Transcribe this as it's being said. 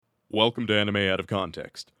Welcome to Anime Out of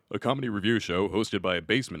Context, a comedy review show hosted by a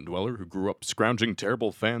basement dweller who grew up scrounging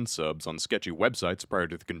terrible fan subs on sketchy websites prior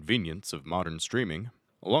to the convenience of modern streaming,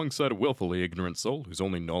 alongside a willfully ignorant soul whose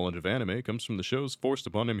only knowledge of anime comes from the shows forced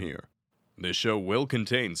upon him here. This show will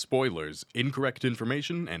contain spoilers, incorrect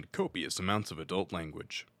information, and copious amounts of adult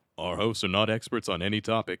language. Our hosts are not experts on any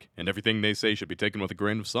topic, and everything they say should be taken with a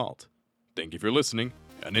grain of salt. Thank you for listening,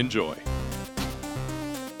 and enjoy.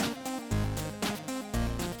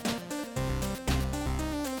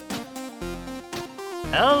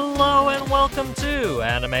 Hello and welcome to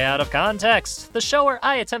Anime Out of Context, the show where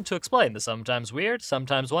I attempt to explain the sometimes weird,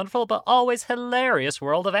 sometimes wonderful, but always hilarious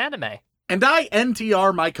world of anime. And I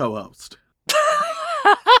NTR my co-host.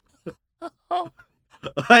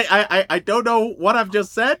 I don't know what I've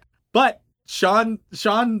just said, but Sean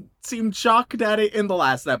seemed shocked at it in the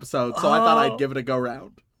last episode, so I thought I'd give it a go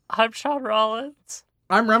round. I'm Sean Rollins.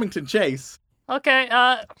 I'm Remington Chase. Okay,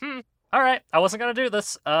 alright, I wasn't gonna do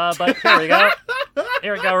this, but here we go.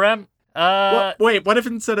 Here we go, Rem. Wait, what if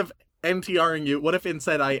instead of NTRing you, what if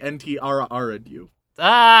instead I NTR'd you?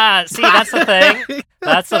 See, that's the thing.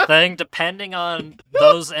 That's the thing. Depending on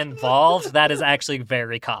those involved, that is actually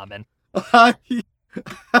very common. I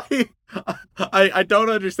don't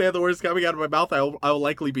understand the words coming out of my mouth. I will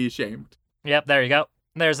likely be ashamed. Yep, there you go.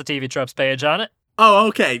 There's the TV Tropes page on it. Oh,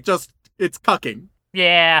 okay. Just, it's cucking.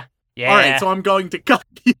 Yeah. Alright, so I'm going to cuck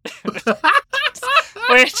you.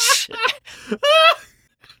 Which...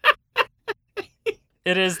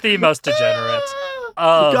 It is the most degenerate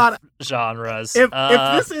of genres.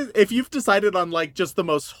 If you've decided on like just the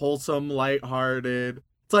most wholesome, lighthearted,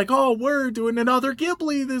 it's like, oh, we're doing another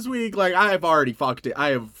Ghibli this week. Like, I've already fucked it.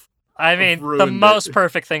 The most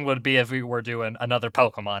perfect thing would be if we were doing another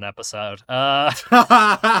Pokemon episode.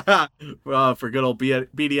 For good old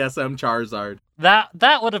BDSM Charizard.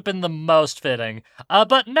 That would have been the most fitting.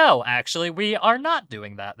 But no, actually, we are not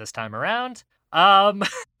doing that this time around.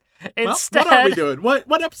 Instead, what are we doing?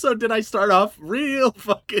 What episode did I start off real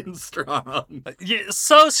fucking strong?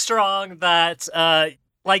 So strong that,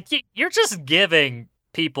 you're just giving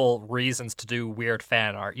people reasons to do weird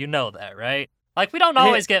fan art. You know that, right? Like, we don't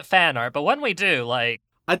always get fan art, but when we do, like...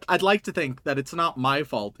 I'd like to think that it's not my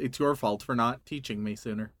fault, it's your fault for not teaching me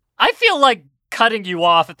sooner. I feel like cutting you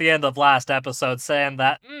off at the end of last episode saying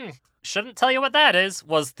that, shouldn't tell you what that is,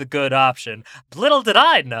 was the good option. Little did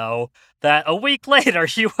I know that a week later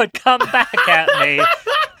you would come back at me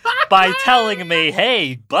by telling me,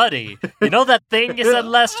 hey, buddy, you know that thing you said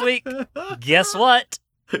last week? Guess what?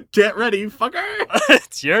 Get ready, fucker!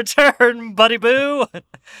 It's your turn, buddy boo!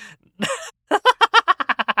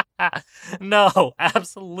 No,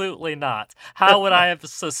 absolutely not. How would I have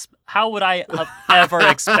ever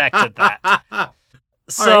expected that?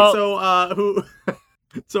 So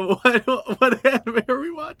what anime are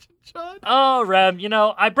we watching, Sean? Oh, Rem,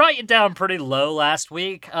 I brought you down pretty low last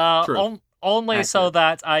week. Only so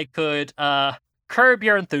that I could curb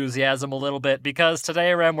your enthusiasm a little bit, because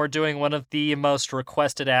today, Rem, we're doing one of the most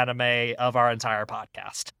requested anime of our entire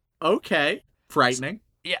podcast. Okay. Frightening.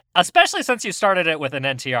 Yeah, especially since you started it with an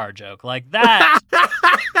NTR joke. Like that.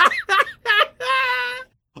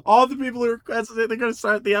 All the people who requested it, they're going to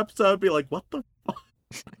start the episode and be like, what the fuck?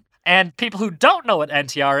 And people who don't know what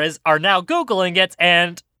NTR is are now Googling it,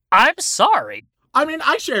 and I'm sorry. I mean,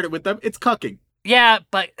 I shared it with them. It's cucking. Yeah,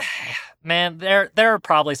 but, man, there are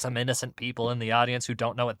probably some innocent people in the audience who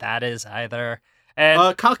don't know what that is either. And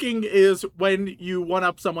cucking is when you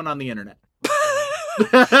one-up someone on the internet.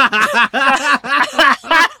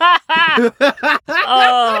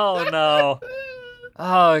 Oh, no.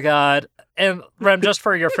 Oh, God. And, Rem, just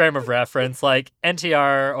for your frame of reference, like,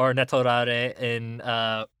 NTR or Netorare in,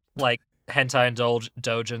 hentai and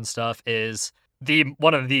doujin stuff is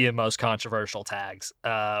one of the most controversial tags,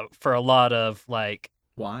 for a lot of,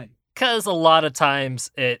 Why? Because a lot of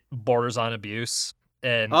times it borders on abuse.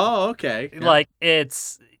 And, okay. Yeah.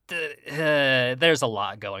 It's... there's a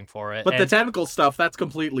lot going for it. But the tentacle stuff, that's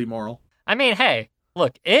completely moral. I mean, hey,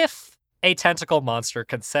 look, if a tentacle monster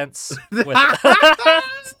consents with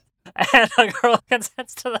and a girl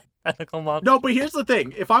consents to the tentacle monster. No, but here's the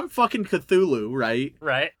thing. If I'm fucking Cthulhu, right?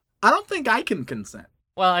 Right. I don't think I can consent.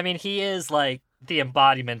 Well, I mean, he is, the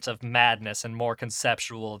embodiment of madness and more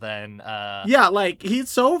conceptual than, Yeah, he's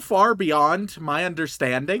so far beyond my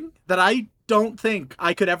understanding that I don't think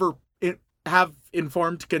I could ever have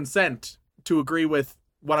informed consent to agree with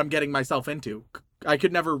what I'm getting myself into. I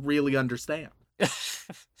could never really understand.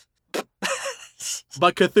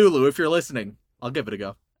 But Cthulhu, if you're listening, I'll give it a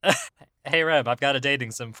go. Hey, Reb, I've got a dating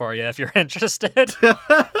sim for you if you're interested.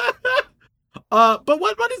 But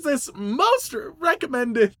what is this most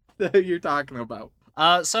recommended that you're talking about?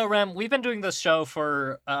 So Rem, we've been doing this show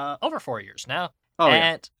for over 4 years now. Oh,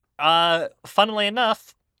 yeah. And funnily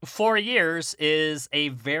enough, 4 years is a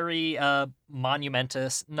very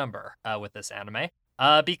monumentous number with this anime.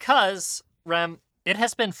 Because, Rem, it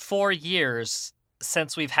has been 4 years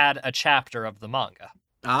since we've had a chapter of the manga.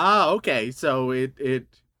 Ah, okay. So it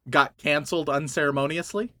got canceled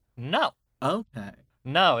unceremoniously? No. Okay.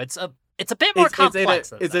 No, it's a bit more complex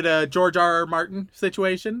than Is that. it a George R.R. Martin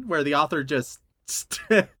situation where the author just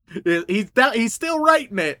he's still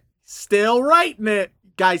writing it. Still writing it.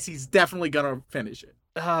 Guys, he's definitely gonna finish it.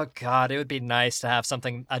 Oh god, it would be nice to have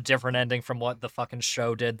a different ending from what the fucking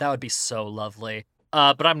show did. That would be so lovely.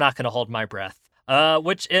 But I'm not gonna hold my breath.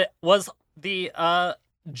 Which it was the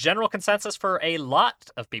general consensus for a lot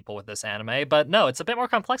of people with this anime, but no, it's a bit more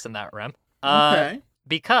complex than that, Rem. Okay.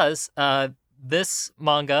 Because this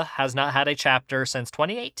manga has not had a chapter since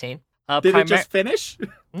 2018. Did it just finish?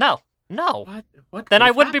 No. What? Then could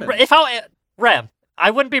I wouldn't happen? be Rem.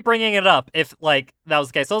 I wouldn't be bringing it up if that was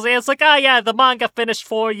the case. So it's like, yeah, the manga finished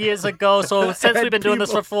 4 years ago. So since we've been doing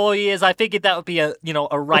this for 4 years, I figured that would be a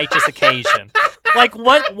righteous occasion. Like,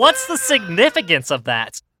 what's the significance of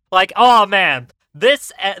that? Like, oh man,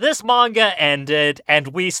 this manga ended and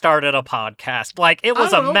we started a podcast. Like, it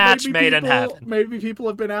was I don't a know, match maybe made in people- heaven. Maybe people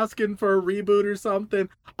have been asking for a reboot or something.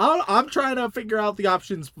 I'm trying to figure out the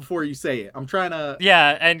options before you say it. I'm trying to.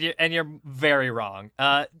 Yeah, and you're very wrong.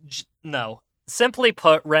 No. Simply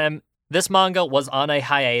put, Rem, this manga was on a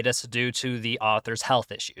hiatus due to the author's health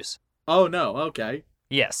issues. Oh no. Okay.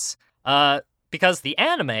 Yes. Because the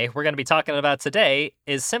anime we're going to be talking about today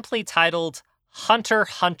is simply titled Hunter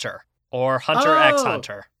x Hunter or Hunter x Oh.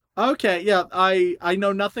 Hunter. Okay. Yeah. I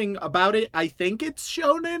know nothing about it. I think it's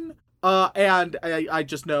shonen. And I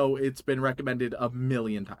just know it's been recommended a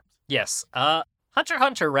million times. Yes. Hunter x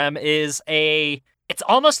Hunter, Rem, is it's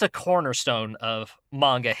almost a cornerstone of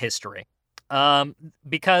manga history.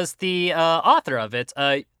 Because the author of it,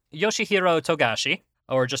 Yoshihiro Togashi,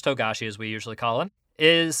 or just Togashi as we usually call him,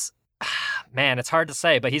 is, man, it's hard to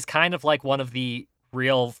say, but he's kind of like one of the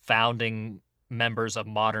real founding members of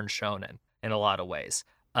modern shonen in a lot of ways.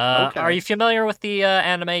 Okay. Are you familiar with the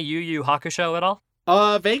anime Yu Yu Hakusho at all?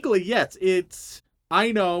 Vaguely, yes.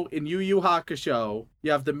 I know in Yu Yu Hakusho,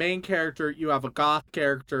 you have the main character, you have a goth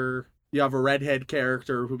character, you have a redhead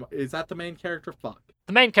character. Is that the main character? Fuck.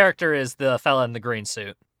 The main character is the fella in the green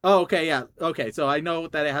suit. Oh, okay, yeah. Okay, so I know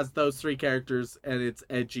that it has those three characters and it's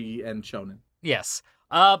edgy and shonen. Yes.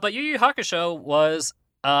 But Yu Yu Hakusho was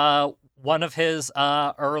one of his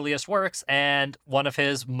earliest works and one of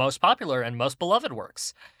his most popular and most beloved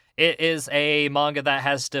works. It is a manga that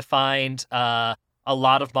has defined a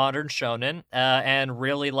lot of modern shonen and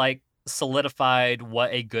really solidified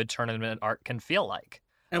what a good tournament art can feel like.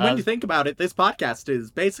 And when you think about it, this podcast is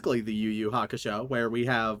basically the Yu Yu Hakusho, where we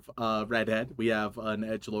have a redhead, we have an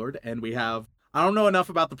edgelord, and we have... I don't know enough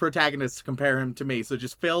about the protagonist to compare him to me, so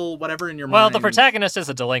just fill whatever in your mind. Well, the protagonist is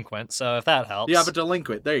a delinquent, so if that helps. You have a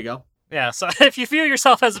delinquent. There you go. Yeah, so if you view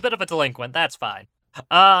yourself as a bit of a delinquent, that's fine.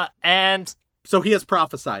 And... So he has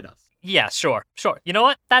prophesied us. Yeah, sure. You know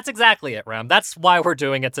what? That's exactly it, Rem. That's why we're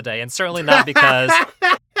doing it today, and certainly not because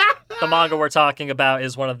the manga we're talking about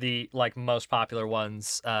is one of the most popular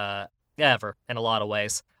ones ever in a lot of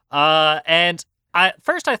ways. And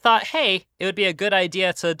first I thought, hey, it would be a good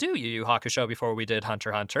idea to do Yu Yu Hakusho before we did Hunter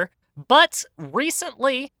x Hunter. But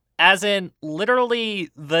recently, as in literally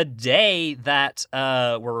the day that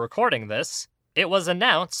we're recording this, it was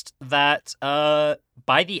announced that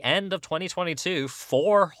by the end of 2022,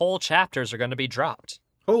 4 whole chapters are going to be dropped.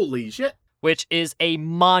 Holy shit. Which is a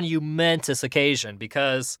monumentous occasion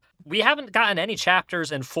because we haven't gotten any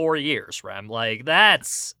chapters in 4 years, Rem.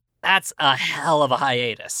 That's a hell of a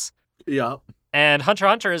hiatus. Yeah. And Hunter x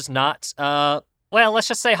Hunter is not, well, let's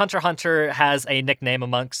just say Hunter x Hunter has a nickname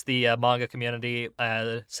amongst the manga community,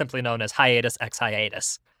 simply known as Hiatus X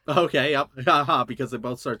Hiatus. Okay, yep. Haha, because it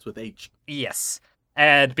both starts with H. Yes.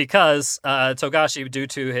 And because Togashi, due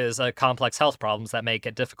to his complex health problems that make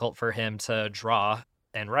it difficult for him to draw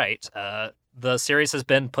and write, the series has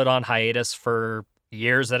been put on hiatus for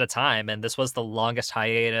years at a time, and this was the longest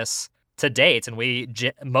hiatus to date, and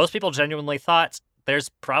most people genuinely thought there's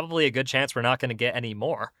probably a good chance we're not going to get any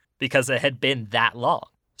more because it had been that long.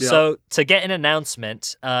 Yeah. So to get an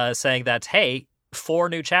announcement saying that, hey, 4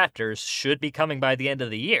 new chapters should be coming by the end of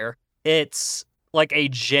the year, it's like a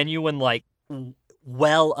genuine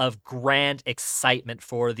well of grand excitement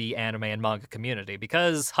for the anime and manga community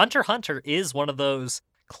because Hunter x Hunter is one of those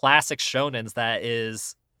classic shonens that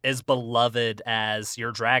is as beloved as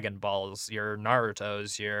your Dragon Balls, your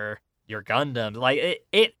Narutos, your Gundams.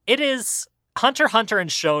 It is Hunter x Hunter and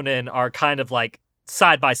shonen are kind of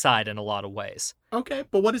side by side in a lot of ways. Okay,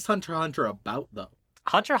 but what is Hunter x Hunter about, though?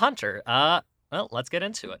 Hunter x Hunter, well, let's get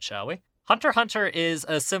into it, shall we? Hunter x Hunter is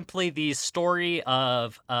simply the story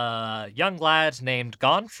of a young lad named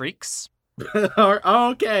Gon Freaks.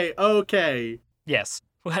 Okay. Yes,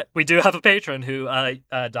 we do have a patron who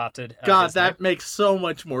adopted. God, his that name. makes so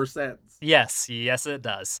much more sense. Yes, it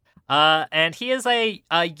does. And he is a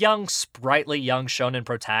young, sprightly young shonen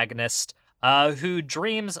protagonist who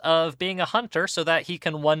dreams of being a hunter so that he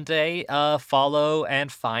can one day follow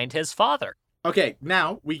and find his father. Okay,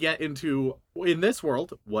 now we get into, in this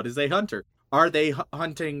world, what is a hunter? Are they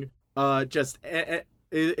hunting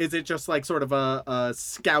is it just like sort of a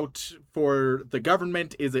scout for the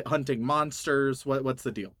government? Is it hunting monsters? What's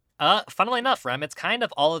the deal? Funnily enough, Rem, it's kind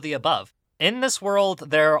of all of the above. In this world,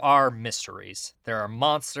 there are mysteries. There are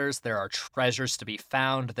monsters, there are treasures to be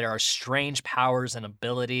found, there are strange powers and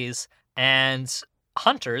abilities, and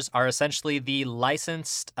hunters are essentially the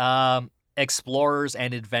licensed explorers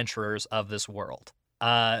and adventurers of this world.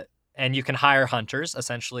 And you can hire hunters,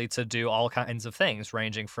 essentially, to do all kinds of things,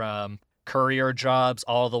 ranging from courier jobs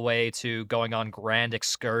all the way to going on grand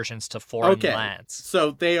excursions to foreign lands.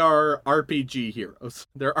 So they are RPG heroes.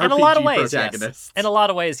 They're RPG in a lot of ways, protagonists. Yes. In a lot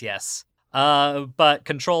of ways, yes. But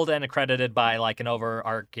controlled and accredited by like an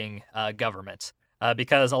overarching government.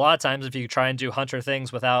 Because a lot of times if you try and do hunter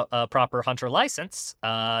things without a proper hunter license,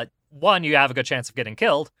 one, you have a good chance of getting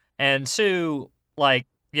killed, and two, like,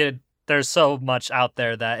 there's so much out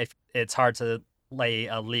there that if it's hard to lay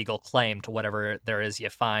a legal claim to whatever there is you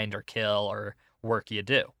find or kill or work you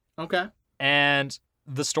do. Okay. And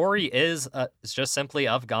the story is just simply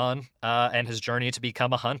of Gon and his journey to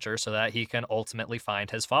become a hunter so that he can ultimately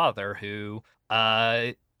find his father, who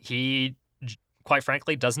he, quite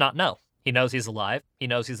frankly, does not know. He knows he's alive. He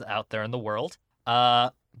knows he's out there in the world.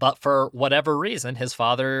 But for whatever reason, his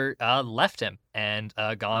father left him, and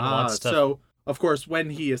Gon wants to... So, of course, when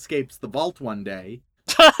he escapes the vault one day...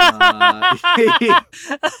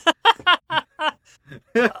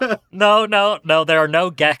 No, there are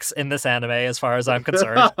no Geks in this anime as far as I'm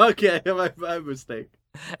concerned. Okay, my mistake.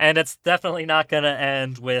 And it's definitely not going to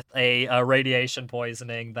end with a radiation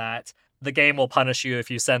poisoning that the game will punish you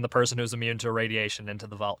if you send the person who's immune to radiation into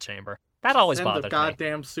the vault chamber. That always bothered me. Send the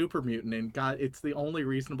goddamn super mutant in. God, it's the only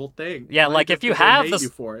reasonable thing. Yeah, Why like if you have you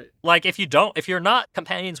for it? Like if you're not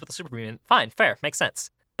companions with the super mutant, fine, fair, makes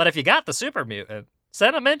sense. But if you got the super mutant,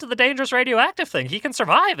 send him into the dangerous radioactive thing. He can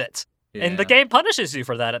survive it. Yeah. And the game punishes you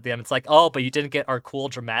for that at the end. It's like, oh, but you didn't get our cool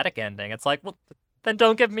dramatic ending. It's like, well, then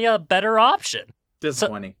don't give me a better option.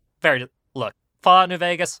 Disappointing. Look, Fallout New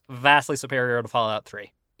Vegas, vastly superior to Fallout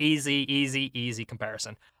 3. Easy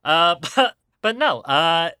comparison. But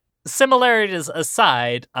no, similarities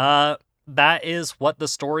aside, that is what the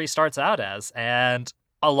story starts out as. And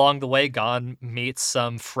along the way, Gon meets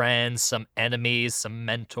some friends, some enemies, some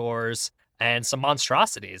mentors, and some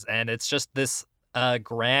monstrosities. And it's just this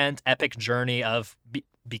grand, epic journey of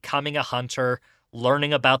becoming a hunter,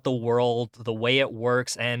 learning about the world, the way it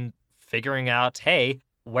works, and figuring out, hey,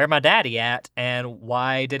 where my daddy at, and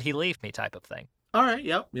why did he leave me type of thing. All right,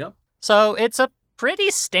 yep. So it's a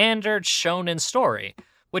pretty standard shonen story,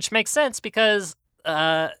 which makes sense because,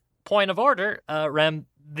 point of order, Rem,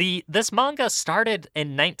 this manga started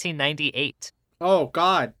in 1998. Oh,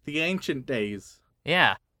 God, the ancient days.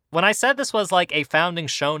 Yeah. When I said this was like a founding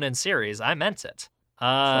shonen series, I meant it.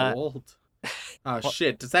 So old. Oh,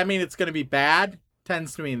 shit. Does that mean it's going to be bad?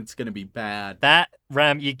 Tends to mean it's going to be bad. That,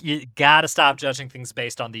 Rem, you gotta stop judging things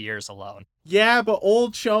based on the years alone. Yeah, but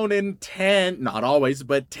old shonen not always,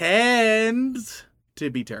 but tends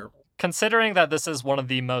to be terrible. Considering that this is one of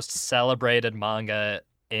the most celebrated manga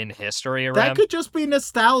in history, Rem. That could just be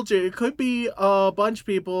nostalgia. It could be a bunch of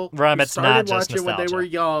people Rem, who it's started not just watching nostalgia. when they were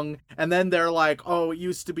young, and then they're like, oh, it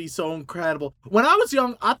used to be so incredible. When I was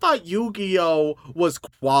young, I thought Yu-Gi-Oh! Was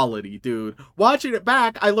quality, dude. Watching it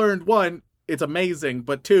back, I learned, one, it's amazing,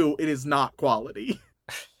 but two, it is not quality.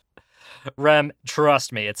 Rem,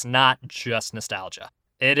 trust me, it's not just nostalgia.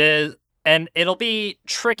 It is, and it'll be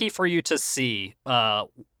tricky for you to see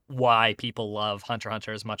why people love Hunter x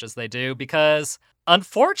Hunter as much as they do, because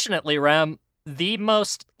unfortunately, Rem, the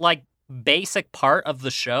most basic part of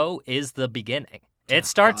the show is the beginning. It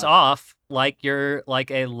starts off like you're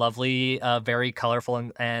like a lovely, very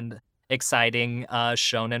colorful and exciting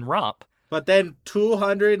shonen romp. But then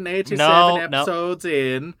 287 episodes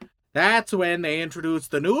in, that's when they introduce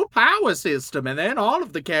the new power system, and then all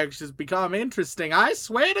of the characters become interesting. I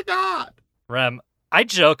swear to God. Rem, I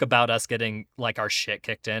joke about us getting our shit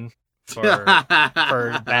kicked in for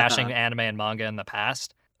bashing anime and manga in the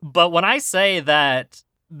past. But when I say that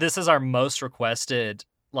this is our most requested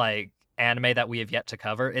anime that we have yet to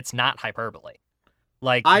cover, it's not hyperbole.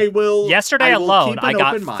 Like, I yesterday will alone, keep I an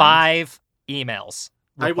got open mind. 5 emails.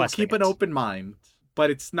 I will keep an it. open mind, but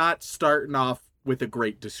it's not starting off with a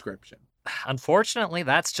great description. Unfortunately,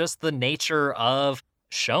 that's just the nature of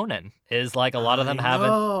shonen, is like a lot of them haven't.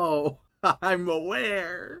 Oh, I'm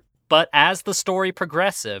aware. But as the story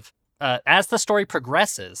progresses, the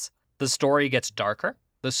story gets darker.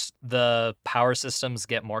 The power systems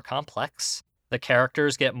get more complex. The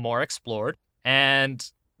characters get more explored,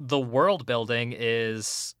 and the world building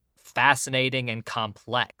is fascinating and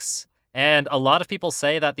complex. And a lot of people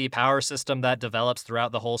say that the power system that develops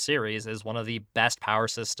throughout the whole series is one of the best power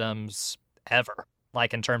systems ever,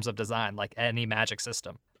 like in terms of design, like any magic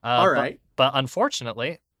system. All right. But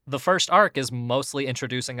unfortunately, the first arc is mostly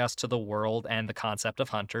introducing us to the world and the concept of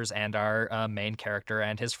hunters and our main character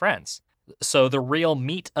and his friends. So the real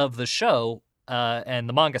meat of the show, and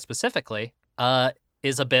the manga specifically,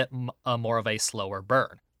 is a bit more of a slower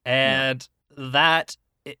burn. And that's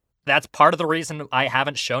part of the reason I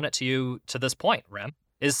haven't shown it to you to this point, Rem,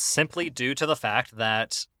 is simply due to the fact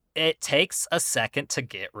that it takes a second to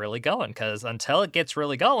get really going, because until it gets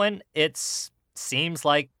really going, it seems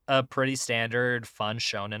like a pretty standard, fun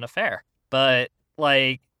shonen affair. But,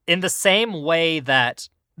 like, in the same way that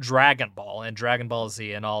Dragon Ball and Dragon Ball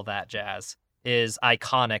Z and all that jazz is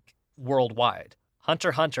iconic worldwide, Hunter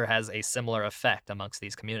x Hunter has a similar effect amongst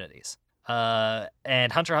these communities.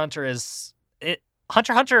 And Hunter x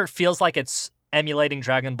Hunter feels like it's emulating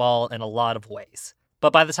Dragon Ball in a lot of ways.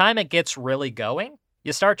 But by the time it gets really going,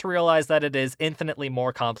 you start to realize that it is infinitely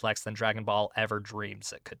more complex than Dragon Ball ever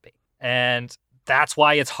dreams it could be. And that's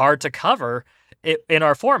why it's hard to cover it in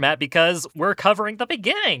our format, because we're covering the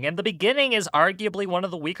beginning, and the beginning is arguably one of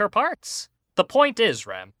the weaker parts. The point is,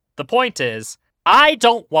 Rem, I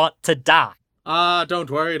don't want to die. Don't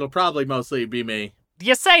worry, it'll probably mostly be me.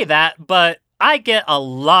 You say that, but I get a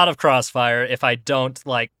lot of crossfire if I don't,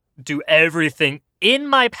 do everything in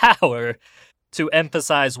my power to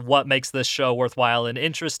emphasize what makes this show worthwhile and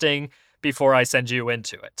interesting before I send you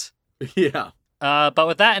into it. Yeah. But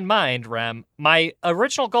with that in mind, Rem, my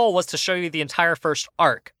original goal was to show you the entire first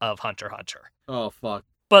arc of Hunter x Hunter. Oh, fuck.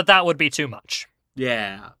 But that would be too much.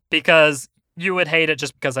 Yeah. Because you would hate it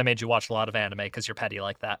just because I made you watch a lot of anime because you're petty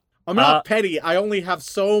like that. I'm not petty. I only have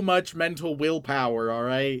so much mental willpower, all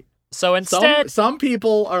right? So instead... Some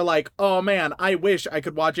people are like, oh man, I wish I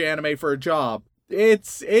could watch anime for a job.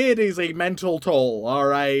 It is a mental toll, all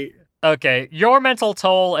right? Okay, your mental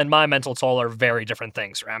toll and my mental toll are very different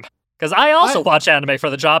things, Rem. Because I also watch anime for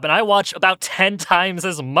the job, and I watch about 10 times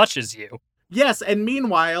as much as you. Yes, and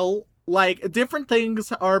meanwhile, different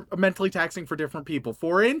things are mentally taxing for different people.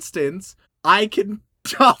 For instance, I can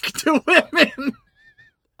talk to women.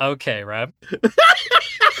 Okay, Rem.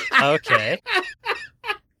 Okay.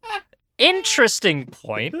 Interesting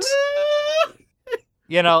point.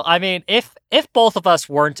 You know, I mean, if both of us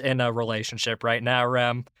weren't in a relationship right now,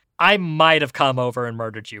 Rem, I might have come over and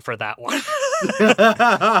murdered you for that one.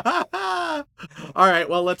 All right,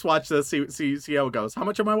 well, let's watch this. See how it goes. How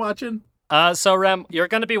much am I watching? So Rem, you're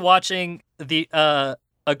going to be watching the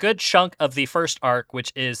a good chunk of the first arc,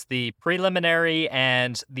 which is the preliminary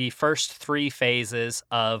and the first 3 phases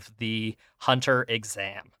of the Hunter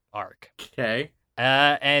exam arc. Okay.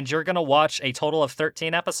 And you're going to watch a total of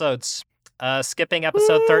 13 episodes. Skipping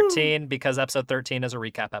episode 13 because episode 13 is a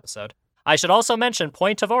recap episode. I should also mention,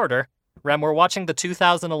 point of order, Rem, we're watching the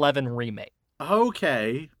 2011 remake.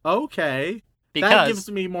 Okay. Because, that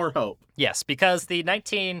gives me more hope. Yes, because the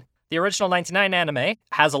original 99 anime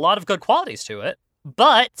has a lot of good qualities to it,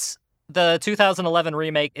 but the 2011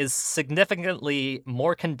 remake is significantly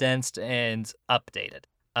more condensed and updated.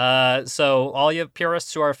 So all you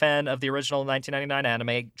purists who are a fan of the original 1999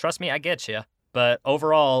 anime, trust me, I get you. But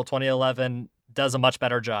overall, 2011 does a much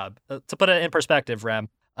better job. To put it in perspective, Rem,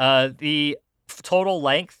 the total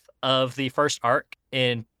length of the first arc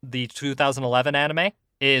in the 2011 anime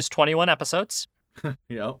is 21 episodes.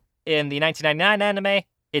 Yep. In the 1999 anime,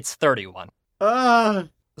 it's 31. Ah.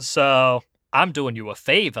 So I'm doing you a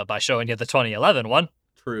favor by showing you the 2011 one.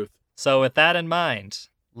 Truth. So with that in mind,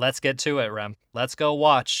 let's get to it, Rem. Let's go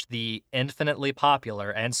watch the infinitely popular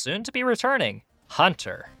and soon to be returning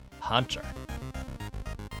Hunter x Hunter.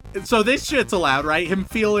 So this shit's allowed, right? Him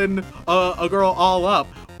feeling a girl all up.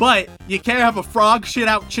 But you can't have a frog shit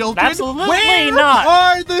out children? Absolutely Where not!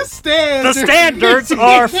 Are the standards? The standards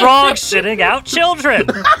are frog shitting out children!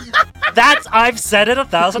 I've said it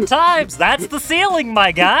 1,000 times! That's the ceiling,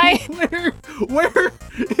 my guy! Where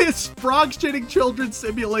is Frog Shitting Children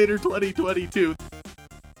Simulator 2022?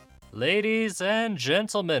 Ladies and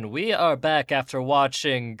gentlemen, we are back after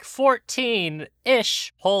watching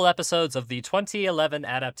 14-ish whole episodes of the 2011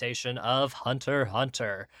 adaptation of Hunter x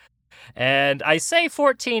Hunter. And I say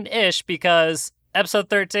 14-ish because episode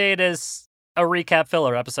 13 is a recap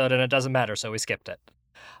filler episode and it doesn't matter, so we skipped it.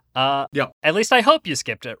 Yep. At least I hope you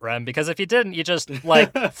skipped it, Rem, because if you didn't, you just,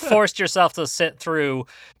 forced yourself to sit through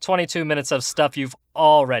 22 minutes of stuff you've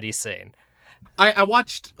already seen. I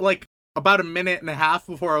watched, about a minute and a half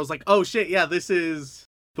before I was like, oh shit, yeah, this is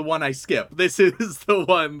the one I skipped. This is the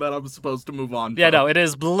one that I'm supposed to move on from. Yeah, no, it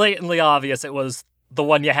is blatantly obvious it was the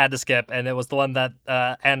one you had to skip, and it was the one that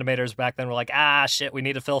animators back then were like, shit, we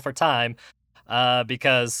need to fill for time,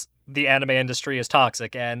 because the anime industry is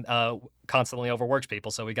toxic and constantly overworks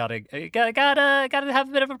people, so we gotta have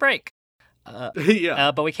a bit of a break.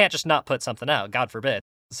 Yeah. But we can't just not put something out, God forbid.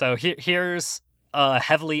 So here's a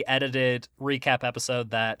heavily edited recap episode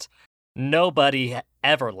that nobody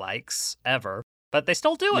ever likes, ever, but they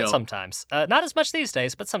still do it sometimes. Not as much these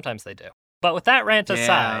days, but sometimes they do. But with that rant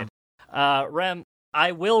aside, Rem,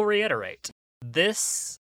 I will reiterate,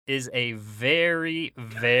 this is a very,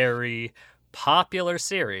 very popular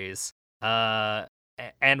series, and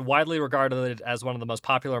widely regarded as one of the most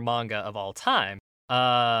popular manga of all time.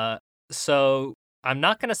 So I'm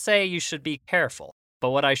not going to say you should be careful, but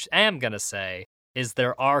what I am going to say is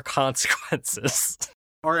there are consequences.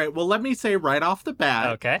 All right, well, let me say right off the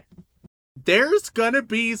bat, Okay. there's gonna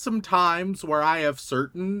be some times where I have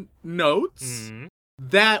certain notes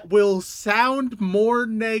that will sound more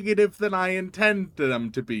negative than I intend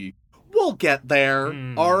them to be. We'll get there,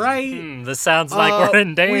 all right? This sounds like we're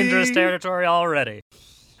in dangerous territory already.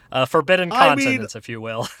 Forbidden continents, if you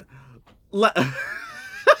will. Let's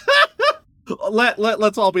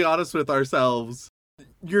all be honest with ourselves.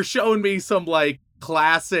 You're showing me some,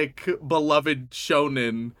 classic beloved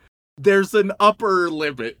shonen. There's an upper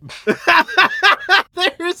limit.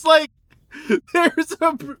 There's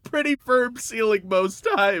a pretty firm ceiling most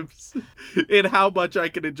times in how much I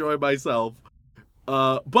can enjoy myself.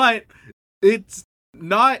 But it's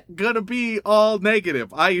not gonna be all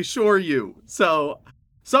negative, I assure you. So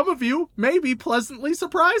some of you may be pleasantly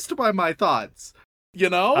surprised by my thoughts.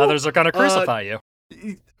 Others are gonna crucify you.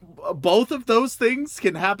 Both of those things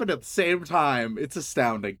can happen at the same time. It's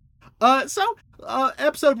astounding.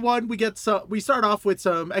 Episode 1, we start off with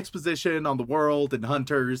some exposition on the world and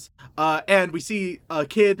hunters, and we see a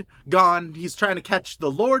kid, Gon. He's trying to catch the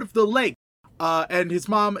Lord of the Lake, and his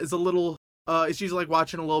mom is a little, she's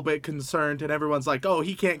watching a little bit concerned, and everyone's like, oh,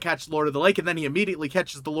 he can't catch the Lord of the Lake, and then he immediately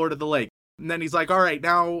catches the Lord of the Lake, and then he's like, all right,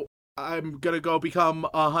 now I'm gonna go become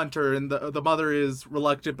a hunter, and the mother is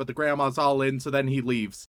reluctant, but the grandma's all in, so then he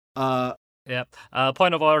leaves. Yep.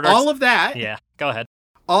 Point of order. All of that. Yeah, go ahead.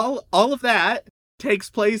 All of that takes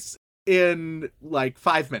place in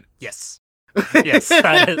 5 minutes. Yes. Yes,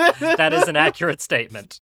 that is an accurate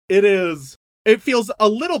statement. It is. It feels a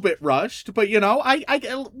little bit rushed, but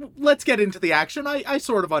let's get into the action. I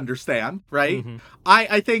sort of understand, right? Mm-hmm.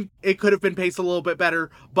 I think it could have been paced a little bit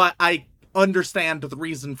better, but I understand the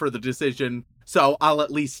reason for the decision, so I'll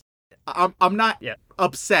at least I'm not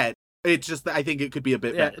upset. It's just that I think it could be a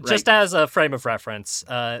bit better. Just as a frame of reference,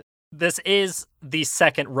 this is the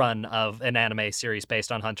second run of an anime series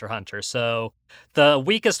based on Hunter x Hunter, so the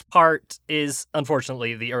weakest part is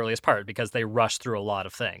unfortunately the earliest part because they rush through a lot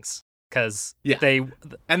of things. Because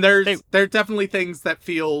there's definitely things that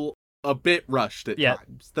feel a bit rushed at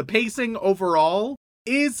times. The pacing overall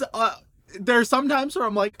is there's some times where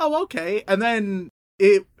I'm like, oh, okay, and then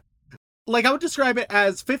it, I would describe it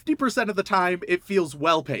as 50% of the time it feels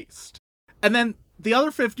well paced, and then the other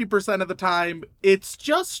 50% of the time it's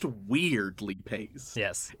just weirdly paced.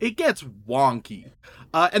 Yes, it gets wonky,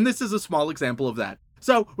 and this is a small example of that.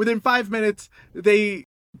 So within 5 minutes they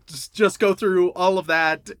just go through all of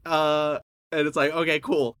that, and it's like, okay,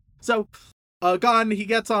 cool. So Gon, he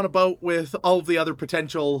gets on a boat with all of the other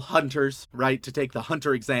potential hunters, right, to take the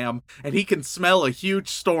hunter exam, and he can smell a huge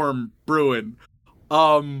storm brewing.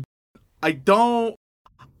 I don't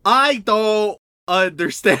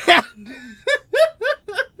understand.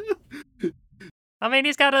 I mean,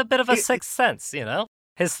 he's got a bit of a sixth sense,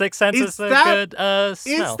 His sixth sense is a good smell.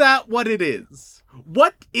 Is that what it is?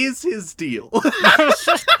 What is his deal?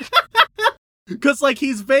 Because,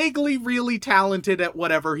 he's vaguely really talented at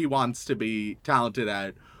whatever he wants to be talented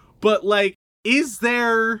at. But, is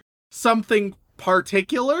there something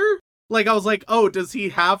particular? I was like, oh, does he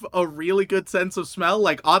have a really good sense of smell?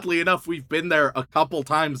 Oddly enough, we've been there a couple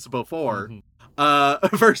times before.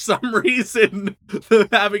 Mm-hmm. For some reason,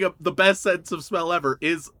 having the best sense of smell ever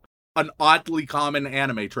is an oddly common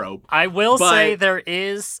anime trope. I will say there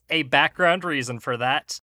is a background reason for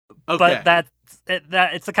that. Okay. But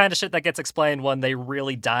it's the kind of shit that gets explained when they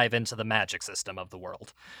really dive into the magic system of the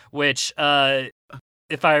world, which,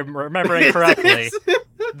 if I'm remembering correctly,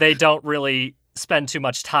 they don't really spend too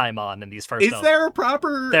much time on in these first. Is there a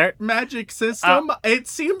proper magic system? It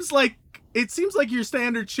seems like your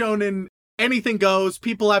standard shonen. Anything goes.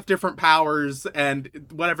 People have different powers, and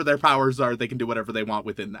whatever their powers are, they can do whatever they want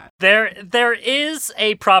within that. There is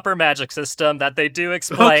a proper magic system that they do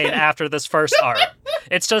explain after this first arc.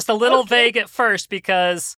 It's just a little vague at first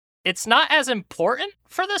because it's not as important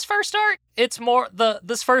for this first arc. It's more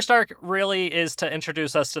this first arc really is to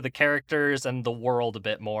introduce us to the characters and the world a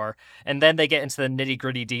bit more, and then they get into the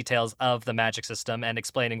nitty-gritty details of the magic system and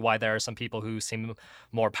explaining why there are some people who seem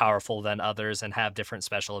more powerful than others and have different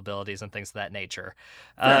special abilities and things of that nature.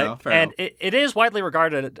 Fair enough. It is widely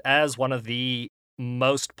regarded as one of the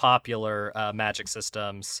most popular magic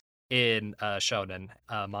systems in shonen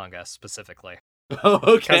manga specifically. Oh,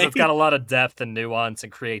 okay. Because it's got a lot of depth and nuance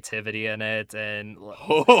and creativity in it, and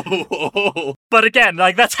but again,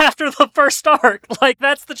 like that's after the first arc. Like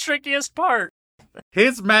that's the trickiest part.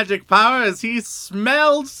 His magic power is he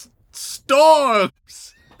smells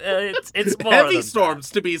storms. It's more heavy than storms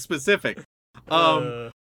to be specific.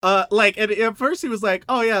 Like at first he was like,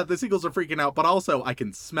 "Oh yeah, the seagulls are freaking out," but also I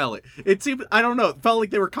can smell it. It seemed, I don't know, it felt like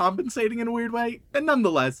they were compensating in a weird way. And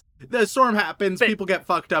nonetheless, the storm happens, people get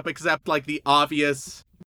fucked up, except like the obvious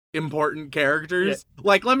important characters. Yeah.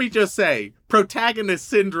 Like, let me just say, protagonist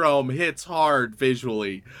syndrome hits hard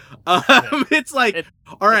visually. It's like,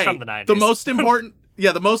 all right, from the 90s. the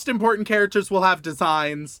most important characters will have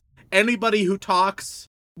designs. Anybody who talks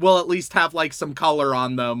will at least have like some color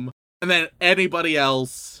on them. And then anybody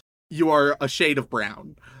else, you are a shade of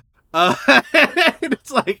brown.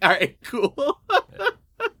 It's like, all right, cool.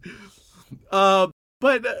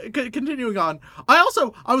 Continuing on. I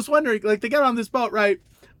was wondering, like, they get on this boat, right?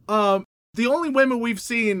 The only women we've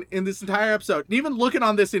seen in this entire episode, and even looking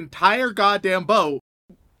on this entire goddamn boat,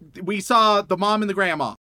 we saw the mom and the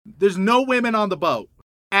grandma. There's no women on the boat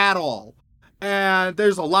at all. And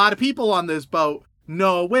there's a lot of people on this boat.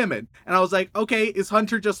 No women. And I was like, okay, is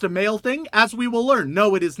Hunter just a male thing? As we will learn,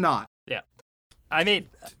 no, it is not. Yeah. I mean...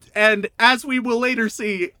 And as we will later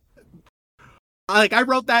see, like, I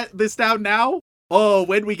wrote this down now. Oh,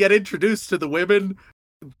 when we get introduced to the women,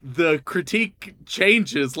 the critique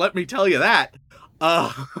changes, let me tell you that.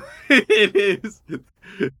 It is...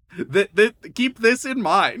 keep this in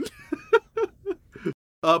mind.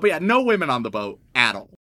 But yeah, no women on the boat at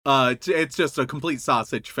all. It's just a complete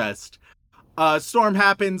sausage fest. Storm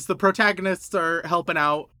happens, the protagonists are helping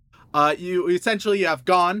out. You have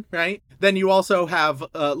Gon, right? Then you also have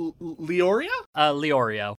Leoria?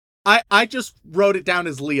 Leorio. I just wrote it down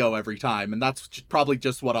as Leo every time, and that's probably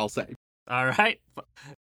just what I'll say. All right.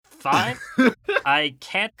 Fine. I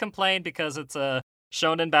can't complain because it's a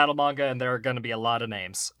shonen battle manga and there are going to be a lot of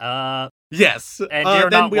names. Yes. And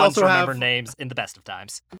you're not one to remember names in the best of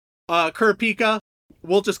times. Kurapika.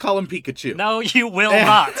 We'll just call him Pikachu. No, you will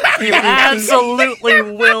not. You absolutely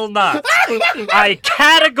will not. I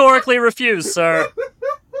categorically refuse, sir.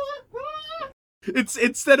 It's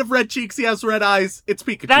instead of red cheeks, he has red eyes. It's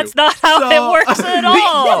Pikachu. That's not how it works at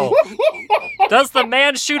all. Does the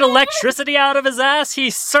man shoot electricity out of his ass? He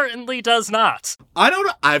certainly does not. I don't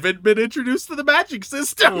know. I haven't been introduced to the magic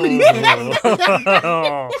system.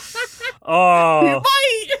 Oh.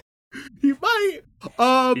 He might.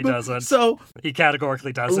 He doesn't. So he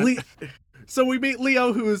categorically doesn't. So we meet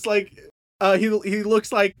Leo, who's like, he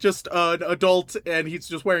looks like just an adult, and he's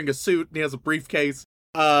just wearing a suit, and he has a briefcase.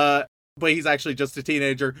 But he's actually just a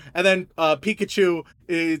teenager. And then Pikachu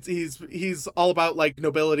he's all about like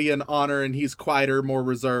nobility and honor, and he's quieter, more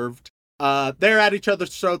reserved. They're at each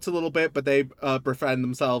other's throats a little bit, but they befriend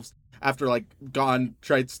themselves after like Gon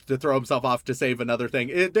tries to throw himself off to save another thing.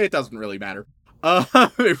 It doesn't really matter.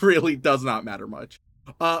 It really does not matter much.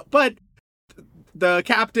 But the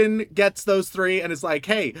captain gets those three and is like,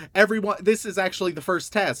 hey, everyone, this is actually the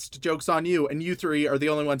first test. Joke's on you. And you three are the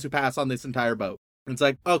only ones who pass on this entire boat. And it's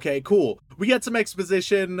like, okay, cool. We get some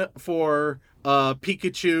exposition for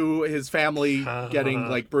Pikachu, his family getting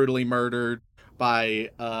like brutally murdered by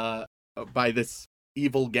this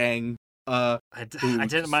evil gang. I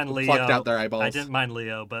didn't mind Leo. Plucked out their eyeballs. I didn't mind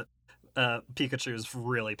Leo, but Pikachu is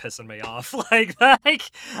really pissing me off.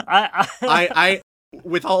 I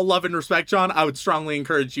with all love and respect, John, I would strongly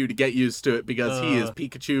encourage you to get used to it because he is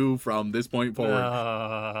Pikachu from this point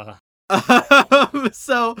forward.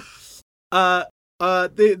 So,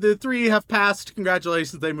 the three have passed.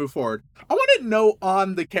 Congratulations, they move forward. I want to note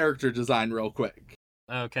on the character design real quick.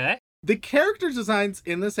 Okay. The character designs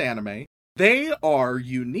in this anime, they are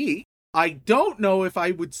unique I don't know if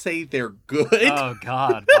I would say they're good. Oh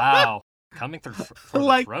God! Wow, coming through for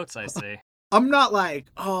the throats. I see. I'm not like,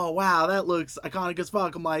 oh wow, that looks iconic as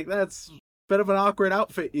fuck. I'm like, that's a bit of an awkward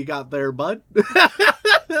outfit you got there, bud.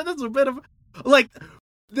 That's a bit of like.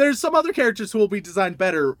 There's some other characters who will be designed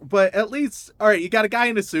better, but at least, all right, you got a guy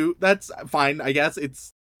in a suit. That's fine, I guess.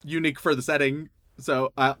 It's unique for the setting,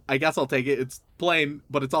 so I guess I'll take it. It's plain,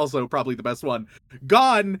 but it's also probably the best one.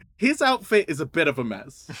 Gon, his outfit is a bit of a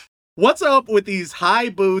mess. What's up with these high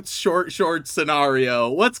boots, short shorts scenario?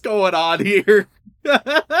 What's going on here?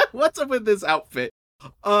 What's up with this outfit?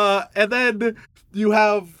 And then you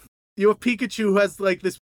have Pikachu who has like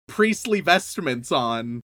this priestly vestments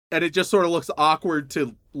on, and it just sort of looks awkward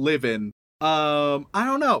to live in. I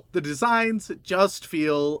don't know. The designs just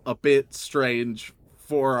feel a bit strange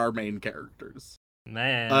for our main characters.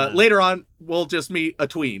 Man. Later on, we'll just meet a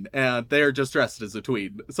tween, and they're just dressed as a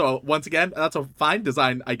tween. So once again, that's a fine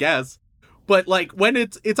design, I guess. But like when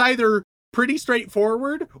it's either pretty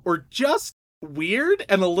straightforward or just weird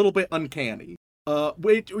and a little bit uncanny.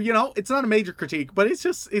 Which, you know, it's not a major critique, but it's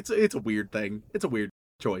just it's a weird thing. It's a weird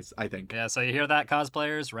choice, I think. Yeah, so you hear that,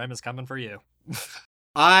 cosplayers? Rem is coming for you.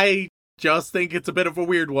 I just think it's a bit of a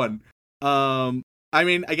weird one. I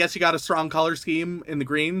mean, I guess you got a strong color scheme in the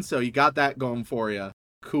green, so you got that going for you.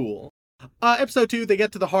 Cool. Episode 2, they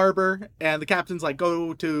get to the harbor, and the captain's like,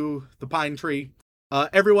 go to the pine tree.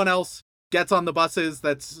 Everyone else gets on the buses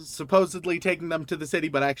that's supposedly taking them to the city,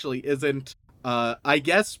 but actually isn't. I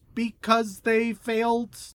guess because they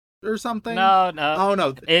failed or something? No. Oh,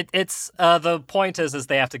 no. It's the point is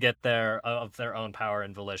they have to get there of their own power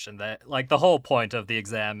and volition. That, like, the whole point of the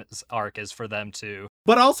exam arc is for them to...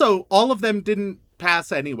 But also, all of them didn't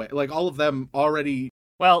pass anyway. Like, all of them already...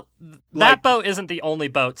 Well, that boat isn't the only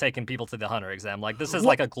boat taking people to the Hunter exam. Like, this is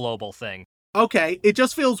like a global thing. Okay, it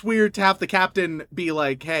just feels weird to have the captain be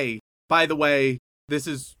like, hey, by the way, this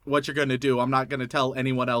is what you're going to do. I'm not going to tell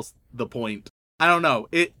anyone else the point. I don't know.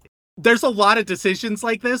 There's a lot of decisions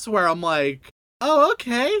like this where I'm like, oh,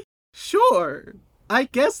 okay, sure. I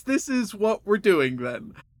guess this is what we're doing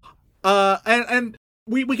then. And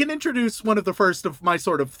we can introduce one of the first of my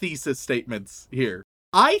sort of thesis statements here.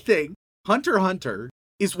 I think Hunter x Hunter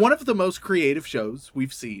is one of the most creative shows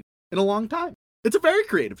we've seen in a long time. It's a very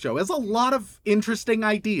creative show. It has a lot of interesting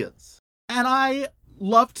ideas. And I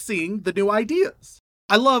loved seeing the new ideas.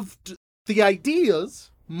 I loved the ideas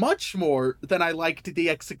much more than I liked the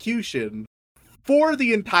execution for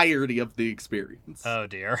the entirety of the experience. Oh,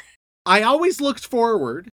 dear. I always looked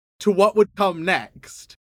forward to what would come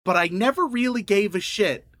next, but I never really gave a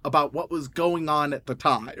shit about what was going on at the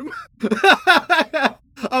time.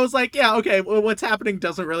 I was like, yeah, okay, well, what's happening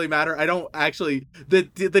doesn't really matter. I don't actually... The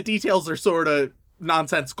details are sort of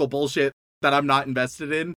nonsensical bullshit that I'm not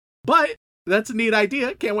invested in, but that's a neat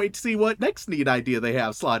idea. Can't wait to see what next neat idea they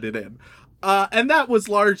have slotted in. And that was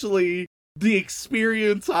largely the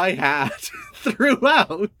experience I had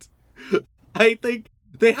throughout. I think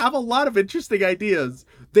they have a lot of interesting ideas.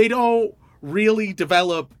 They don't really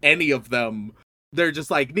develop any of them. They're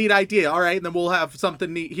just like, neat idea, all right, and then we'll have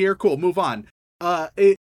something neat here. Cool, move on. That's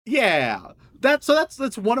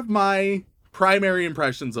one of my primary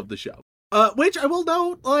impressions of the show. Which I will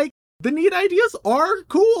note, like, the neat ideas are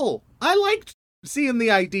cool. I liked seeing the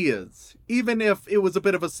ideas, even if it was a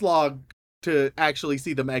bit of a slog to actually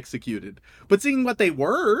see them executed. But seeing what they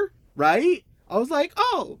were, right? I was like,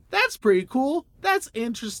 oh, that's pretty cool. That's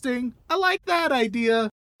interesting. I like that idea.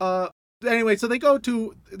 Anyway, so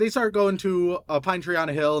they start going to a pine tree on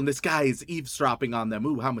a hill, and this guy is eavesdropping on them.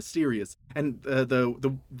 Ooh, how mysterious. And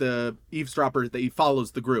the eavesdropper, he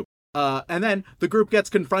follows the group. And then the group gets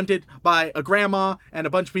confronted by a grandma and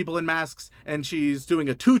a bunch of people in masks, and she's doing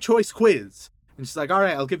a 2-choice quiz. And she's like, all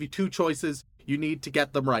right, I'll give you 2 choices. You need to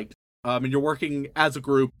get them right. And you're working as a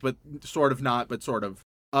group, but sort of not, but sort of.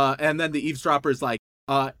 And then the eavesdropper's like,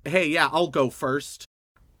 hey, yeah, I'll go first.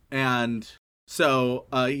 And so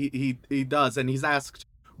he does, and he's asked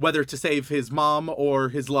whether to save his mom or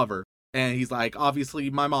his lover. And he's like, obviously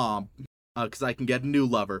my mom, because I can get a new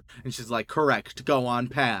lover. And she's like, correct, go on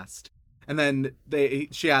past. And then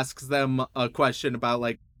she asks them a question about,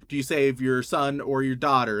 like, do you save your son or your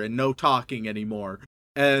daughter? And no talking anymore.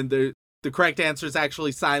 And the correct answer is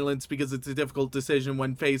actually silence, because it's a difficult decision.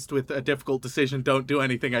 When faced with a difficult decision, don't do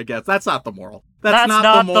anything, I guess. That's not the moral. That's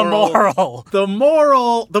not the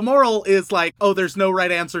moral. The moral is like, oh, there's no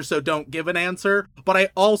right answer, so don't give an answer. But I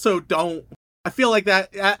feel like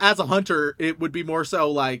that, as a hunter, it would be more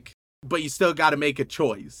so like, but you still got to make a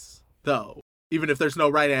choice, though. Even if there's no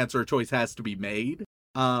right answer, a choice has to be made.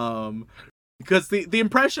 Because the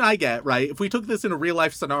impression I get, right, if we took this in a real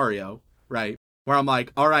life scenario, right, where I'm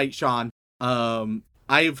like, all right, Sean,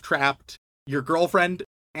 I've trapped your girlfriend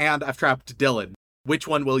and I've trapped Dylan. Which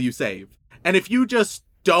one will you save? And if you just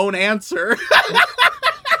don't answer,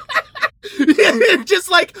 just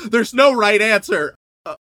like, there's no right answer.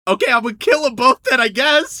 Okay, I'm gonna kill them both then, I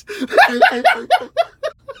guess.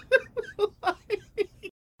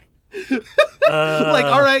 Like,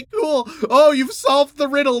 all right, cool. Oh, you've solved the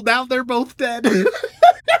riddle. Now they're both dead.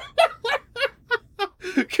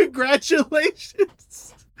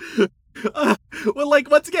 Congratulations. Well, like,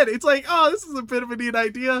 once again, it's like, oh, this is a bit of a neat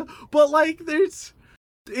idea, but like,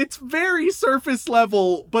 it's very surface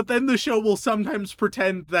level, but then the show will sometimes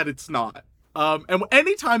pretend that it's not. And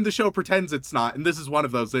anytime the show pretends it's not, and this is one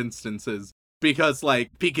of those instances, because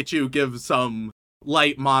like Pikachu gives some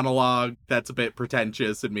light monologue that's a bit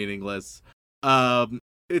pretentious and meaningless.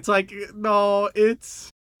 It's like, no,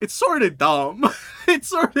 it's sort of dumb. It's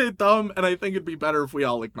sort of dumb, and I think it'd be better if we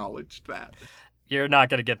all acknowledged that. You're not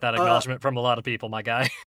going to get that acknowledgement from a lot of people, my guy.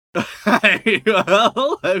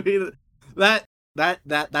 Well, I mean,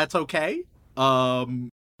 that's okay.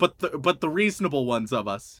 But the reasonable ones of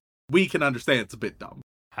us, we can understand it's a bit dumb.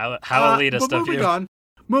 How elitist but of you.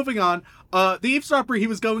 Moving on. The eavesdropper, he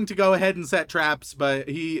was going to go ahead and set traps, but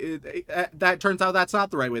that turns out that's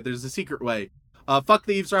not the right way. There's a secret way. Fuck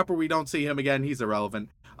the eavesdropper. We don't see him again. He's irrelevant.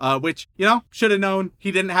 Which, should have known.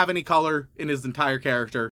 He didn't have any color in his entire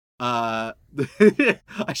character. I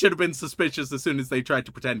should have been suspicious as soon as they tried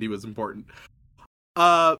to pretend he was important.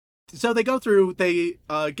 So they go through, they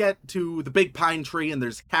get to the big pine tree, and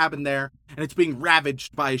there's a cabin there, and it's being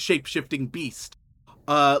ravaged by a shape-shifting beast.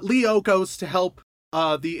 Leo goes to help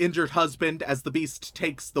the injured husband as the beast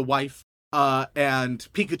takes the wife, and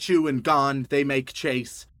Pikachu and Gon, they make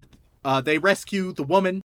chase. They rescue the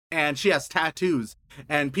woman, and she has tattoos,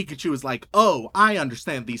 and Pikachu is like, oh, I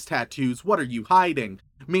understand these tattoos, what are you hiding?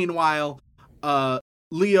 Meanwhile,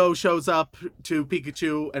 Leo shows up to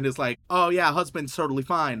Pikachu and is like, oh yeah, husband's totally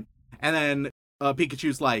fine. And then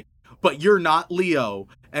Pikachu's like, but you're not Leo.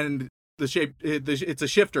 And it's a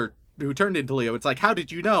shifter who turned into Leo. It's like, how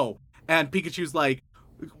did you know? And Pikachu's like,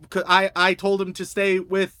 I told him to stay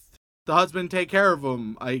with the husband, take care of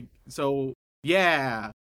him. So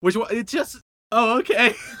yeah. Which, it's just, oh,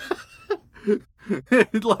 okay.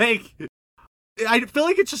 Like, I feel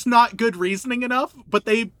like it's just not good reasoning enough, but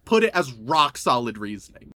they put it as rock solid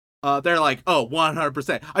reasoning. They're like, oh,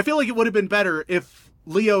 100%. I feel like it would have been better if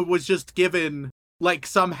Leo was just given like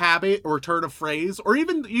some habit or turn of phrase, or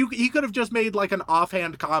even he could have just made like an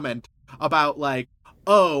offhand comment about like,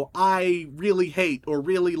 oh, I really hate or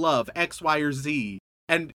really love X, Y, or Z,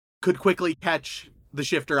 and could quickly catch the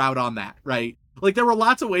shifter out on that, right? Like, there were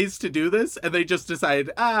lots of ways to do this, and they just decided,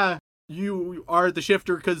 you are the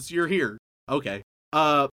shifter because you're here. Okay.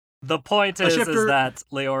 The point is that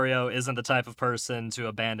Leorio isn't the type of person to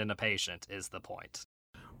abandon a patient, is the point.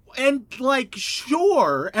 And, like,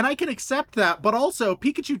 sure, and I can accept that, but also,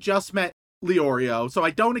 Pikachu just met Leorio, so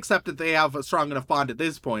I don't accept that they have a strong enough bond at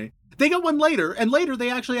this point. They get one later, and later they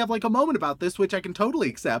actually have, like, a moment about this, which I can totally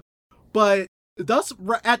accept. But, thus,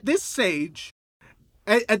 at this stage,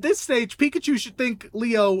 Pikachu should think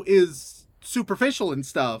Leo is superficial and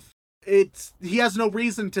stuff. He has no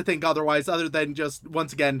reason to think otherwise, other than just,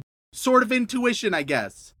 once again, sort of intuition, I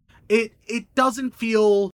guess. It doesn't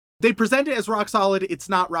feel... They present it as rock solid. It's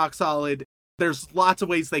not rock solid. There's lots of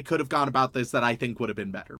ways they could have gone about this that I think would have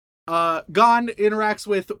been better. Gon interacts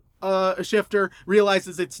with a shifter,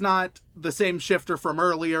 realizes it's not the same shifter from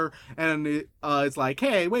earlier, and it's like,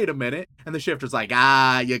 hey, wait a minute. And the shifter's like,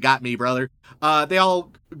 you got me, brother. They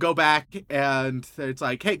all go back, and it's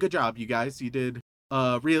like, hey, good job, you guys. You did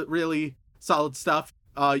really solid stuff.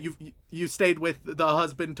 You stayed with the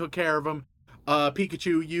husband, took care of him.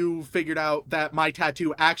 Pikachu, you figured out that my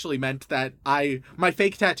tattoo actually meant that my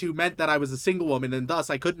fake tattoo meant that I was a single woman, and thus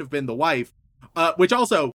I couldn't have been the wife. Which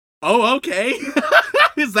also, oh, okay.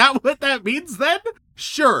 Is that what that means then?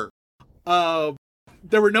 Sure.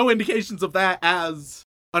 There were no indications of that as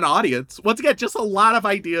an audience. Once again, just a lot of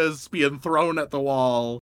ideas being thrown at the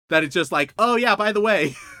wall that it's just like, oh yeah, by the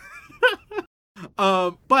way.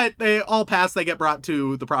 But they all pass, they get brought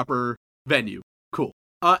to the proper venue. Cool.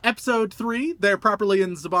 Episode 3, they're properly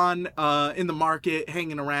in Zebon, in the market,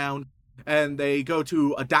 hanging around, and they go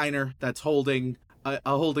to a diner that's holding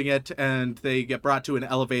it, and they get brought to an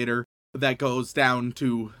elevator that goes down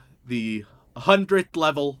to the 100th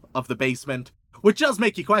level of the basement, which does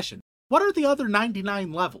make you question, what are the other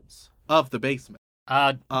 99 levels of the basement?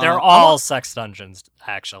 They're all sex dungeons,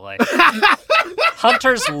 actually.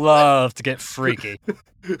 Hunters love to get freaky.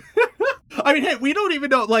 I mean, hey, we don't even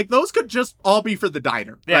know. Like, those could just all be for the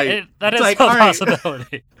diner. Yeah, right? that It's is like, a all right.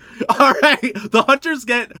 possibility. All right, the hunters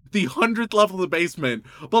get the 100th level of the basement,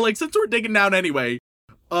 but like since we're digging down anyway,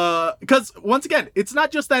 because once again, it's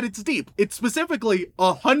not just that it's deep; it's specifically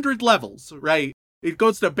 100 levels, right? It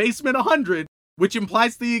goes to basement 100, which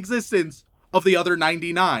implies the existence of the other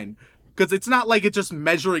 99. Because it's not like it's just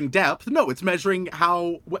measuring depth. No, it's measuring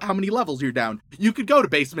how many levels you're down. You could go to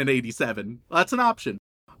basement 87. That's an option.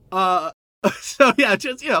 So yeah,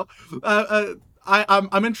 just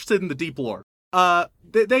I'm interested in the deep lore.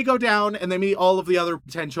 They go down and they meet all of the other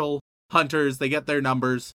potential hunters. They get their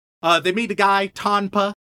numbers. They meet a guy,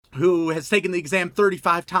 Tonpa, who has taken the exam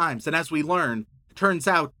 35 times. And as we learn, turns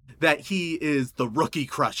out that he is the Rookie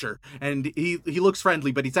Crusher. And he looks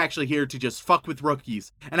friendly, but he's actually here to just fuck with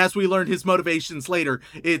rookies. And as we learn his motivations later,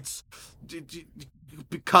 it's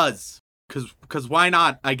because why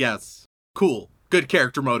not, I guess. Cool. Good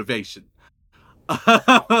character motivation.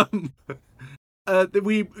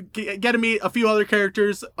 We get to meet a few other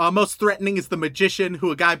characters. Most threatening is the magician,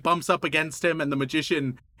 who a guy bumps up against him, and the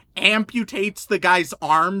magician amputates the guy's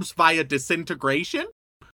arms via disintegration.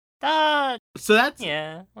 So that's...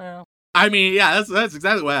 Yeah, well... I mean, yeah, that's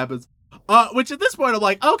exactly what happens. Which at this point, I'm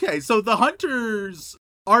like, okay, so the hunters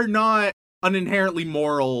are not an inherently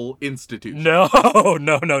moral institution. No.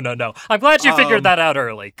 I'm glad you figured that out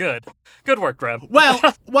early. Good work, Graham. Well,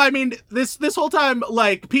 I mean, this whole time,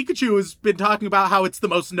 like, Pikachu has been talking about how it's the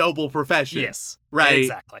most noble profession. Yes. Right?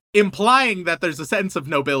 Exactly. Implying that there's a sense of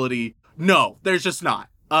nobility. No, there's just not.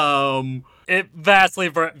 It vastly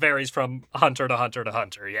varies from hunter to hunter to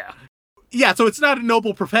hunter, yeah. Yeah, so it's not a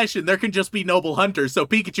noble profession. There can just be noble hunters. So,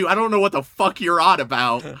 Pikachu, I don't know what the fuck you're on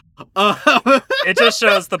about. It just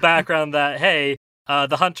shows the background that, hey,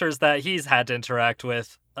 the hunters that he's had to interact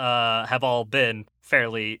with have all been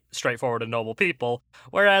fairly straightforward and noble people.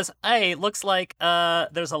 Whereas, hey, looks like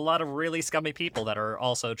there's a lot of really scummy people that are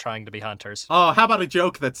also trying to be hunters. Oh, how about a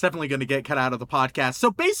joke that's definitely going to get cut out of the podcast?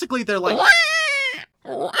 So, basically, they're like...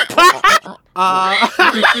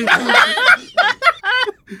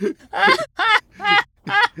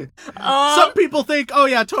 Some people think, oh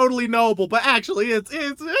yeah, totally noble, but actually it's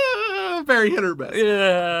very hit or miss.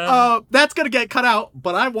 Yeah. That's gonna get cut out,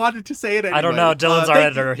 but I wanted to say it anyway. I don't know. Dylan's our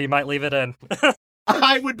editor. He might leave it in.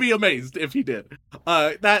 I would be amazed if he did.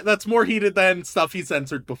 That's more heated than stuff he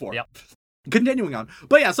censored before. Yep. Continuing on.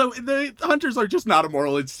 But yeah, so the hunters are just not a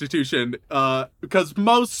moral institution, because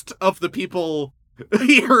most of the people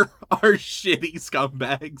here are shitty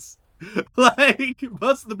scumbags. Like,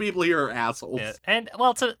 most of the people here are assholes. Yeah. And,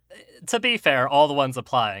 well, to be fair, all the ones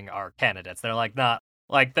applying are candidates. They're, like, not...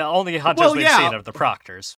 Like, the only hunters we've seen are the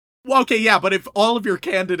proctors. Well, okay, yeah, but if all of your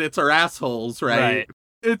candidates are assholes, right?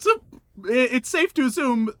 It's safe to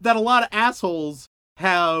assume that a lot of assholes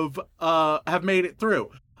have made it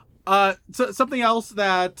through. So something else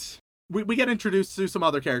that... We get introduced to some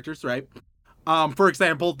other characters, right? For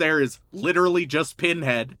example, there is literally just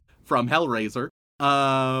Pinhead from Hellraiser.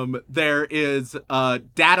 There is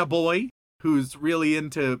Data Boy, who's really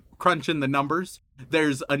into crunching the numbers.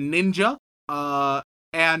 There's a ninja,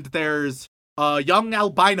 and there's a young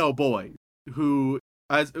albino boy who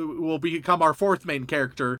will become our fourth main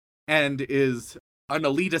character and is an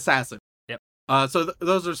elite assassin. Yep. So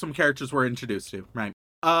those are some characters we're introduced to, right?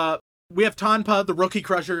 We have Tonpa, the Rookie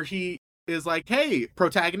Crusher. He is like, hey,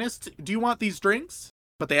 protagonist, do you want these drinks?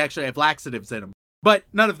 But they actually have laxatives in them. But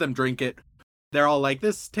none of them drink it. They're all like,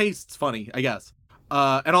 this tastes funny, I guess.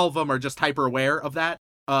 And all of them are just hyper aware of that.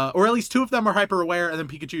 Or at least two of them are hyper aware, and then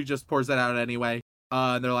Pikachu just pours that out anyway.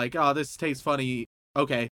 And they're like, oh, this tastes funny.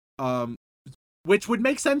 Okay. Which would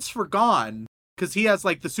make sense for Gon, because he has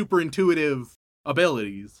like the super intuitive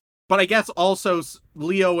abilities. But I guess also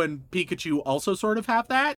Leo and Pikachu also sort of have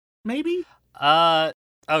that, maybe?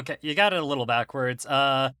 Okay, you got it a little backwards.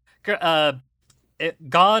 Gon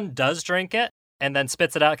does drink it, and then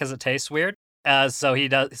spits it out because it tastes weird. So he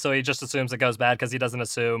just assumes it goes bad because he doesn't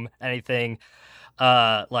assume anything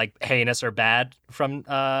like heinous or bad from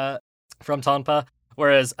Tonpa.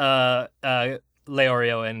 Whereas Leorio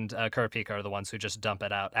and Kurapika are the ones who just dump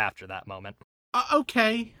it out after that moment.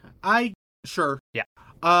 Okay, sure. Yeah.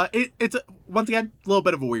 It's once again a little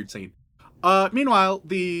bit of a weird scene. Meanwhile,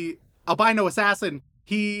 the albino assassin,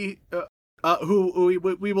 he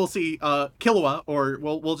who we will see, Killua, or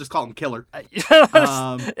we'll just call him Killer.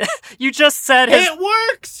 You just said it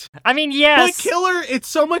works. I mean, yes. But Killer, it's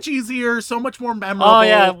so much easier, so much more memorable. Oh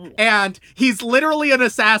yeah, and he's literally an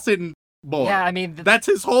assassin boy. Yeah, I mean, that's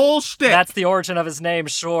his whole shtick. That's the origin of his name,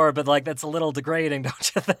 sure, but like that's a little degrading,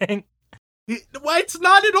 don't you think? Well, it's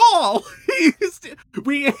not at all.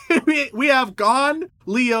 we have Gon,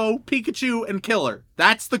 Leo, Pikachu, and Killer.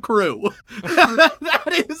 That's the crew.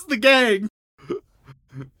 That is the gang.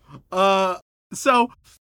 So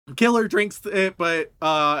Killer drinks it, but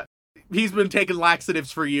he's been taking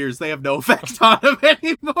laxatives for years. They have no effect on him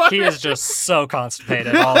anymore. He is just so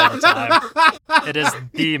constipated all the time. It is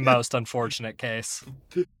the most unfortunate case.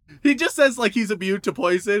 He just says, like, he's immune to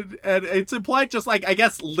poison, and it's implied just, like, I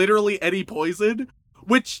guess, literally any poison,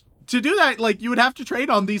 which, to do that, like, you would have to train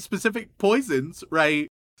on these specific poisons, right?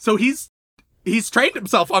 So he's trained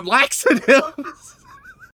himself on laxatives.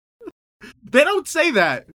 They don't say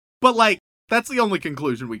that, but, like, that's the only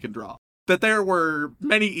conclusion we can draw. That there were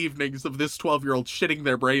many evenings of this 12-year-old shitting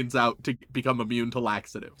their brains out to become immune to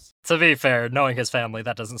laxatives. To be fair, knowing his family,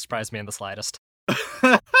 that doesn't surprise me in the slightest.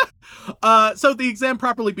 So the exam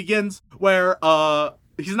properly begins where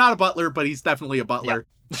he's not a butler, but he's definitely a butler.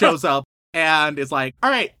 Yeah. Shows up and is like, all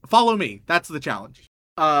right, follow me. That's the challenge.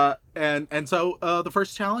 And so the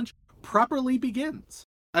first challenge properly begins.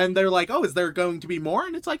 And they're like, oh, is there going to be more?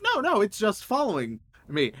 And it's like, no, it's just following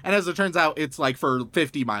me. And as it turns out, it's like for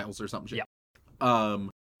 50 miles or some shit. Yeah.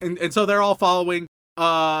 And so they're all following.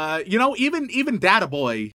 Even Data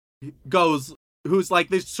Boy goes, who's like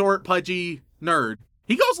this short, pudgy nerd.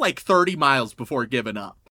 He goes like 30 miles before giving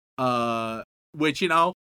up. Which,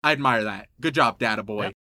 I admire that. Good job, Data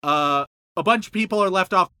Boy. Yeah. A bunch of people are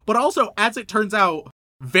left off, but also, as it turns out,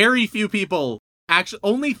 very few people, actually,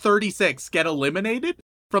 only 36 get eliminated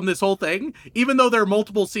from this whole thing, even though there are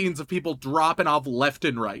multiple scenes of people dropping off left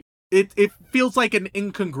and right. It feels like an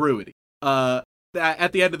incongruity. At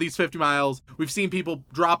the end of these 50 miles, we've seen people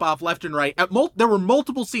drop off left and right. There were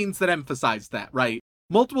multiple scenes that emphasized that, right?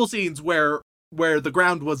 Multiple scenes where the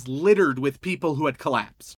ground was littered with people who had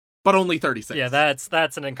collapsed, but only 36. Yeah,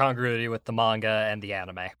 that's an incongruity with the manga and the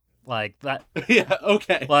anime. Like that. Yeah,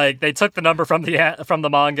 okay. Like they took the number from the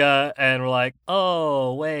manga and were like,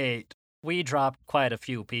 "Oh, wait. We dropped quite a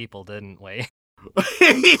few people, didn't we?"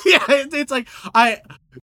 Yeah, it's like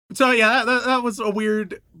So yeah, that was a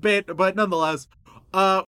weird bit, but nonetheless,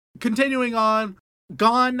 continuing on,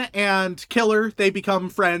 Gon and Killer, they become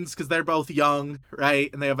friends because they're both young,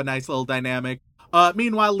 right? And they have a nice little dynamic.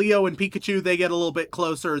 Meanwhile, Leo and Pikachu, they get a little bit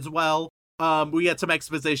closer as well. We get some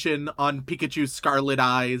exposition on Pikachu's scarlet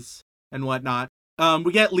eyes and whatnot.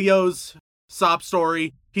 We get Leo's sob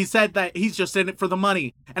story. He said that he's just in it for the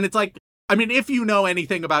money. And it's like, I mean, if you know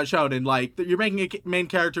anything about Shonen, like, you're making a main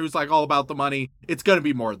character who's, like, all about the money, it's gonna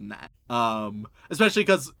be more than that. Especially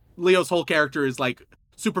because Leo's whole character is, like,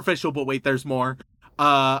 superficial, but wait, there's more.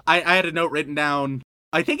 I had a note written down,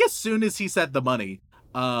 I think as soon as he said the money,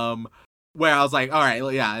 where I was like, all right,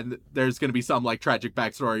 yeah, and there's gonna be some, like, tragic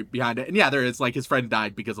backstory behind it. And yeah, there is, like, his friend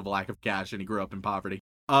died because of a lack of cash, and he grew up in poverty.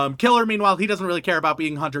 Killer, meanwhile, he doesn't really care about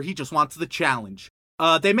being Hunter, he just wants the challenge.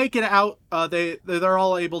 They make it out, they're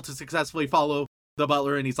all able to successfully follow the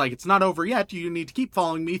butler, and he's like, it's not over yet, you need to keep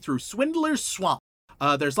following me through Swindler's Swamp.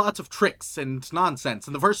 There's lots of tricks and nonsense,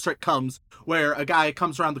 and the first trick comes where a guy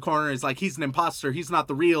comes around the corner and is like, he's an imposter, he's not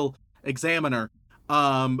the real examiner.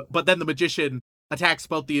 But then the magician attacks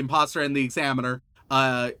both the imposter and the examiner,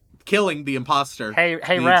 killing the imposter. Hey,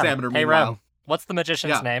 Rem, what's the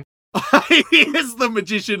magician's name? He is the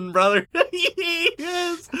magician, brother. He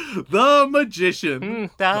is the magician.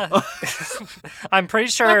 I'm pretty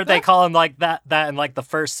sure they call him like that in like the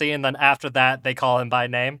first scene, then after that they call him by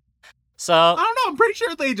name. So I don't know, I'm pretty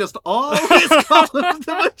sure they just always call him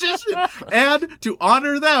the magician. And to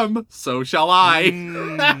honor them, so shall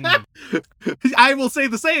I. I will say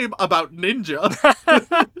the same about Ninja,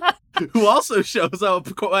 who also shows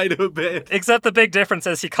up quite a bit. Except the big difference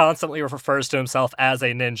is he constantly refers to himself as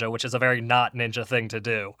a ninja, which is a very not ninja thing to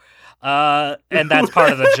do. And that's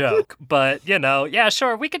part of the joke. But, yeah,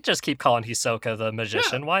 sure, we could just keep calling Hisoka the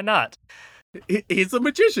magician. Yeah. Why not? He's a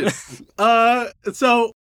magician.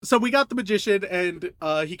 So we got the magician, and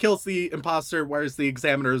he kills the imposter, whereas the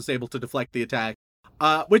examiner is able to deflect the attack.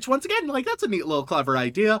 Which, once again, like, that's a neat little clever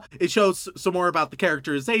idea. It shows some more about the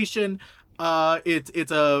characterization.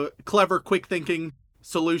 It's a clever, quick-thinking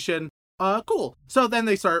solution. Cool. So then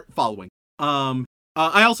they start following.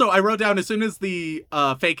 I wrote down, as soon as the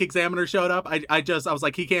fake examiner showed up, I was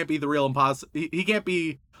like, he can't be the real imposter. He can't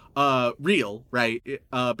be real, right?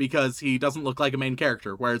 Because he doesn't look like a main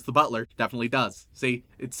character, whereas the butler definitely does. See,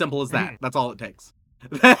 it's simple as that. That's all it takes.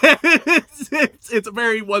 It's a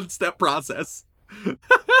very one-step process.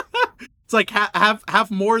 It's like,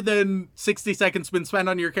 have more than 60 seconds been spent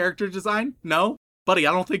on your character design? No? Buddy,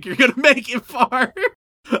 I don't think you're gonna make it far.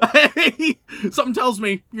 Something tells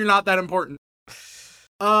me you're not that important.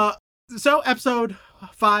 So episode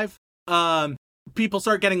 5, People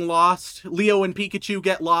start getting lost. Leo and Pikachu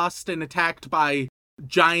get lost and attacked by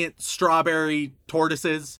giant strawberry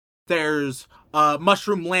tortoises. There's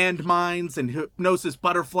mushroom landmines and hypnosis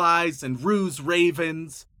butterflies and ruse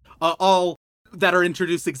ravens, all that are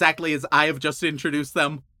introduced exactly as I have just introduced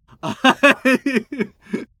them.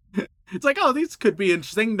 It's like, oh, these could be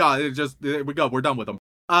interesting. No, it's just, there we go, we're done with them.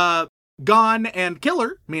 Gon and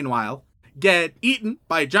Killer, meanwhile, get eaten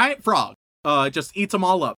by a giant frog. Just eats them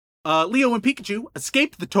all up. Leo and Pikachu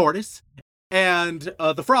escape the tortoise, and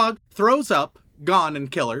the frog throws up Gon and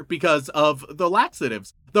Killer because of the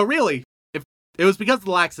laxatives. Though really, if it was because of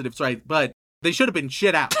the laxatives, right? But they should have been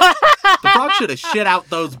shit out. The frog should have shit out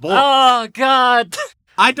those boys. Oh, God.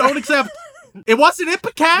 I don't accept. It wasn't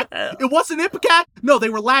Ipecac. It wasn't Ipecac. No, they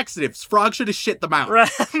were laxatives. Frog should have shit them out.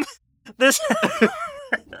 This.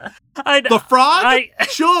 The frog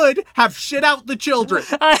should have shit out the children.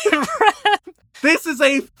 This is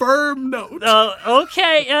a firm note.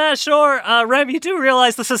 Okay, yeah, sure. Rem, you do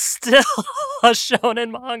realize this is still a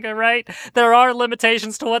shonen manga, right? There are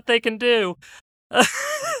limitations to what they can do.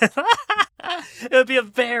 It would be a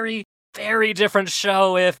very, very different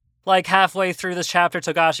show if, like, halfway through this chapter,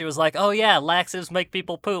 Togashi was like, oh yeah, laxatives make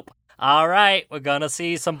people poop. All right, we're gonna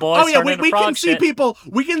see some boys turn into frog shit.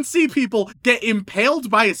 We can see people get impaled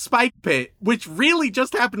by a spike pit, which really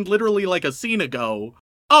just happened literally like a scene ago.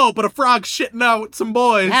 Oh, but a frog shitting out some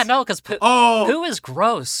boys. Yeah, no, because poo is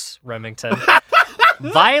gross, Remington.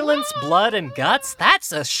 Violence, blood, and guts,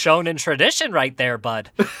 that's a shonen tradition right there, bud.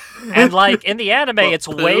 And, like, in the anime, it's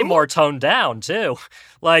way more toned down, too.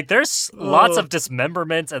 Like, there's lots of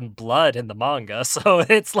dismemberment and blood in the manga, so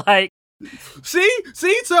it's like... See?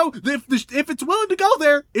 So, if it's willing to go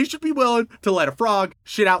there, it should be willing to let a frog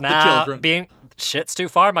shit out the children. Shit's too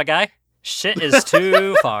far, my guy. Shit is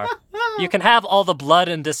too far. You can have all the blood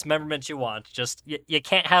and dismemberment you want, just you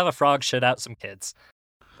can't have a frog shit out some kids.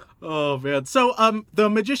 Oh, man. So, the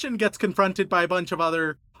magician gets confronted by a bunch of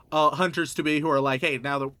other hunters-to-be who are like, hey,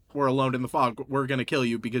 now that we're alone in the fog, we're gonna kill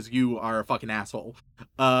you because you are a fucking asshole.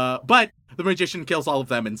 But the magician kills all of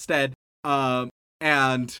them instead.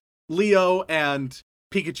 And Leo and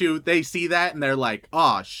Pikachu, they see that and they're like,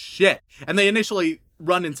 oh, shit. And they initially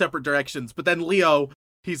run in separate directions, but then Leo,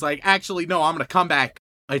 he's like, actually, no, I'm gonna come back,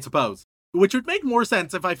 I suppose. Which would make more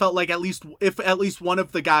sense if I felt like at least one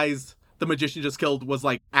of the guys the magician just killed was,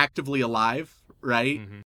 like, actively alive, right?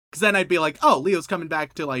 Because then I'd be like, oh, Leo's coming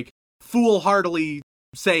back to, like, foolhardily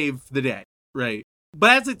save the day, right?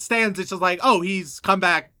 But as it stands, it's just like, oh, he's come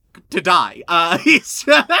back to die.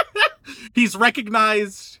 He's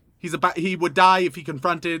recognized he would die if he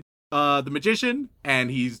confronted the magician,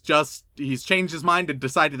 and he's changed his mind and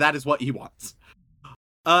decided that is what he wants.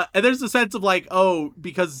 And there's a sense of, like, oh,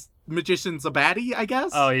 because magician's a baddie, I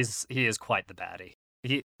guess? Oh, he is quite the baddie.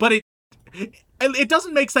 But it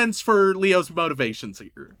doesn't make sense for Leo's motivations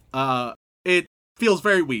here. It feels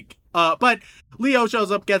very weak. But Leo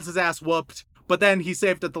shows up, gets his ass whooped, but then he's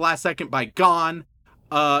saved at the last second by Gon.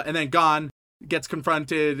 And then Gon gets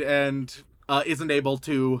confronted and isn't able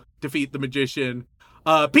to defeat the magician.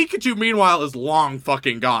 Pikachu, meanwhile, is long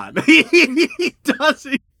fucking gone. He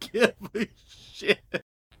doesn't give a shit.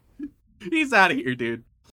 He's out of here, dude.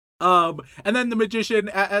 And then the magician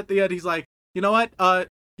at the end, he's like, you know what?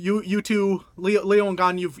 You two, Leo and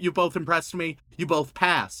Gon, you both impressed me. You both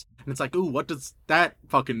pass. And it's like, ooh, what does that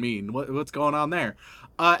fucking mean? What's going on there?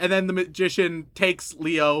 And then the magician takes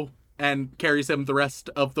Leo and carries him the rest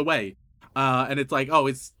of the way. And it's like, oh,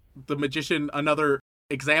 is the magician another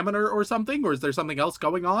examiner or something? Or is there something else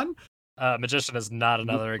going on? Magician is not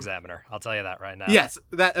another examiner. I'll tell you that right now. Yes,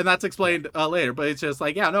 that's explained later. But it's just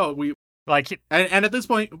like, yeah, no, and at this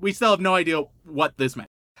point, we still have no idea what this meant.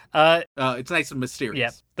 It's nice and mysterious.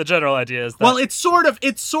 Yeah, the general idea is that... Well, it's sort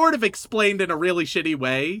of explained in a really shitty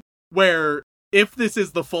way, where if this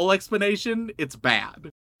is the full explanation, it's bad.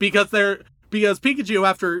 Because Pikachu,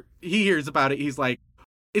 after he hears about it, he's like,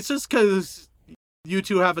 it's just because you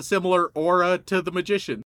two have a similar aura to the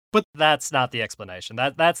magician. But that's not the explanation.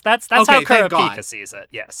 That's okay, how Kurapika sees it,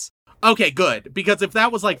 yes. Okay, good. Because if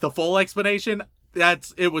that was like the full explanation,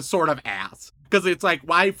 it was sort of ass. Because it's like,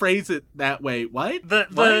 why phrase it that way? What?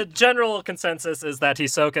 The general consensus is that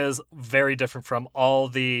Hisoka is very different from all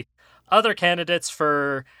the other candidates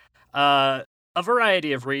for a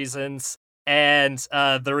variety of reasons. And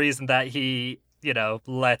the reason that he,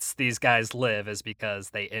 lets these guys live is because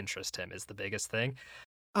they interest him is the biggest thing.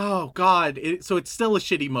 Oh, God. So it's still a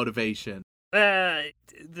shitty motivation.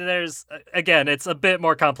 There's, again, it's a bit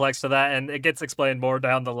more complex to that, and it gets explained more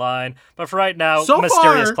down the line. But for right now,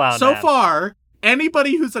 mysterious clown man. So far,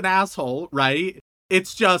 anybody who's an asshole, right?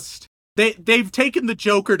 It's just they've taken the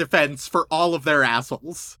Joker defense for all of their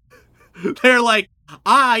assholes. They're like,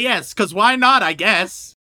 yes, because why not, I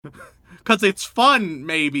guess. Because it's fun,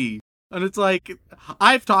 maybe. And it's like,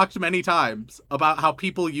 I've talked many times about how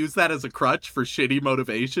people use that as a crutch for shitty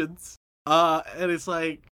motivations. And it's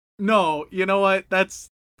like, no, you know what?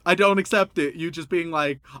 I don't accept it. You just being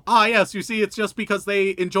like, yes, you see, it's just because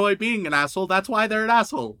they enjoy being an asshole. That's why they're an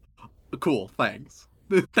asshole. Cool, thanks.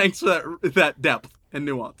 Thanks for that depth and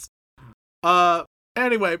nuance.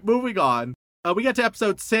 Anyway, moving on. We get to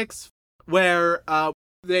episode 6, where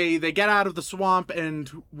they get out of the swamp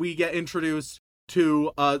and we get introduced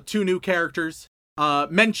to 2 new characters,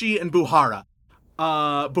 Menchi and Buhara.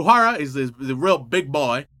 Buhara is the real big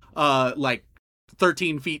boy, like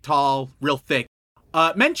 13 feet tall, real thick.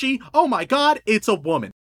 Menchi, oh my god, it's a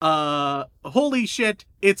woman. Holy shit,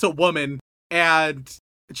 it's a woman, and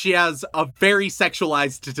she has a very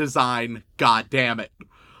sexualized design. God damn it.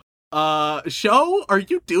 Show, are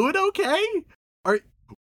you doing okay?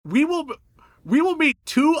 We will meet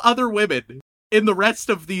 2 other women in the rest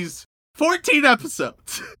of these 14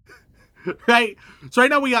 episodes. Right? So right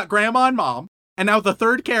now we got Grandma and Mom, and now the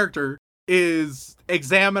 3rd character is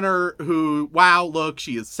Examiner, who, wow, look,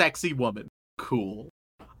 she is sexy woman. Cool.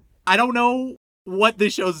 I don't know what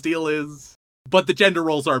this show's deal is, but the gender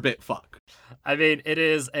roles are a bit fuck. I mean, it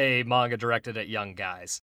is a manga directed at young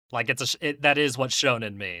guys. Like, that is what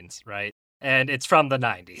shonen means, right? And it's from the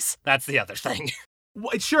 90s. That's the other thing.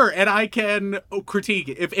 Sure, and I can critique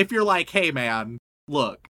it. If you're like, hey man,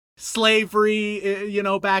 look, slavery,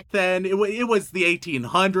 back then, it was the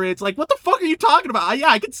 1800s. Like, what the fuck are you talking about? Yeah,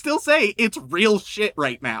 I can still say it's real shit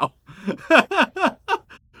right now.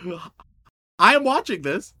 I am watching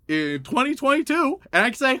this in 2022, and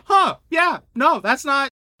I can say, yeah, no, that's a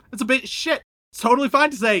bit shit. It's totally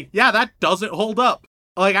fine to say, yeah, that doesn't hold up.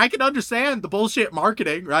 Like, I can understand the bullshit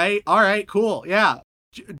marketing, right? All right, cool, yeah.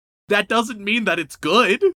 That doesn't mean that it's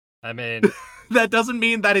good. I mean... That doesn't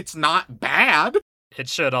mean that it's not bad. It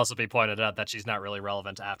should also be pointed out that she's not really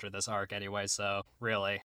relevant after this arc anyway, so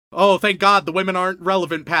really. Oh, thank God the women aren't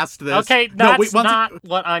relevant past this. Okay, that's not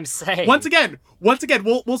what I'm saying. Once again,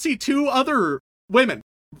 we'll see 2 other women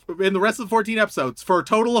in the rest of the 14 episodes for a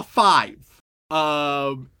total of 5.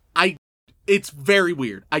 It's very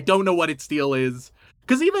weird. I don't know what its deal is.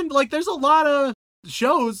 Because even, like, there's a lot of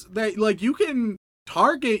shows that, like, you can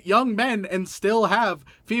target young men and still have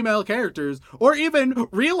female characters, or even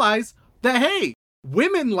realize that, hey,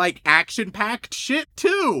 women like action-packed shit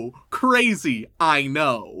too. Crazy, I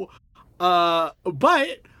know.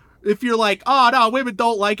 But if you're like, oh no, women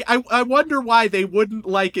don't like it, I wonder why they wouldn't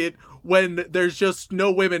like it when there's just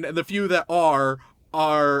no women, and the few that are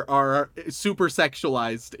super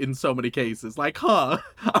sexualized in so many cases. Like, I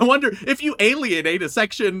wonder if you alienate a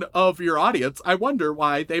section of your audience, I wonder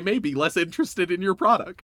why they may be less interested in your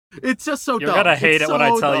product. It's just so dumb. You're gonna hate it when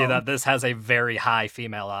I tell you that this has a very high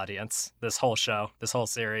female audience. This whole show, this whole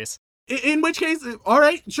series. In which case, all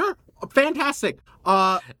right, sure, fantastic.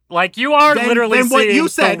 Like, you are literally what seeing you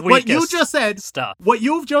said, what you just said, stuff. What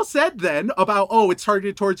you've just said then about it's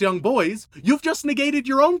targeted towards young boys. You've just negated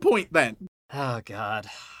your own point then. Oh God,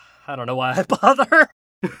 I don't know why I bother.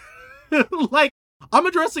 Like, I'm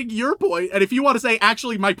addressing your point, and if you want to say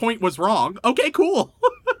actually my point was wrong, okay, cool.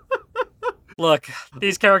 Look,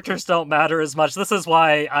 these characters don't matter as much. This is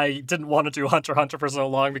why I didn't want to do Hunter x Hunter for so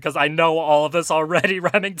long, because I know all of this already,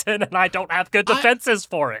 Remington, and I don't have good defenses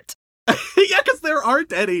for it. Yeah, because there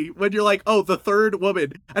aren't any when you're like, the 3rd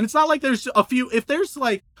woman. And it's not like there's a few. If there's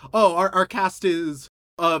like, our cast is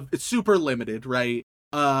super limited, right?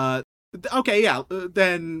 Okay, yeah,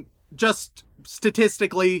 then just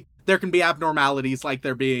statistically, there can be abnormalities, like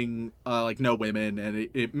there being, like, no women,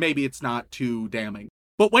 and maybe it's not too damning.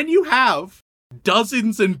 But when you have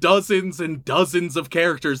dozens and dozens and dozens of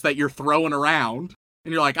characters that you're throwing around,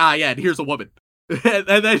 and you're like, yeah, and here's a woman, and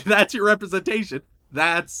then that's your representation,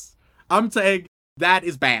 I'm saying that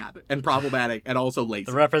is bad and problematic and also lazy.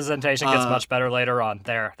 The representation gets much better later on.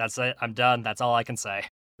 There, that's it. I'm done. That's all I can say.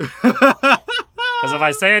 Because if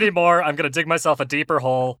I say any more, I'm going to dig myself a deeper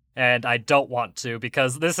hole, and I don't want to,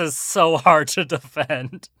 because this is so hard to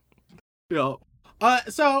defend. Yeah.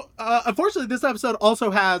 Unfortunately, this episode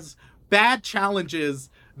also has bad challenges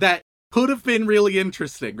that could have been really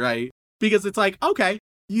interesting, right? Because it's like, okay,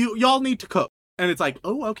 y'all need to cook. And it's like,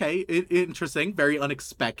 oh, okay, interesting, very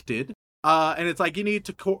unexpected. And it's like, you need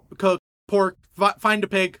to cook pork, find a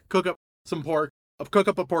pig, cook up some pork, cook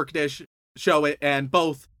up a pork dish, show it, and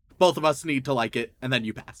both of us need to like it, and then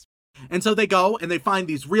you pass. And so they go and they find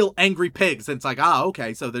these real angry pigs, and it's like,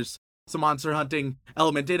 okay, so there's some monster hunting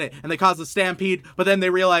element in it, and they cause a stampede, but then they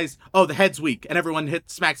realize, oh, the head's weak, and everyone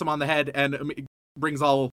smacks them on the head and brings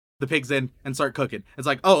all the pigs in and start cooking. It's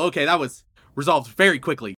like, oh, okay, that was resolved very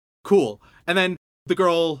quickly. Cool. And then the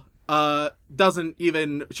girl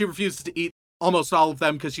she refuses to eat almost all of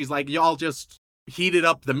them because she's like, y'all just heated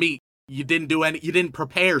up the meat. You didn't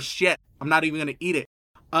prepare shit. I'm not even gonna eat it.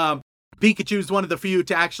 Pikachu's one of the few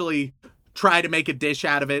to actually try to make a dish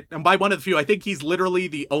out of it. And by one of the few, I think he's literally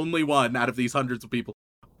the only one out of these hundreds of people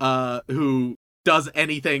who does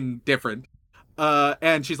anything different.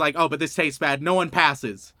 And she's like, oh, but this tastes bad. No one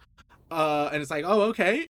passes. And it's like, oh,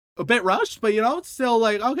 okay. A bit rushed, but it's still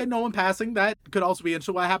like, okay, no one passing. That could also be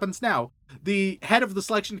interesting. What happens now? The head of the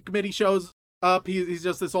selection committee shows up. He's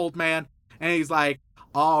just this old man. And he's like,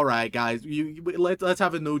 all right, guys, let's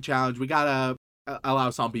have a new challenge. We gotta allow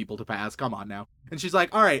some people to pass. Come on now. And she's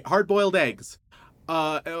like, all right, hard-boiled eggs.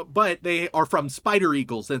 But they are from spider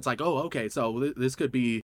eagles. And it's like, oh, okay, so this could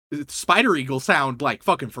be... Spider eagles sound like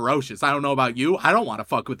fucking ferocious. I don't know about you. I don't want to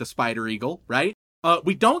fuck with the spider eagle, right?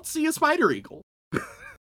 We don't see a spider eagle.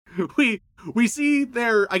 we see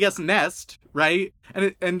their, I guess, nest, right?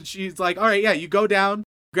 And she's like, all right, yeah, you go down,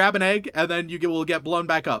 grab an egg, and then will get blown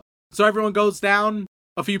back up. So everyone goes down.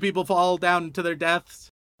 A few people fall down to their deaths,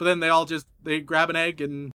 but then they grab an egg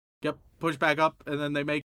and get pushed back up, and then they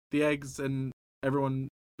make the eggs, and everyone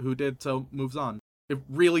who did so moves on. It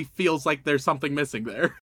really feels like there's something missing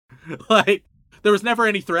there. Like, there was never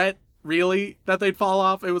any threat, really, that they'd fall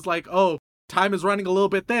off. It was like, oh, time is running a little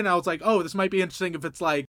bit thin. I was like, oh, this might be interesting if it's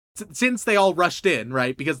like, since they all rushed in,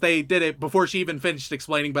 right? Because they did it before she even finished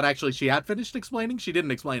explaining, but actually she had finished explaining. She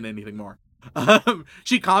didn't explain anything more.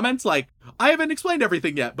 She comments like, I haven't explained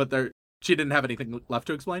everything yet, but she didn't have anything left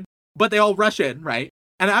to explain. But they all rush in, right?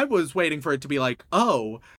 And I was waiting for it to be like,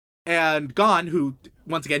 oh, and Gon, who,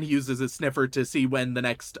 once again, he uses his sniffer to see when the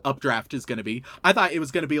next updraft is going to be. I thought it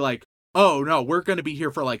was going to be like, oh, no, we're going to be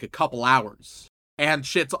here for like a couple hours. And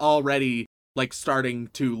shit's already like starting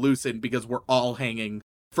to loosen because we're all hanging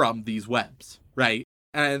from these webs, right?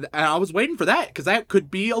 And I was waiting for that because that could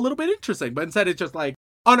be a little bit interesting. But instead it's just like,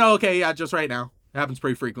 oh, no, okay, yeah, just right now. It happens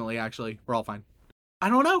pretty frequently, actually. We're all fine. I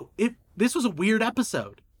don't know. This was a weird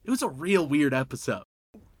episode. It was a real weird episode.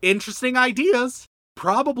 Interesting ideas.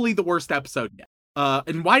 Probably the worst episode yet.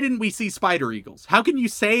 And why didn't we see spider eagles? How can you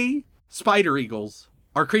say spider eagles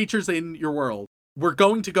are creatures in your world? We're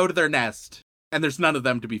going to go to their nest, and there's none of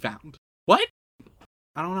them to be found. What?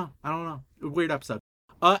 I don't know. Weird episode.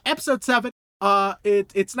 Episode 7.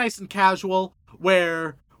 It's nice and casual,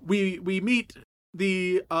 where we meet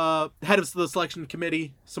the head of the selection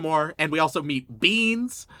committee some more, and we also meet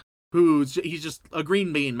Beans, he's just a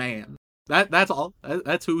green bean man. That's all.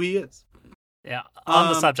 That's who he is. Yeah. On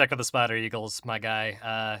the subject of the spider eagles, my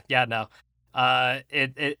guy. Yeah, no.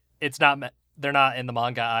 It's not. They're not in the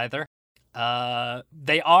manga either.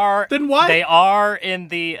 They are. Then why? They are in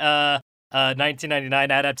the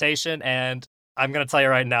 1999 adaptation, and I'm gonna tell you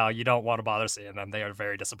right now, you don't want to bother seeing them. They are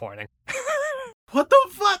very disappointing. What the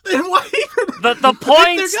fuck? Then why even? The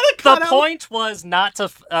point was not to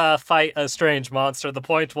fight a strange monster. The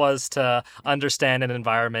point was to understand an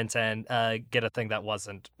environment and get a thing that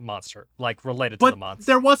wasn't monster, like related to the monster.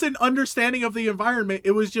 There wasn't understanding of the environment.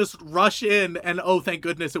 It was just rush in and, oh, thank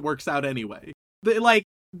goodness it works out anyway.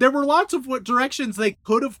 There were lots of directions they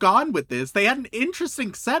could have gone with this. They had an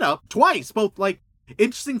interesting setup twice, both like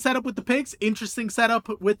interesting setup with the pigs, interesting setup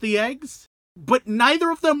with the eggs. But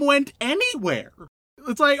neither of them went anywhere.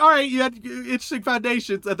 It's like, all right, you had interesting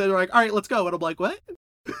foundations, and then they're like, all right, let's go. And I'm like, what?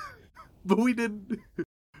 But you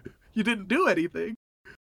didn't do anything.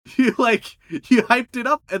 You hyped it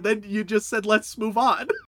up, and then you just said, let's move on.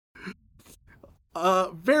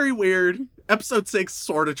 Very weird. Episode 6,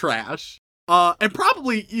 sort of trash. And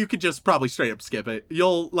probably, you could just straight up skip it.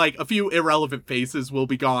 A few irrelevant faces will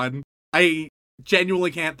be gone. I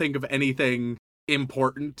genuinely can't think of anything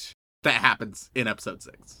important that happens in episode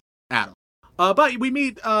 6 at all. But we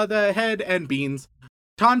meet the head and Beans.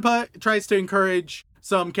 Tonpa tries to encourage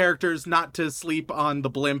some characters not to sleep on the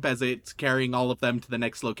blimp as it's carrying all of them to the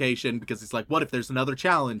next location, because he's like, what if there's another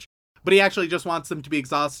challenge? But he actually just wants them to be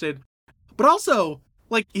exhausted. But also,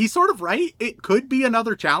 he's sort of right. It could be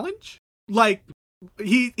another challenge.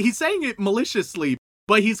 He's saying it maliciously,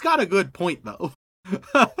 but he's got a good point, though.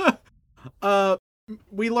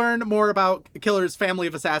 We learn more about Killer's family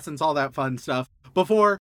of assassins, all that fun stuff,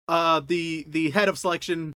 before the head of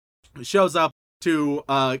selection shows up to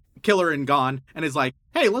Killer and Gon and is like,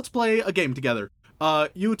 hey, let's play a game together.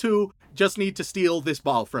 You two just need to steal this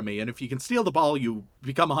ball from me, and if you can steal the ball, you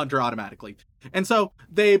become a hunter automatically. And so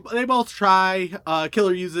they both try.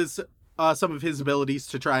 Killer uses some of his abilities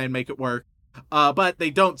to try and make it work, but they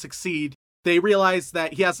don't succeed. They realize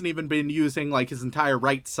that he hasn't even been using like his entire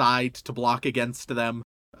right side to block against them.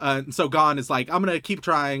 And so Gon is like, I'm going to keep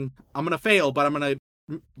trying. I'm going to fail, but I'm going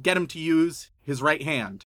to get him to use his right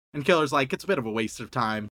hand. And Killer's like, it's a bit of a waste of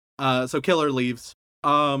time. So Killer leaves.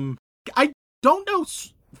 I don't know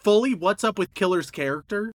fully what's up with Killer's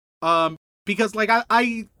character. Because like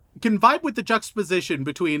I can vibe with the juxtaposition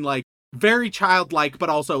between like very childlike, but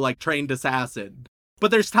also like trained assassin. But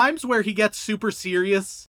there's times where he gets super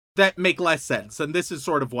serious that make less sense, and this is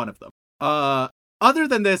sort of one of them. Other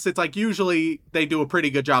than this, it's like usually they do a pretty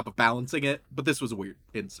good job of balancing it, but this was a weird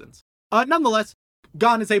instance. Nonetheless,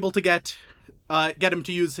 Gon is able to get him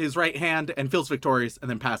to use his right hand and feels victorious and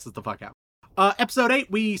then passes the fuck out. Episode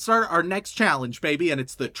 8, we start our next challenge, baby, and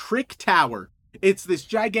it's the Trick Tower. It's this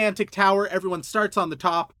gigantic tower. Everyone starts on the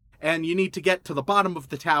top, and you need to get to the bottom of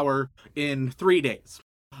the tower in 3 days.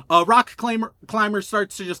 Rock Climber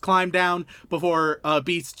starts to just climb down before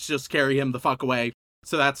beasts just carry him the fuck away,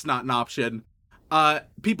 so that's not an option.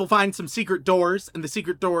 People find some secret doors, and the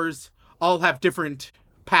secret doors all have different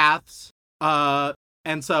paths.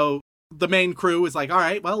 And so the main crew is like, all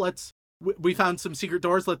right, well, we found some secret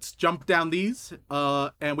doors, let's jump down these,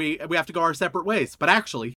 and we have to go our separate ways. But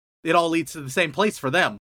actually, it all leads to the same place for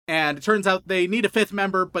them. And it turns out they need a 5th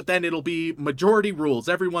member, but then it'll be majority rules.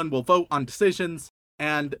 Everyone will vote on decisions,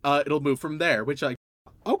 and it'll move from there, which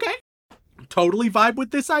okay, totally vibe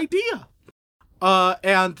with this idea.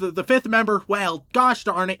 And the 5th member, well, gosh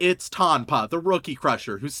darn it, it's Tonpa, the Rookie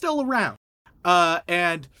Crusher, who's still around.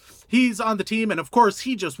 And he's on the team, and of course,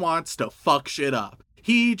 he just wants to fuck shit up.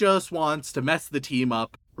 He just wants to mess the team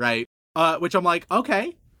up, right? Which I'm like,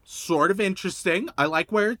 okay, sort of interesting. I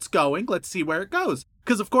like where it's going. Let's see where it goes.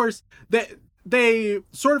 Because, of course, they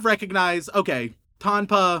sort of recognize, okay,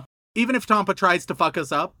 Tonpa, even if Tonpa tries to fuck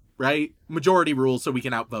us up, right? Majority rules so we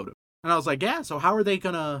can outvote him. And I was like, yeah, so how are they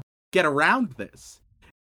gonna get around this?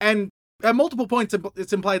 And at multiple points,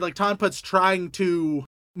 it's implied like Tonpa's trying to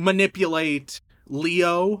manipulate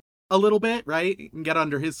Leo a little bit, right? And get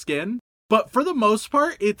under his skin. But for the most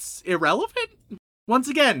part, it's irrelevant. Once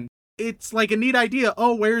again, it's like a neat idea.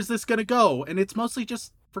 Oh, where's this gonna go? And it's mostly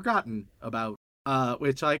just forgotten about.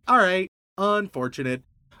 Which like, all right, unfortunate.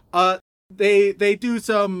 They do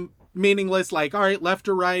some meaningless, like, all right, left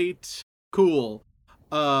or right, cool.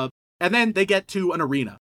 And then they get to an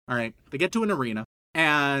arena. All right, they get to an arena,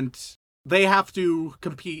 and they have to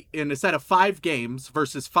compete in a set of 5 games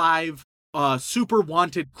versus 5 super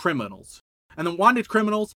wanted criminals. And the wanted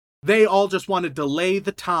criminals, they all just want to delay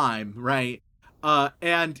the time, right?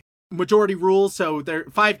 And majority rules, so there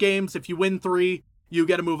 5 games. If you win 3, you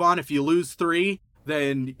get to move on. If you lose 3,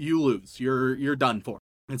 then you lose. You're done for.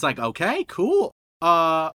 It's like, okay, cool.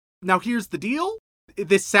 Now here's the deal.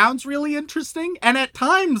 This sounds really interesting, and at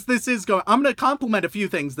times this is going. I'm going to compliment a few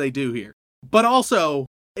things they do here, but also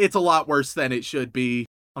it's a lot worse than it should be,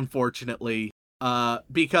 unfortunately.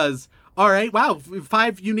 Because all right, wow,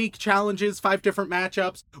 5 unique challenges, 5 different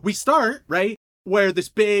matchups. We start right where this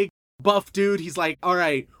big buff dude, he's like, all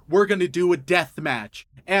right, we're going to do a death match,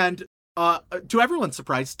 and to everyone's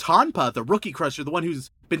surprise, Tonpa, the Rookie Crusher, the one who's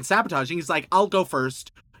been sabotaging, he's like, I'll go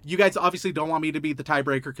first. You guys obviously don't want me to be the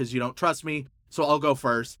tiebreaker because you don't trust me, so I'll go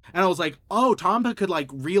first. And I was like, oh, Tonpa could like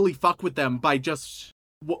really fuck with them by just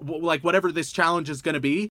like whatever this challenge is going to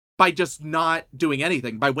be, by just not doing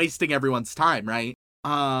anything, by wasting everyone's time, right?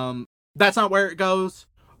 That's not where it goes,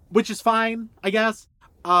 which is fine, I guess.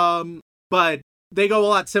 But they go a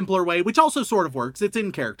lot simpler way, which also sort of works. It's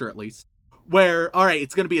in character at least. Where, all right,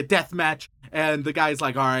 it's going to be a death match, and the guy's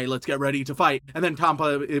like, all right, let's get ready to fight. And then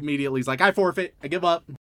Tonpa immediately is like, I forfeit, I give up.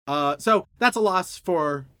 So that's a loss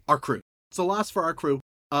for our crew. It's a loss for our crew.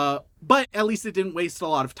 But at least it didn't waste a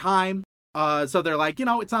lot of time. So they're like,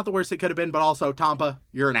 it's not the worst it could have been, but also, Tonpa,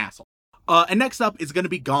 you're an asshole. And next up is going to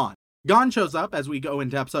be Gon. Gon shows up as we go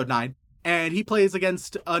into episode 9, and he plays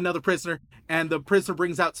against another prisoner, and the prisoner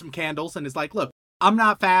brings out some candles and is like, look, I'm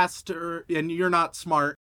not fast, and you're not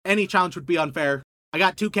smart. Any challenge would be unfair. I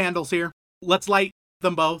got 2 candles here. Let's light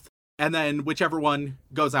them both, and then whichever one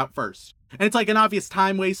goes out first. And it's like an obvious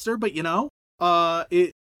time waster, but and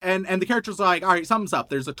the character's like, all right, something's up.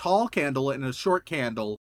 There's a tall candle and a short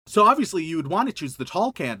candle. So obviously you would want to choose the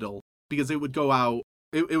tall candle because it would go out,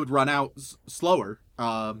 it would run out slower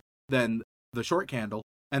than the short candle,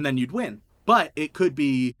 and then you'd win. But it could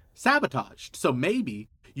be sabotaged. So maybe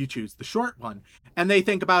you choose the short one. And they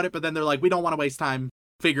think about it, but then they're like, we don't want to waste time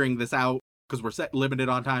figuring this out because we're limited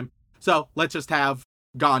on time. So let's just have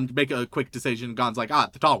Gon make a quick decision. Gon's like,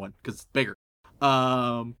 the tall one because it's bigger.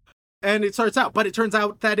 And it starts out, but it turns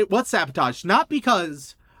out that it was sabotaged, not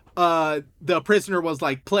because the prisoner was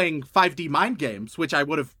like playing 5D mind games, which I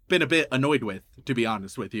would have been a bit annoyed with, to be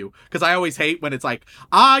honest with you, because I always hate when it's like,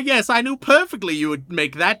 yes, I knew perfectly you would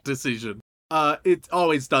make that decision. It's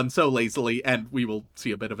always done so lazily, and we will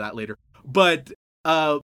see a bit of that later. But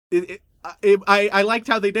I liked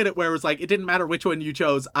how they did it, where it was like, it didn't matter which one you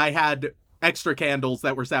chose. I had extra candles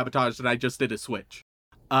that were sabotaged, and I just did a switch.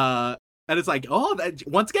 And it's like,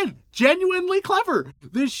 once again, genuinely clever.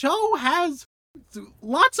 This show has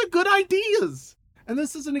lots of good ideas. And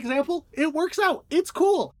this is an example. It works out. It's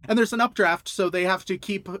cool. And there's an updraft, so they have to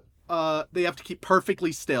keep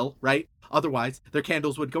perfectly still, right? Otherwise, their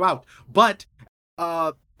candles would go out. But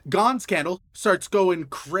Gon's candle starts going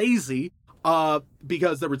crazy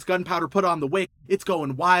because there was gunpowder put on the wick. It's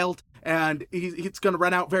going wild, and it's going to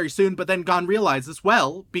run out very soon. But then Gon realizes,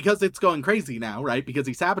 well, because it's going crazy now, right? Because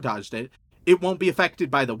he sabotaged it, it won't be affected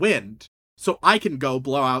by the wind. So I can go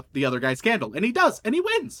blow out the other guy's candle. And he does, and he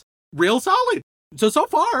wins. Real solid. So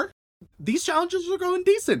far, these challenges are going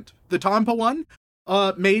decent. The Tompa one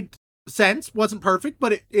made sense. Wasn't perfect,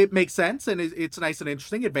 but it makes sense, and it's nice and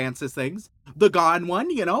interesting. Advances things. The Gon one,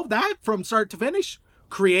 that from start to finish,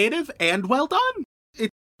 creative and well done. It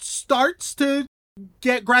starts to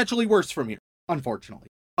get gradually worse from here, unfortunately.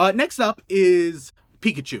 Next up is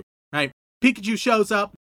Pikachu, right? Pikachu shows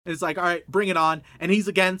up. And it's like, all right, bring it on. And he's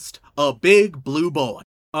against a big blue boy.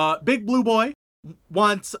 Big blue boy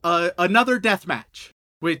wants another death match,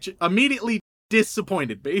 which immediately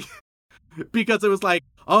disappointed me. Because it was like,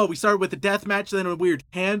 we started with a death match, then a weird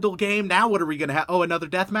handle game. Now what are we going to have? Oh, another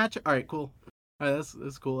death match? All right, cool. All right,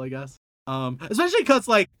 that's cool, I guess. Especially because,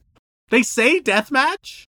 like, they say death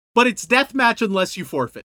match, but it's death match unless you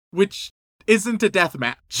forfeit, which isn't a death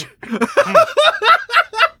match.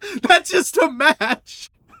 That's just a match.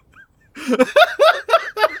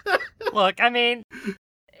 Look, I mean,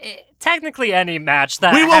 technically any match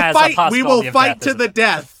that has a possibility we will fight to the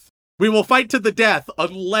death. We will fight to the death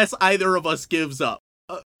unless either of us gives up.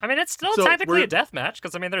 I mean, it's still technically a death match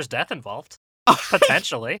because, I mean, there's death involved.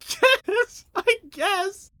 Potentially. Yes, I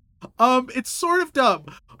guess. It's sort of dumb.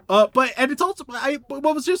 And it's also, what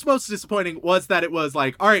was just most disappointing was that it was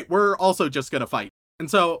like, all right, we're also just gonna fight.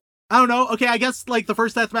 And so, I don't know. Okay, I guess, like, the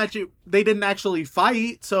first death match, they didn't actually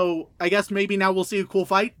fight, so I guess maybe now we'll see a cool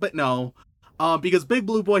fight, but no. Because Big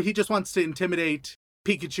Blue Boy, he just wants to intimidate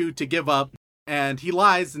Pikachu to give up, and he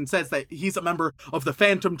lies and says that he's a member of the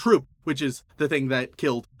Phantom Troop, which is the thing that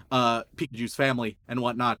killed Pikachu's family and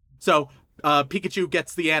whatnot. So, Pikachu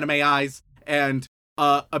gets the anime eyes and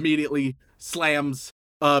immediately slams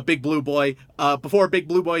Big Blue Boy. Before Big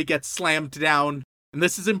Blue Boy gets slammed down, and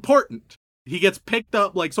this is important, he gets picked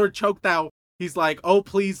up, like, sort of choked out. He's like, oh,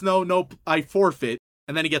 please, no, I forfeit.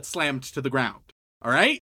 And then he gets slammed to the ground. All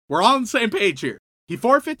right? We're all on the same page here. He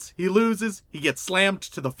forfeits, he loses, he gets slammed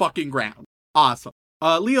to the fucking ground. Awesome.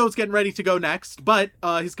 Leo's getting ready to go next, but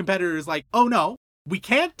his competitor is like, oh, no, we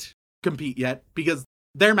can't compete yet because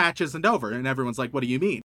their match isn't over. And everyone's like, what do you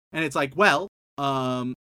mean? And it's like, well,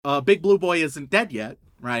 Big Blue Boy isn't dead yet,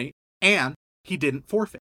 right? And he didn't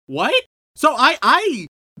forfeit. What? So I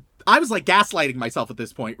was like gaslighting myself at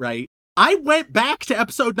this point, right? I went back to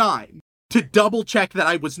episode 9 to double check that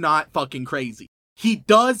I was not fucking crazy. He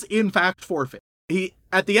does in fact forfeit.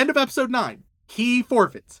 At the end of episode 9, he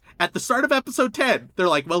forfeits. At the start of episode 10, they're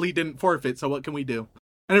like, well, he didn't forfeit, so what can we do?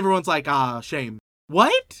 And everyone's like, shame.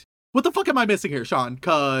 What? What the fuck am I missing here, Sean?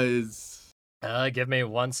 Give me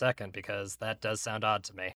 1 second, because that does sound odd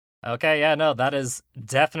to me. Okay, yeah, no, that is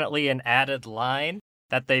definitely an added line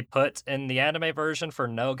that they put in the anime version for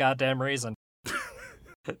no goddamn reason.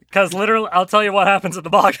 Because literally, I'll tell you what happens in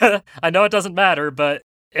the manga. I know it doesn't matter, but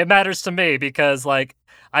it matters to me because, like,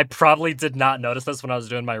 I probably did not notice this when I was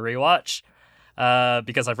doing my rewatch,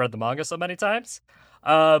 because I've read the manga so many times.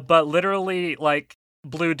 But literally, like,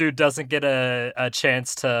 Blue Dude doesn't get a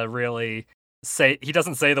chance to really say, he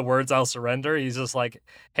doesn't say the words, I'll surrender. He's just like,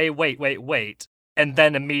 hey, wait. And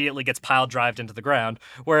then immediately gets pile drived into the ground.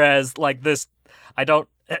 Whereas, like, this, I don't...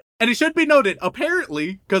 And it should be noted,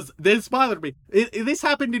 apparently, because this bothered me, this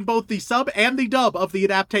happened in both the sub and the dub of the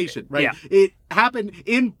adaptation, right? Yeah. It happened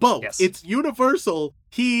in both. Yes. It's universal.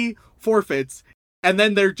 He forfeits, and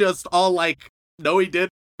then they're just all like, no, he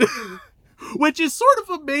didn't. Which is sort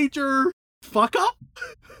of a major fuck up.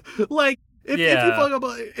 Like, if you fuck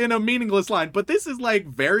up in a meaningless line, but this is, like,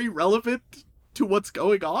 very relevant to what's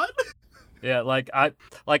going on. Yeah, I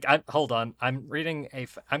hold on. I'm reading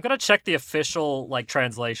I'm gonna check the official, like,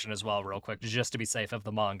 translation as well real quick, just to be safe of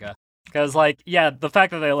the manga. Because, like, yeah, the fact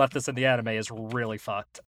that they left this in the anime is really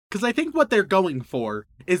fucked. Because I think what they're going for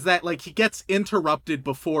is that, like, he gets interrupted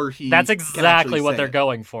before he That's exactly what they're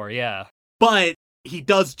going for, yeah. But he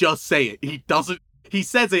does just say it. He doesn't. He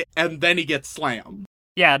says it and then he gets slammed.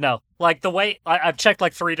 Yeah, no. Like the way I've checked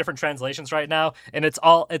like 3 different translations right now, and it's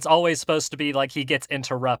always supposed to be like he gets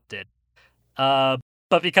interrupted.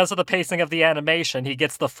 But because of the pacing of the animation, he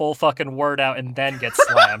gets the full fucking word out and then gets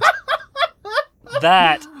slammed.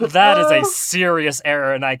 That is a serious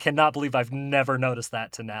error, and I cannot believe I've never noticed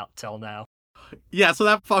that till now. Yeah, so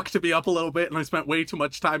that fucked me up a little bit, and I spent way too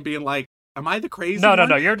much time being like, am I the crazy No,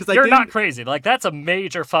 one? you're not crazy. Like, that's a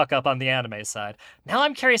major fuck up on the anime side. Now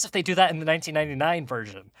I'm curious if they do that in the 1999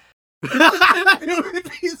 version. It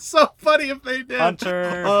would be so funny if they did.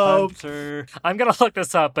 Hunter. I'm gonna look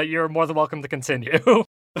this up, but you're more than welcome to continue. All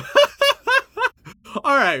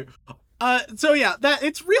right. So yeah,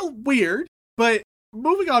 it's real weird, but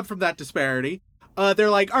moving on from that disparity, they're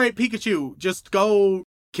like, all right, Pikachu, just go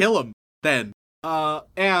kill him then.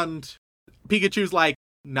 And Pikachu's like,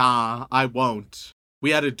 nah, I won't. We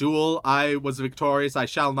had a duel. I was victorious. I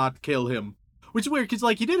shall not kill him. Which is weird, because,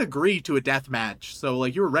 like, you did agree to a death match, so,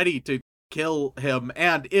 like, you were ready to kill him,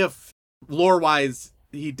 and if, lore-wise,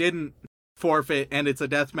 he didn't forfeit and it's a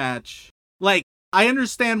death match, like, I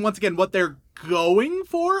understand, once again, what they're going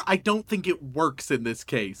for. I don't think it works in this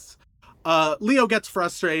case. Leo gets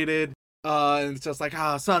frustrated, and it's just like,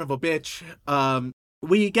 son of a bitch.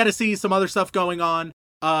 We get to see some other stuff going on.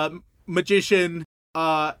 Magician,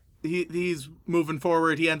 he's moving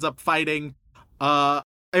forward, he ends up fighting.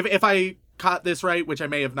 If I caught this right, which I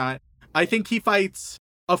may have not, I think he fights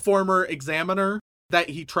a former examiner that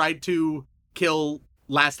he tried to kill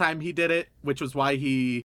last time he did it, which was why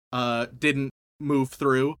he didn't move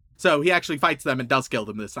through. So he actually fights them and does kill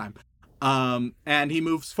them this time. And he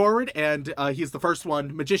moves forward, and he's the first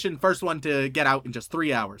one, Magician, first one to get out in just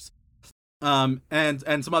 3 hours. And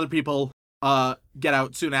some other people get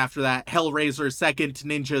out soon after that. Hellraiser second,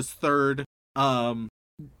 Ninja's third.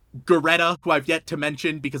 Garetta, who I've yet to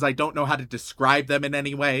mention because I don't know how to describe them in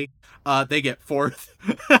any way, they get fourth.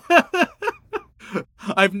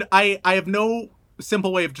 I have no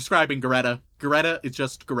simple way of describing Garetta. Garetta is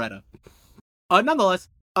just Garetta. Nonetheless,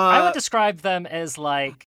 I would describe them as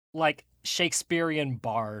like Shakespearean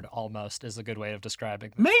bard almost is a good way of describing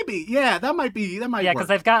them. Maybe, yeah, that might yeah, because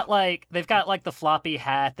they've got like the floppy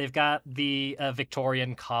hat, they've got the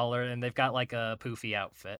Victorian collar, and they've got like a poofy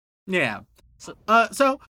outfit. Yeah.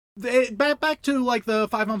 So back to like the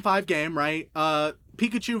 5-on-5 game, right?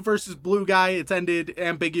 Pikachu versus Blue Guy. It's ended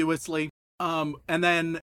ambiguously. And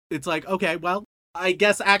then it's like, okay, well, I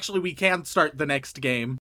guess actually we can start the next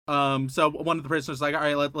game. So one of the prisoners is like, all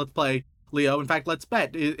right, let's play Leo. In fact, let's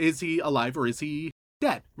bet. Is he alive or is he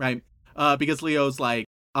dead, right? Because Leo's like,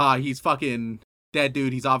 he's fucking dead,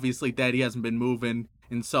 dude. He's obviously dead. He hasn't been moving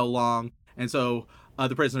in so long. And so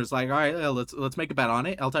the prisoner's like, all right, let's make a bet on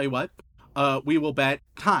it. I'll tell you what. We will bet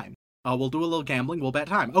time. We'll do a little gambling. We'll bet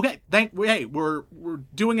time. Okay, we're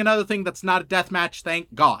doing another thing that's not a death match.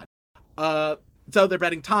 Thank God. So they're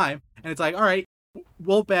betting time, and it's like, all right,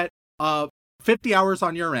 we'll bet 50 hours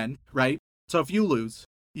on your end, right? So if you lose,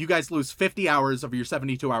 you guys lose 50 hours of your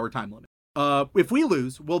 72-hour time limit. If we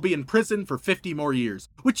lose, we'll be in prison for 50 more years,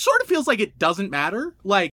 which sort of feels like it doesn't matter.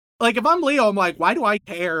 Like if I'm Leo, I'm like, why do I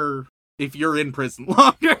care if you're in prison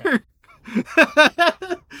longer?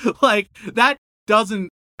 Like, that doesn't.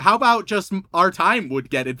 How about just our time would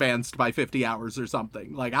get advanced by 50 hours or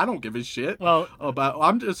something? Like, I don't give a shit. Well,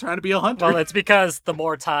 I'm just trying to be a hunter. Well, it's because the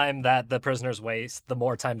more time that the prisoners waste, the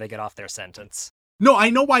more time they get off their sentence. No, I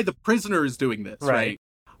know why the prisoner is doing this, right?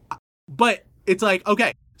 But it's like,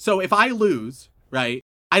 okay, so if I lose, right,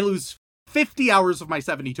 I lose 50 hours of my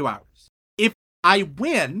 72 hours. If I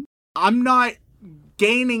win, I'm not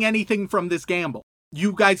gaining anything from this gamble.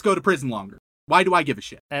 You guys go to prison longer. Why do I give a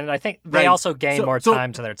shit? And I think they also gain more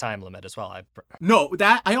time to their time limit as well. No,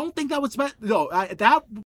 I don't think that was that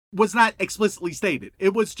was not explicitly stated.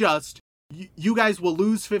 It was just you guys will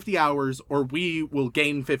lose 50 hours or we will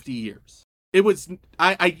gain 50 years. It was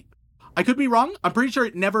I could be wrong. I'm pretty sure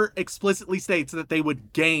it never explicitly states that they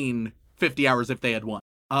would gain 50 hours if they had won.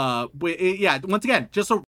 Yeah. Once again, just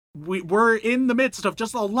so we're in the midst of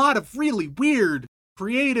just a lot of really weird,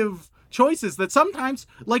 creative choices that sometimes,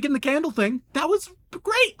 like in the candle thing, that was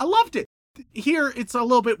great. I loved it. Here, it's a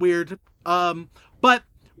little bit weird. But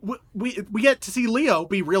we get to see Leo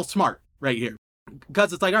be real smart right here.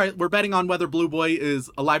 Because it's like, all right, we're betting on whether Blue Boy is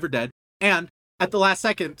alive or dead. And at the last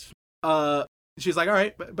second, she's like, all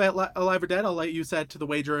right, bet alive or dead. I'll let you set to the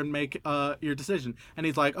wager and make your decision. And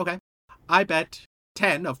he's like, okay, I bet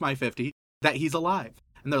 10 of my 50 that he's alive.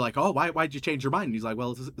 And they're like, oh, why'd you change your mind? And he's like,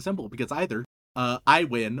 well, it's simple, because either I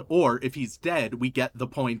win, or if he's dead, we get the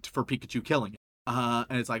point for Pikachu killing him.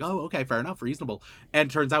 And it's like, oh, okay, fair enough, reasonable.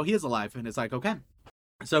 And turns out he is alive, and it's like, okay,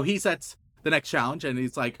 So he sets the next challenge, and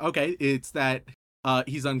he's like, okay, it's that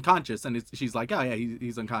he's unconscious, and she's like, oh yeah,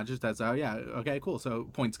 he's unconscious. That's yeah, okay, cool. So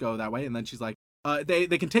points go that way, and then she's like, they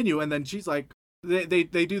continue, and then she's like, they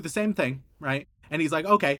do the same thing, right? And he's like,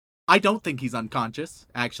 okay, I don't think he's unconscious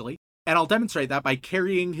actually, and I'll demonstrate that by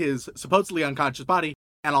carrying his supposedly unconscious body,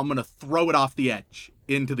 and I'm gonna throw it off the edge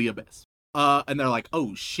into the abyss. And they're like,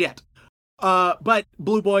 oh shit. But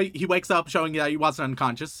Blue Boy, he wakes up showing that he wasn't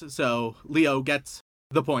unconscious, so Leo gets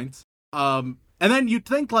the points. And then you'd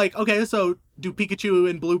think like, okay, so do Pikachu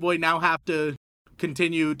and Blue Boy now have to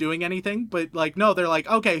continue doing anything? But like, no, they're like,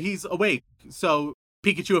 okay, he's awake, so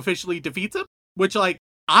Pikachu officially defeats him, which like,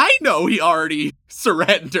 I know he already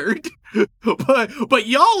surrendered, but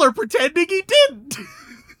y'all are pretending he didn't.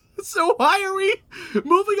 So why are we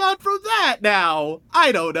moving on from that now?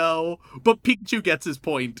 I don't know. But Pikachu gets his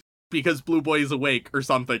point because Blue Boy is awake or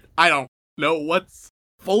something. I don't know what's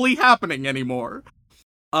fully happening anymore.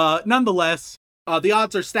 Nonetheless, the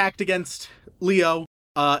odds are stacked against Leo,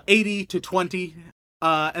 80-20.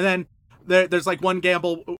 And then there's like one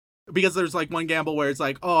gamble, because there's like one gamble where it's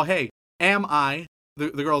like, oh, hey, am I,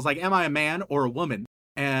 the girl's like, am I a man or a woman?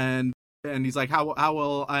 And he's like, how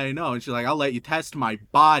will I know? And she's like, I'll let you test my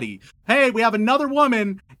body. Hey, we have another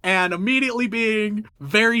woman, and immediately being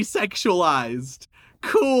very sexualized.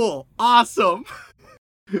 Cool. Awesome.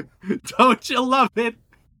 Don't you love it?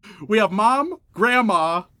 We have mom,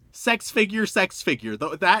 grandma, sex figure.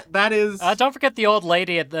 That is... Don't forget the old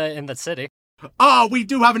lady in the city. Oh, we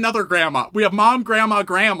do have another grandma. We have mom,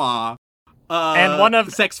 grandma. And one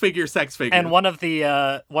of sex figure. And one of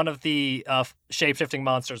the shape-shifting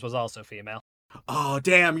monsters was also female. Oh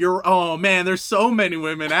damn! Oh man, there's so many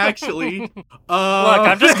women actually. Look,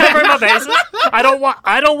 I'm just covering my bases. I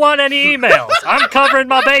don't want any emails. I'm covering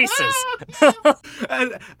my bases.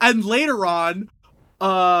 and later on,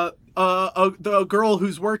 the girl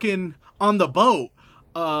who's working on the boat,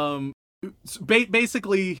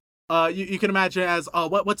 basically, you can imagine as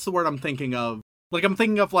what's the word I'm thinking of? Like, I'm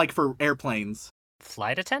thinking of, like, for airplanes.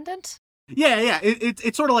 Flight attendant? Yeah.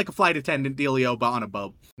 It's sort of like a flight attendant dealio, but on a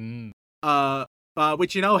boat. Mm.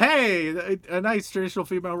 Which, you know, hey, a nice traditional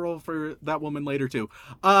female role for that woman later, too.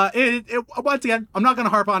 Once again, I'm not going to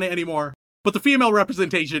harp on it anymore, but the female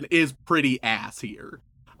representation is pretty ass here.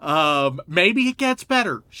 Maybe it gets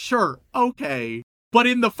better. Sure. Okay. But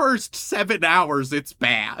in the first 7 hours, it's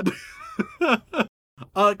bad.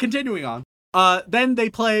 Continuing on. Then they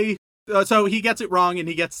play... so he gets it wrong, and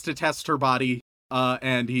he gets to test her body,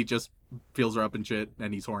 and he just feels her up and shit,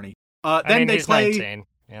 and he's horny. Then they he's play 19,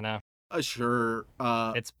 you know. Sure.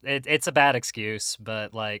 It's a bad excuse,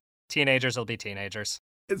 but like teenagers will be teenagers.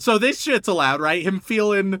 So this shit's allowed, right? Him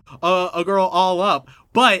feeling a girl all up,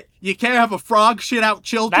 but you can't have a frog shit out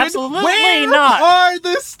children. Absolutely Where not. Are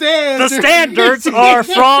the standards? The standards are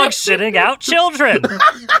frog shitting out children.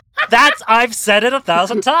 I've said it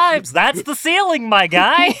 1,000 times. That's the ceiling, my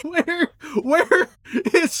guy. Where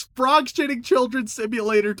is Frog Shitting Children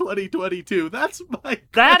Simulator 2022? That's my...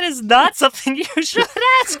 That is not something you should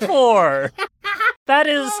ask for. That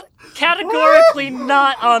is categorically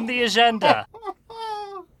not on the agenda.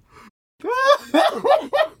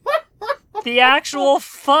 The actual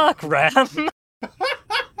fuck, Ram.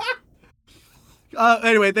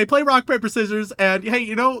 Anyway, they play rock, paper, scissors, and hey,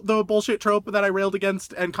 you know the bullshit trope that I railed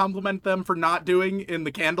against and compliment them for not doing in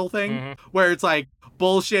the candle thing? Mm-hmm. Where it's like,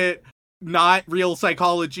 bullshit, not real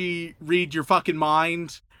psychology, read your fucking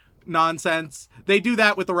mind nonsense. They do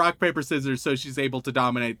that with the rock, paper, scissors, so she's able to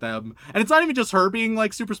dominate them. And it's not even just her being,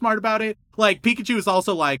 like, super smart about it. Like, Pikachu is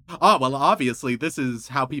also like, oh, well, obviously, this is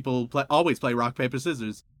how people always play rock, paper,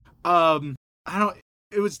 scissors.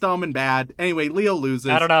 It was dumb and bad. Anyway, Leo loses.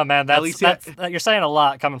 I don't know, man. You're saying a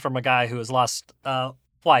lot coming from a guy who has lost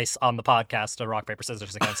twice on the podcast to rock, paper,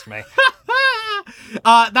 scissors against me.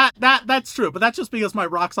 That's true, but that's just because my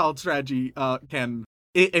rock solid strategy can,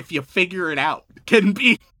 if you figure it out, can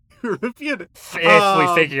be refuted. If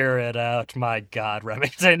we figure it out, my God,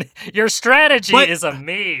 Remington, your strategy is a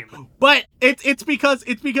meme. But it's because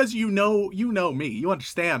you know me. You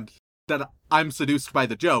understand that I'm seduced by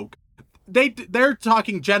the joke. They're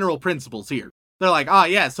talking general principles here. They're like,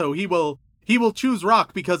 yeah, so he will choose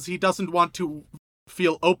rock because he doesn't want to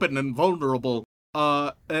feel open and vulnerable.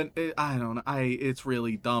 I don't know. It's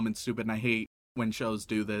really dumb and stupid, and I hate when shows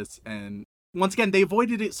do this. And once again, they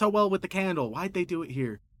avoided it so well with the candle. Why'd they do it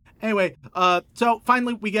here? Anyway, so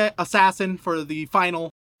finally we get Assassin for the final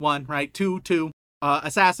one, right? 2-2.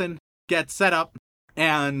 Assassin gets set up,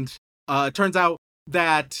 and turns out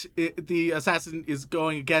that the assassin is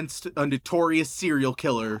going against a notorious serial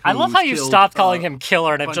killer. I love how you stopped calling him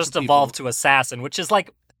killer and it just evolved to assassin, which is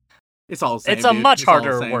like It's all the same. It's a dude. much It's all the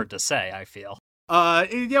harder same. word to say, I feel.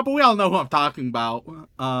 Yeah, but we all know who I'm talking about.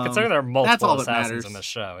 Considering there are that's multiple all that assassins matters. in this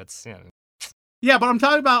show, it's, you know. Yeah, but I'm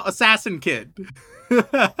talking about Assassin Kid.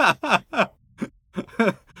 But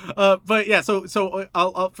yeah, so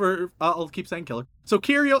I'll keep saying killer. So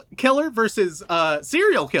killer versus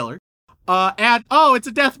serial killer, and it's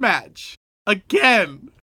a death match again,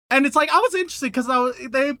 and it's like I was interested because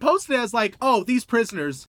they posted it as like, oh, these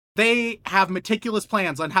prisoners, they have meticulous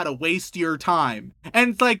plans on how to waste your time,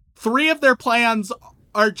 and it's like 3 of their plans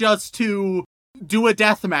are just to do a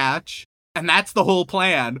death match. And that's the whole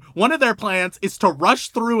plan. One of their plans is to rush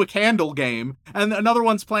through a candle game, and another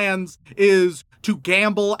one's plans is to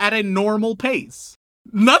gamble at a normal pace.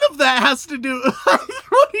 None of that has to do...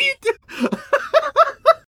 What do you do?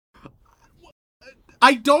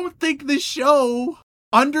 I don't think this show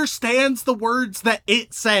understands the words that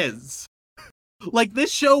it says. Like,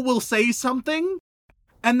 this show will say something,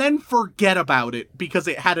 and then forget about it because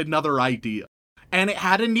it had another idea. And it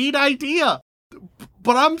had a neat idea.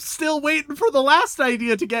 But I'm still waiting for the last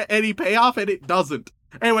idea to get any payoff, and it doesn't.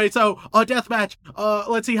 Anyway, so, deathmatch.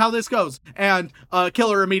 Let's see how this goes. And,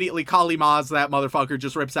 killer immediately, Kali Maz, that motherfucker,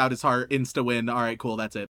 just rips out his heart, insta-win. Alright, cool,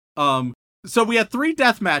 that's it. So we had 3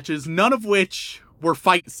 death matches, none of which were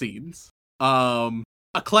fight scenes. A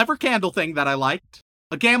clever candle thing that I liked.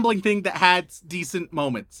 A gambling thing that had decent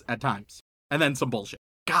moments at times. And then some bullshit.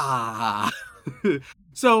 Gah.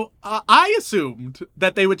 So, I assumed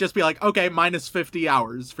that they would just be like, okay, minus 50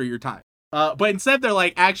 hours for your time. But instead they're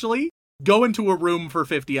like, actually, go into a room for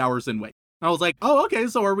 50 hours and wait. And I was like, oh, okay,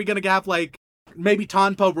 so are we gonna have, like, maybe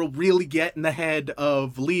Tanpa will really get in the head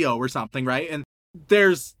of Leo or something, right? And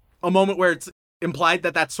there's a moment where it's implied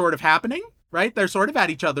that that's sort of happening, right? They're sort of at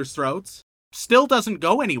each other's throats. Still doesn't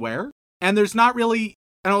go anywhere. And there's not really...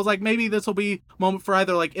 And I was like, maybe this will be a moment for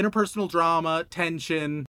either, like, interpersonal drama,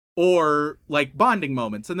 tension... or, like, bonding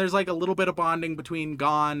moments. And there's, like, a little bit of bonding between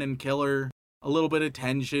Gon and Killer. A little bit of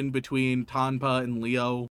tension between Tanpa and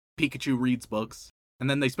Leo. Pikachu reads books. And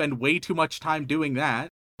then they spend way too much time doing that.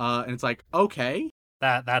 And it's like, okay.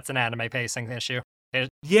 That's an anime pacing issue.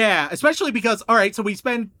 Yeah, especially because, alright, so we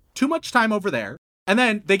spend too much time over there. And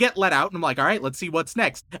then they get let out. And I'm like, alright, let's see what's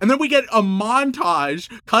next. And then we get a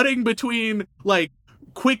montage cutting between, like,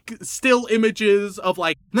 quick still images of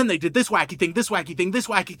like, then they did this wacky thing, this wacky thing, this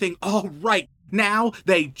wacky thing. Oh, right. Now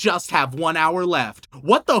they just have 1 hour left.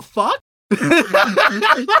 What the fuck?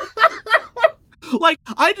 Like,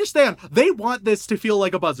 I understand. They want this to feel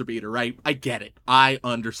like a buzzer beater, right? I get it. I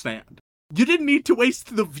understand. You didn't need to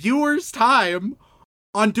waste the viewer's time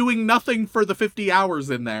on doing nothing for the 50 hours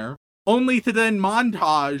in there, only to then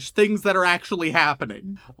montage things that are actually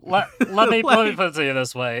happening. Let me put it to you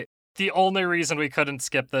this way. The only reason we couldn't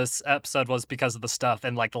skip this episode was because of the stuff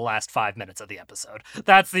in, like, the last 5 minutes of the episode.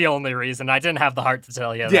 That's the only reason. I didn't have the heart to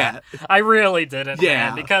tell you that. I really didn't,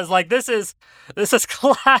 man. Because, like, this is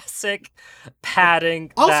classic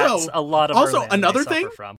padding. That's a lot of also another thing,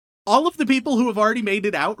 from. All of the people who have already made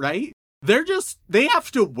it out, right? They have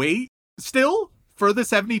to wait still for the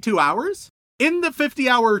 72 hours. In the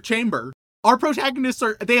 50-hour chamber, our protagonists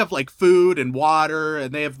they have, like, food and water,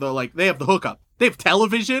 and they have the hookup. They have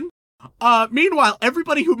television. Meanwhile,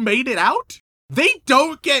 everybody who made it out, they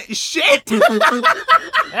don't get shit.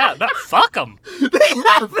 Yeah, fuck them. They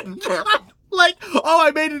haven't. Like, oh, I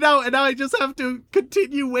made it out, and now I just have to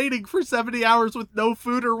continue waiting for 70 hours with no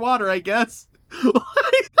food or water, I guess.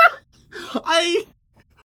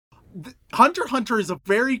 Hunter x Hunter is a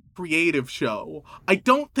very creative show. I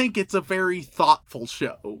don't think it's a very thoughtful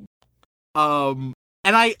show. And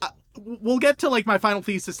we'll get to, like, my final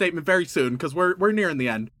thesis statement very soon, because we're nearing the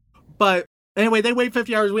end. But anyway, they wait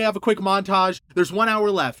 50 hours. We have a quick montage. There's 1 hour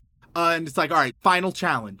left. And it's like, all right, final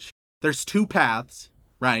challenge. There's 2 paths,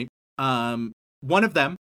 right? One of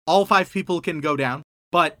them, all 5 people can go down,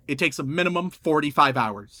 but it takes a minimum 45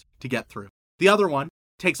 hours to get through. The other one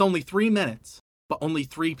takes only 3 minutes, but only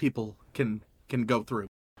 3 people can go through.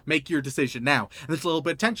 Make your decision now. And there's a little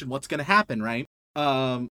bit of tension. What's going to happen, right?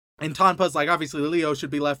 And Tanpa's like, obviously Leo should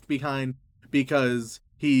be left behind because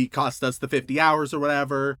he cost us the 50 hours or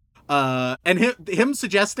whatever. And him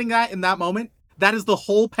suggesting that in that moment, that is the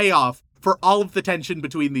whole payoff for all of the tension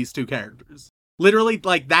between these 2 characters. Literally,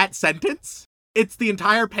 like, that sentence, it's the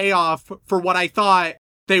entire payoff for what I thought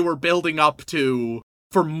they were building up to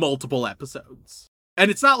for multiple episodes. And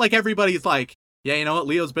it's not like everybody's like, yeah, you know what,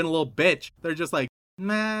 Leo's been a little bitch. They're just like,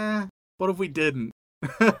 nah, what if we didn't?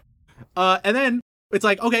 And then it's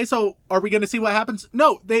like, okay, so are we going to see what happens?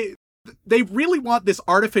 No, they really want this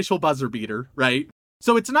artificial buzzer beater, right?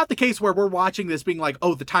 So it's not the case where we're watching this being like,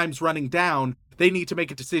 oh, the time's running down. They need to make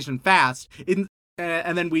a decision fast. And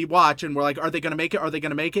and then we watch and we're like, are they going to make it? Are they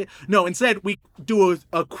going to make it? No, instead we do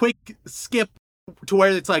a quick skip to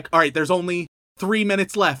where it's like, all right, there's only 3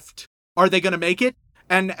 minutes left. Are they going to make it?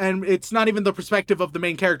 And it's not even the perspective of the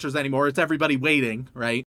main characters anymore. It's everybody waiting,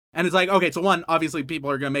 right? And it's like, okay, so 1, obviously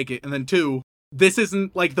people are going to make it. And then 2, this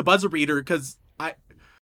isn't like the buzzer beater because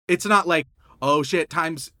it's not like, oh shit,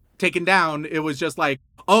 time's taken down. It was just like,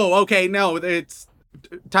 oh, okay, no, it's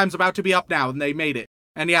time's about to be up now. And they made it.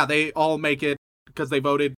 And yeah, they all make it because they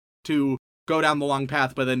voted to go down the long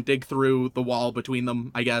path, but then dig through the wall between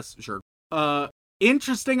them, I guess. Sure.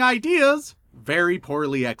 Interesting ideas, very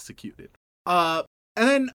poorly executed. And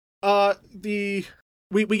then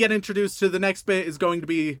we get introduced to the next bit is going to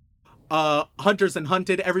be hunters and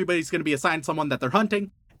hunted. Everybody's going to be assigned someone that they're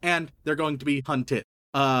hunting, and they're going to be hunted.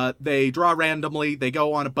 They draw randomly. They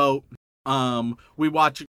go on a boat. We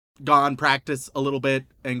watch Gon practice a little bit,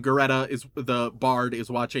 and Garetta the bard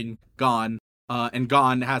is watching Gon, and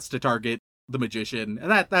Gon has to target the magician,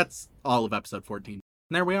 and that's all of episode 14. And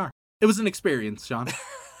there we are. It was an experience, Sean.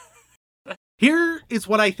 Here is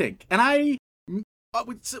what I think, and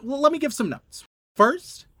let me give some notes.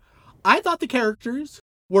 First, I thought the characters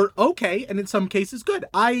were okay, and in some cases good.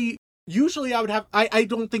 I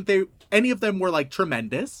don't think any of them were like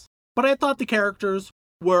tremendous, but I thought the characters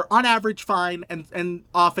were on average fine and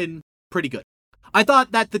often pretty good. I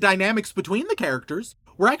thought that the dynamics between the characters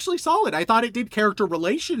were actually solid. I thought it did character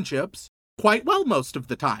relationships quite well most of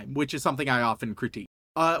the time, which is something I often critique.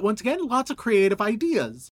 Once again, lots of creative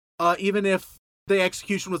ideas, even if the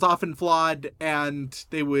execution was often flawed and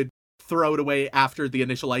they would throw it away after the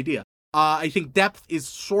initial idea. I think depth is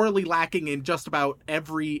sorely lacking in just about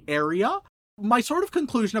every area. My sort of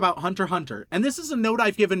conclusion about Hunter x Hunter, and this is a note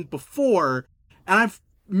I've given before, and I've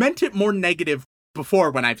meant it more negative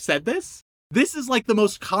before when I've said this. This is like the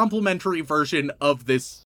most complimentary version of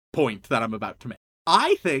this point that I'm about to make.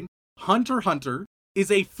 I think Hunter x Hunter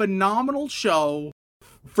is a phenomenal show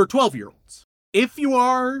for 12-year-olds. If you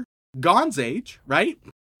are Gon's age, right?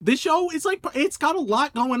 This show is like, it's got a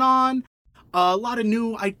lot going on, a lot of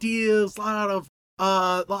new ideas,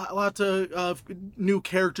 lots of new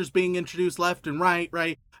characters being introduced left and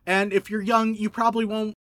right? And if you're young, you probably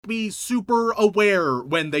won't be super aware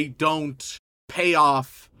when they don't pay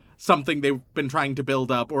off something they've been trying to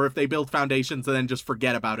build up, or if they build foundations and then just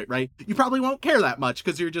forget about it, right? You probably won't care that much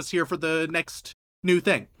because you're just here for the next new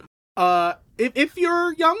thing. If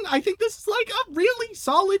you're young, I think this is like a really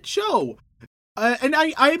solid show. And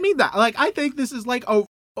I mean that. Like, I think this is like,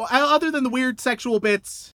 other than the weird sexual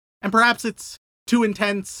bits, and perhaps it's too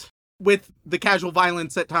intense with the casual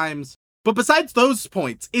violence at times, but besides those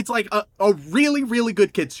points, it's like a really, really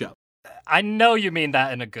good kids show. I know you mean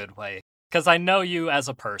that in a good way, because I know you as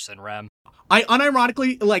a person, Rem. I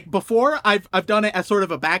unironically, like, before, I've done it as sort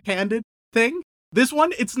of a backhanded thing. This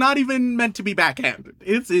one, it's not even meant to be backhanded.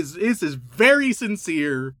 It is very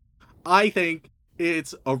sincere. I think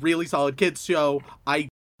it's a really solid kids show. I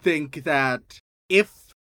think that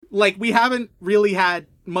we haven't really had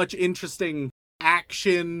much interesting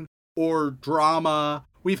action or drama.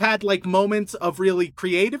 We've had, like, moments of really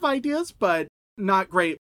creative ideas, but not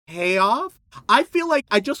great payoff. I feel like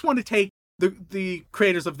I just want to take the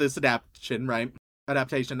creators of this adaptation,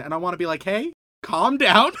 and I want to be like, hey, calm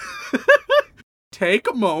down. Take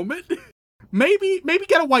a moment. Maybe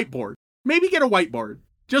get a whiteboard.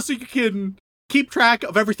 Just so you can keep track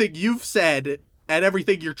of everything you've said and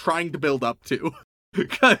everything you're trying to build up to.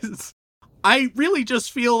 Because I really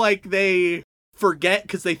just feel like they forget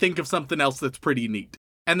because they think of something else that's pretty neat.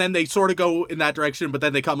 And then they sort of go in that direction, but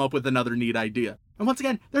then they come up with another neat idea. And once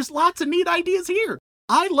again, there's lots of neat ideas here.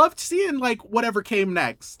 I loved seeing, like, whatever came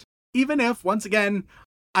next. Even if, once again,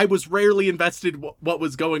 I was rarely invested what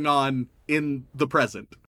was going on in the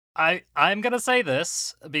present. I'm gonna say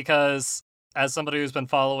this because, as somebody who's been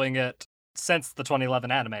following it since the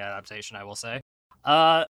 2011 anime adaptation, I will say,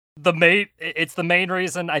 it's the main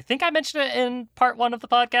reason. I think I mentioned it in part 1 of the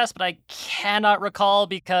podcast, but I cannot recall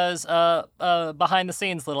because behind the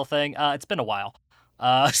scenes little thing. It's been a while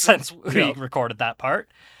since we recorded that part,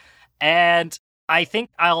 and I think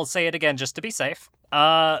I'll say it again just to be safe.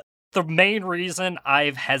 The main reason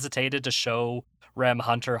I've hesitated to show Rem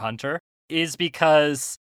Hunter x Hunter is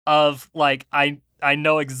because of, like, I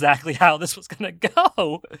know exactly how this was gonna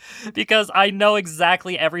go, because I know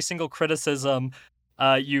exactly every single criticism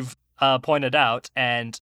you've pointed out,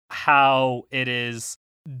 and how it is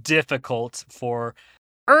difficult for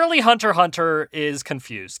early Hunter x Hunter is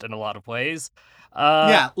confused in a lot of ways.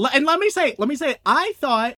 And let me say, I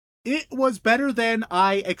thought it was better than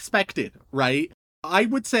I expected, right? I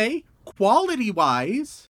would say,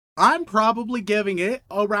 quality-wise, I'm probably giving it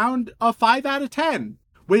around a 5 out of 10,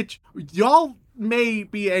 which y'all may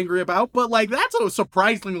be angry about, but like that's a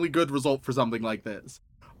surprisingly good result for something like this.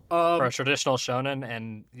 For a traditional shonen,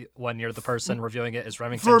 and when you're the person reviewing it is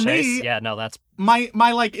Remington For Chase, me, yeah, no, that's my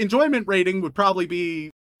like enjoyment rating would probably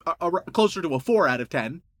be closer to a 4 out of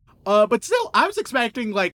 10. But still, I was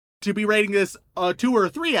expecting like to be rating this a 2 or a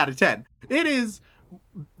 3 out of 10. It is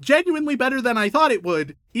genuinely better than I thought it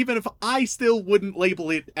would, even if I still wouldn't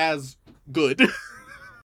label it as good.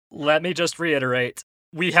 Let me just reiterate,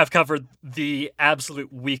 we have covered the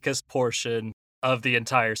absolute weakest portion of the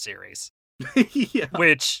entire series. Yeah.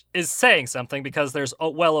 Which is saying something because there's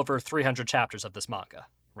well over 300 chapters of this manga,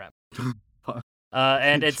 Rem.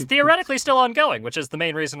 And it's theoretically still ongoing, which is the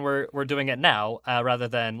main reason we're doing it now rather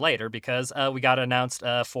than later, because we got announced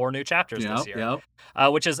 4 new chapters this year,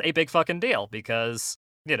 which is a big fucking deal because,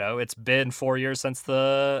 you know, it's been 4 years since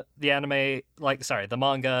the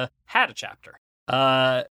manga had a chapter.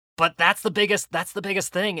 But that's the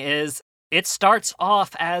biggest thing is it starts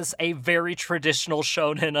off as a very traditional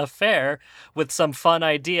shonen affair with some fun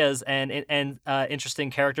ideas and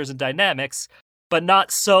interesting characters and dynamics, but not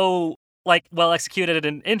so like well executed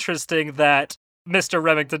and interesting that Mr.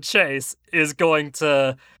 Remington Chase is going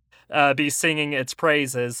to be singing its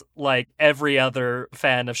praises like every other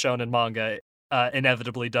fan of shonen manga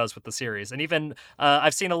inevitably does with the series. And even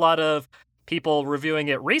I've seen a lot of people reviewing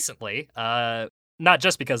it recently, not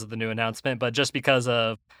just because of the new announcement, but just because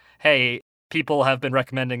of, hey, people have been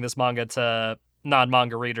recommending this manga to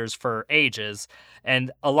non-manga readers for ages,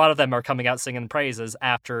 and a lot of them are coming out singing praises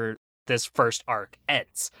after this first arc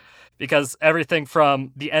ends. Because everything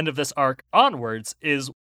from the end of this arc onwards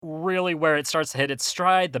is really where it starts to hit its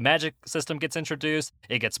stride. The magic system gets introduced.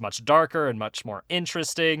 It gets much darker and much more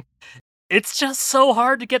interesting. It's just so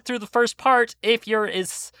hard to get through the first part if your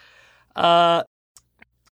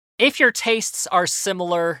tastes are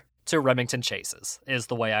similar to Remington Chase's, is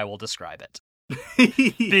the way I will describe it.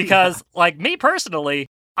 Because, like, me personally,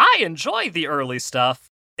 I enjoy the early stuff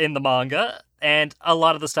in the manga, and a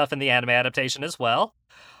lot of the stuff in the anime adaptation as well.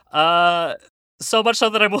 So much so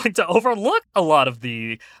that I'm willing to overlook a lot of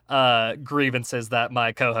the grievances that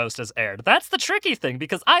my co-host has aired. That's the tricky thing,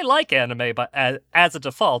 because I like anime but as a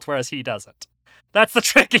default, whereas he doesn't. That's the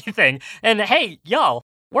tricky thing. And hey, y'all,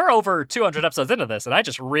 we're over 200 episodes into this, and I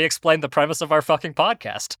just re-explained the premise of our fucking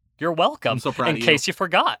podcast. You're welcome. I'm so proud of you. In case you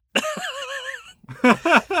forgot.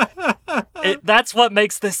 That's what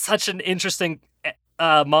makes this such an interesting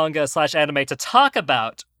manga/anime to talk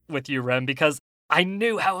about with you, Rem, because I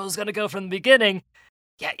knew how it was going to go from the beginning.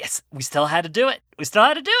 Yes, we still had to do it.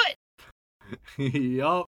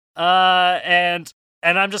 Yup. And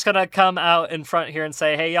I'm just going to come out in front here and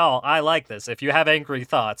say, hey, y'all, I like this. If you have angry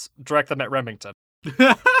thoughts, direct them at Remington.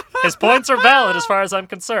 His points are valid as far as I'm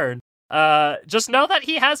concerned. Just know that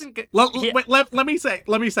he hasn't... Let me say,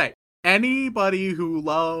 anybody who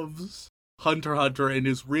loves Hunter x Hunter and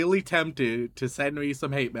is really tempted to send me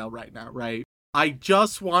some hate mail right now, right? I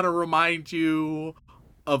just want to remind you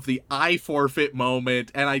of the I forfeit moment,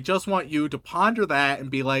 and I just want you to ponder that and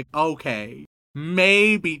be like, okay,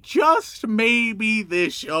 maybe, just maybe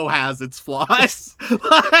this show has its flaws.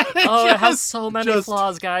 It has so many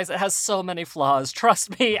flaws, guys. It has so many flaws.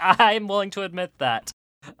 Trust me, I'm willing to admit that.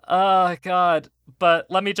 Oh, God. But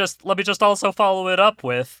let me just also follow it up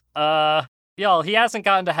with, y'all, he hasn't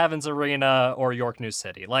gotten to Heaven's Arena or York New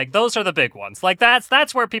City. Like, those are the big ones. Like,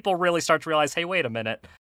 that's where people really start to realize, hey, wait a minute,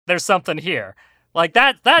 there's something here. Like,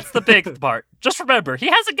 that's the big part. Just remember,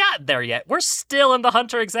 he hasn't gotten there yet. We're still in the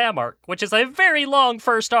Hunter exam arc, which is a very long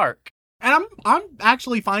first arc. And I'm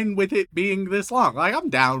actually fine with it being this long. Like, I'm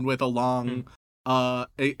down with a long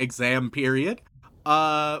exam period.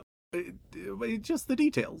 Just the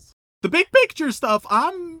details. The big picture stuff,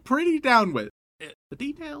 I'm pretty down with.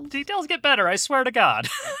 The Details get better, I swear to God.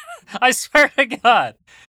 I swear to God.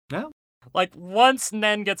 Yeah. Like, once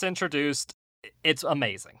Nen gets introduced, it's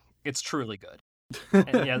amazing. It's truly good.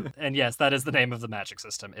 And yes, that is the name of the magic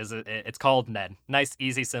system. It's called Nen. Nice,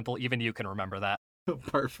 easy, simple. Even you can remember that.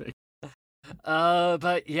 Perfect.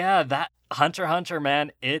 But yeah, that Hunter x Hunter,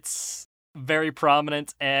 man, it's very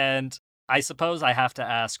prominent, and I suppose I have to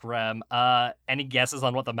ask Rem, any guesses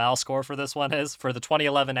on what the MAL score for this one is? For the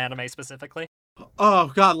 2011 anime specifically?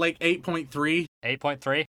 Oh, God, like 8.3?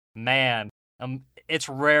 8.3? Man, it's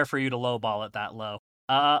rare for you to lowball it that low.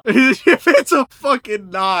 If it's a fucking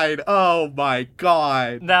 9, oh my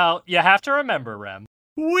God. Now, you have to remember, Rem.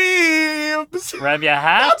 Weebs! Rem, you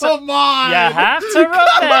have to Come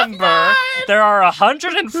remember there are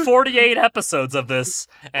 148 episodes of this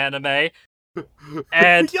anime.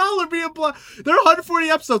 And y'all are being there are 140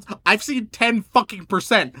 episodes. I've seen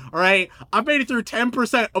 10%. All right, I've made it through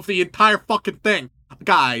 10% of the entire fucking thing,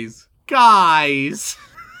 guys. with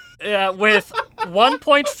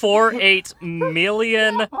 1.48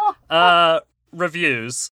 million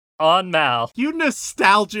reviews on Mal, You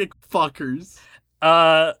nostalgic fuckers.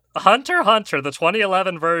 Hunter x Hunter, the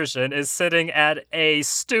 2011 version, is sitting at a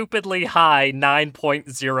stupidly high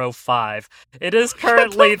 9.05. It is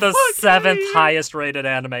currently the fuck, 7th man? highest rated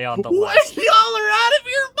anime on the What? list. Y'all are out of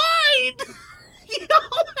your mind.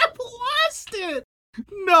 Y'all have lost it.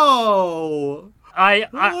 No. What?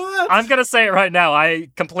 I'm gonna say it right now. I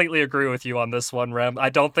completely agree with you on this one, Rem. I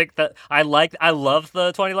don't think that I love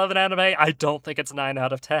the 2011 anime. I don't think it's 9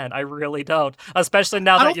 out of 10. I really don't. Especially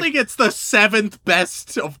now I that don't think it's the 7th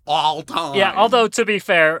best of all time. Yeah, although to be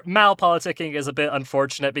fair, malpoliticking is a bit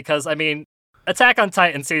unfortunate because I mean, Attack on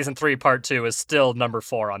Titan Season 3 Part 2 is still number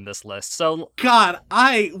 4 on this list. So God,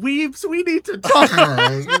 Weebs, we need to talk.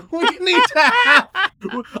 we need to have.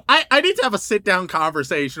 I need to have a sit-down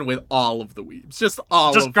conversation with all of the Weebs. Just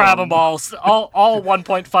grab them all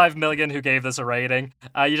 1.5 million who gave this a rating.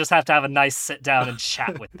 You just have to have a nice sit down and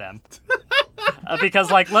chat with them.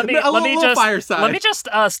 Because let me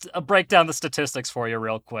just break down the statistics for you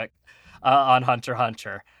real quick on Hunter x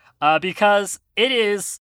Hunter. Because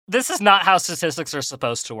this is not how statistics are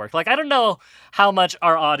supposed to work. Like, I don't know how much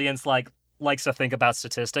our audience likes to think about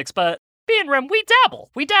statistics, but me and Rem, we dabble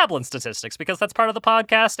in statistics because that's part of the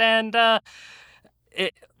podcast, and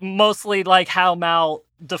it mostly like how Mal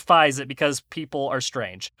defies it because people are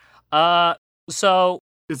strange. So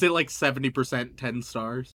is it like 70% 10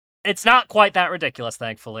 stars? It's not quite that ridiculous,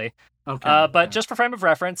 thankfully. Okay. But just for frame of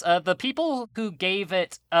reference, the people who gave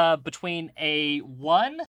it between a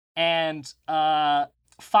 1 and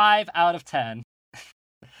 5 out of 10.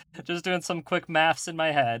 Just doing some quick maths in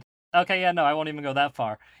my head. Okay, yeah, no, I won't even go that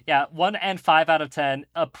far. Yeah, 1 and 5 out of 10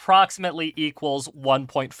 approximately equals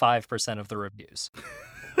 1.5% of the reviews.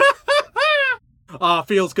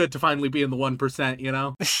 Feels good to finally be in the 1%, you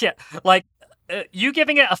know? Yeah, like, you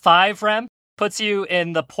giving it a 5, Rem, puts you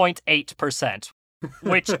in the 0.8%,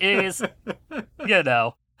 which is,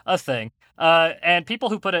 a thing. And people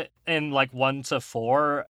who put it in, 1 to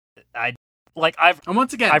 4, and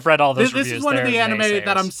once again, I've read all those this reviews. is one of the anime naysayers.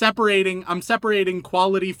 that I'm separating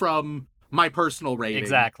quality from my personal rating.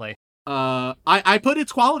 Exactly. I put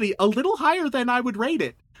its quality a little higher than I would rate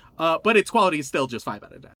it. But its quality is still just 5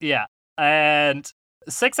 out of 10. Yeah. And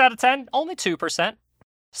 6 out of 10, only 2%.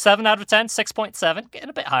 7 out of 10, 6.7, getting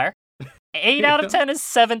a bit higher. 8 out of 10 is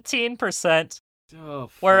 17%.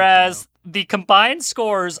 Whereas the combined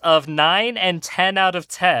scores of 9 and 10 out of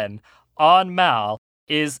 10 on Mal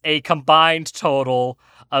is a combined total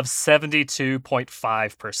of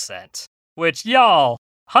 72.5%. Which, y'all,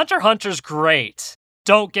 Hunter x Hunter's great.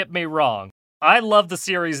 Don't get me wrong. I love the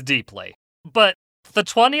series deeply. But the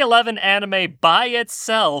 2011 anime by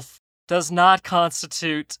itself does not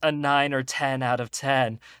constitute a 9 or 10 out of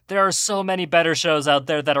 10. There are so many better shows out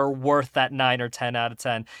there that are worth that 9 or 10 out of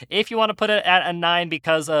 10. If you want to put it at a 9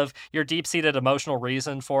 because of your deep-seated emotional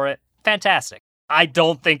reason for it, fantastic. I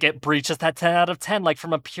don't think it breaches that 10 out of 10,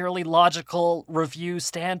 from a purely logical review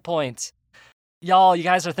standpoint. Y'all, you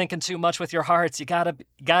guys are thinking too much with your hearts. You gotta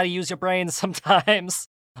use your brains sometimes.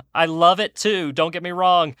 I love it too, don't get me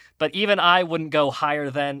wrong, but even I wouldn't go higher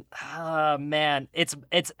than, it's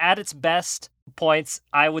at its best points,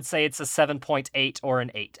 I would say it's a 7.8 or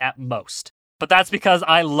an 8 at most. But that's because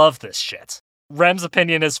I love this shit. Rem's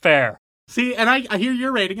opinion is fair. See, and I hear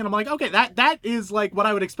your rating, and I'm like, okay, that is what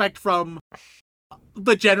I would expect from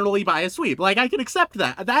the generally biased sweep. I can accept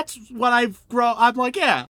that. That's what I'm like,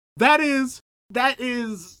 yeah, that is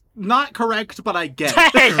not correct, but I get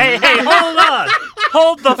it. Hey, hold on.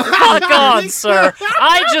 Hold the fuck on, sir.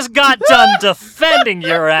 I just got done defending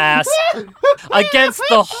your ass against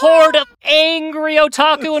the horde of angry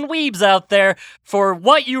otaku and weebs out there for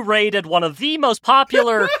what you rated one of the most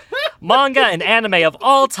popular manga and anime of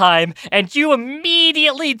all time, and you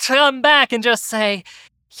immediately come back and just say,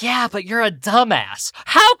 yeah, but you're a dumbass.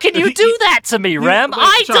 How can you do that to me, Rem?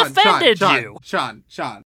 I defended you. Sean,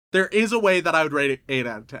 there is a way that I would rate it 8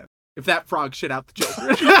 out of 10. If that frog shit out the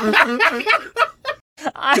children.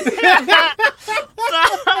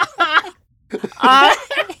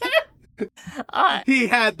 He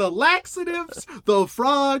had the laxatives. The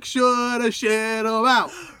frog should have shit him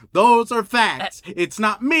out. Those are facts. It's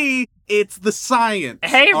not me. It's the science.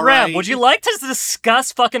 Hey, Rem, right? would you like to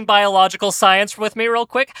discuss fucking biological science with me real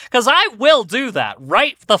quick? Because I will do that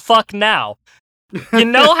right the fuck now. You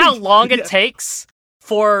know how long it takes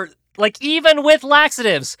for Like, even with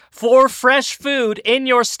laxatives, for fresh food in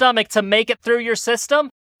your stomach to make it through your system,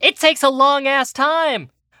 it takes a long-ass time,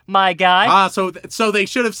 my guy. So they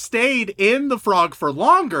should have stayed in the frog for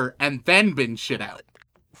longer and then been shit out.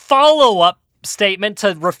 Follow-up statement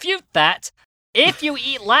to refute that. If you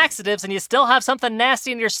eat laxatives and you still have something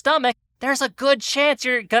nasty in your stomach, there's a good chance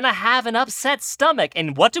you're gonna have an upset stomach.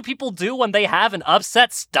 And what do people do when they have an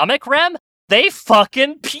upset stomach, Rem? They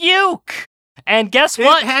fucking puke! And guess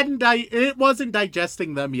what? It wasn't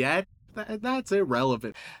digesting them yet. That's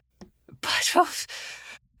irrelevant. But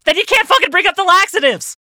then you can't fucking bring up the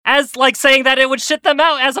laxatives as, like, saying that it would shit them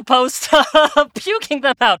out as opposed to puking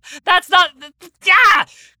them out. That's not... Yeah!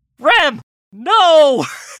 Rem! No!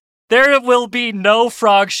 There will be no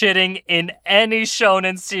frog shitting in any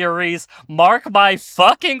shonen series. Mark my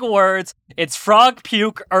fucking words. It's frog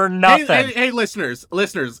puke or nothing. Hey, listeners,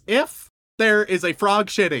 if there is a frog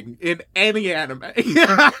shitting in any anime,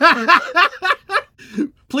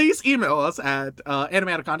 please email us at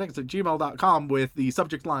animeoutofcontext@gmail.com with the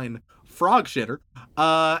subject line frog shitter.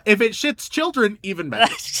 If it shits children, even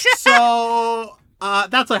better. So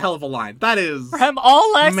that's a hell of a line. That is... Rem,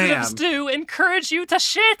 all laxatives do encourage you to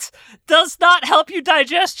shit. Does not help you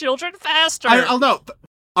digest children faster. I'll know.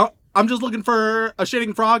 I'm just looking for a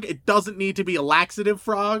shitting frog. It doesn't need to be a laxative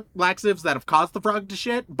frog. Laxatives that have caused the frog to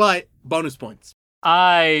shit, but bonus points.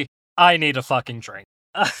 I need a fucking drink.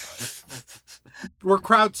 We're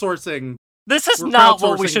crowdsourcing. This is not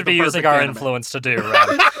what we should be using our influence to do,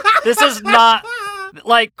 Rem. This is not...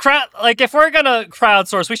 Like, if we're gonna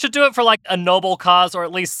crowdsource, we should do it for, like, a noble cause or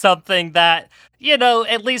at least something that, you know,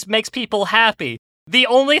 at least makes people happy. The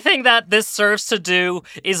only thing that this serves to do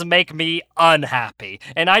is make me unhappy.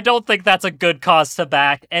 And I don't think that's a good cause to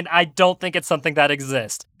back, and I don't think it's something that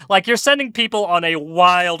exists. Like, you're sending people on a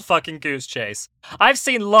wild fucking goose chase. I've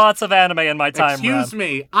seen lots of anime in my time, Excuse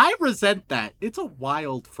me, I resent that. It's a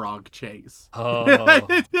wild frog chase. Oh.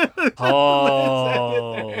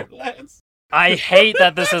 I hate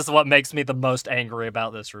that this is what makes me the most angry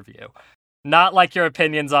about this review. Not like your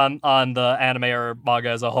opinions on the anime or manga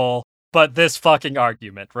as a whole, but this fucking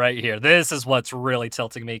argument right here. This is what's really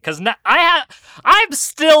tilting me, because I'm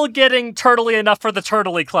still getting turtly enough for the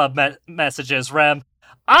Turtley Club messages, Rem.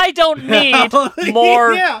 I don't need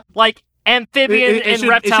more like amphibian and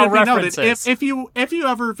reptile references. If you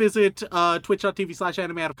ever visit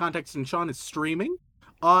twitch.tv/animeoutofcontext and Sean is streaming,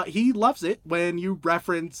 he loves it when you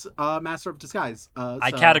reference Master of Disguise.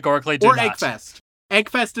 I categorically do not. Or Eggfest.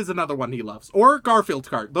 Eggfest is another one he loves. Or Garfield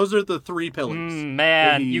Kart. Those are the three pillars.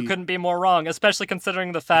 Man, you couldn't be more wrong, especially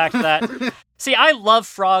considering the fact that... See, I love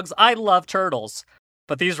frogs, I love turtles,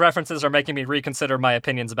 but these references are making me reconsider my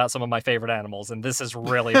opinions about some of my favorite animals, and this is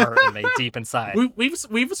really hurting me deep inside. We've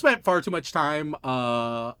spent far too much time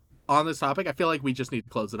on this topic. I feel like we just need to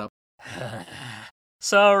close it up.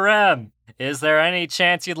 So, Rem, is there any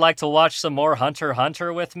chance you'd like to watch some more Hunter x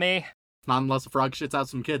Hunter with me? Not unless a frog shits out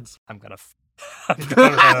some kids. I'm gonna...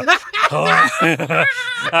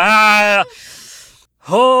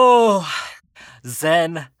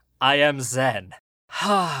 Zen. I am Zen.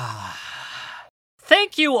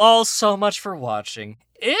 Thank you all so much for watching.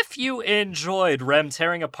 If you enjoyed Rem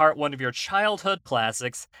tearing apart one of your childhood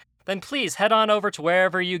classics, then please head on over to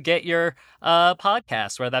wherever you get your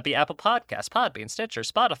podcasts, whether that be Apple Podcasts, Podbean, Stitcher,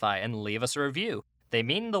 Spotify, and leave us a review. They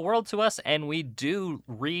mean the world to us, and we do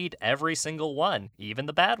read every single one, even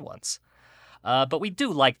the bad ones. But we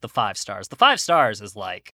do like the 5 stars. The 5 stars is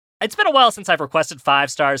like... It's been a while since I've requested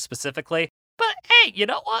 5 stars specifically, but hey, you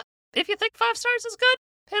know what? If you think 5 stars is good,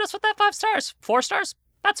 hit us with that 5 stars. 4 stars?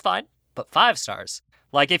 That's fine. But 5 stars.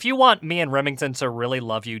 Like, if you want me and Remington to really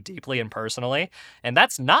love you deeply and personally, and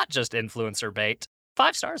that's not just influencer bait,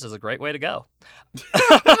 5 stars is a great way to go.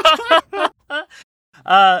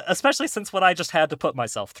 Especially since what I just had to put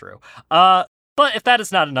myself through. But if that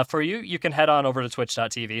is not enough for you, you can head on over to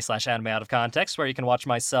twitch.tv/animeoutofcontext, where you can watch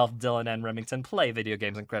myself, Dylan, and Remington play video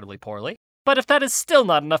games incredibly poorly. But if that is still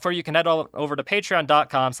not enough for you, you can head over to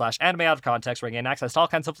patreon.com/animeoutofcontext, where you gain access to all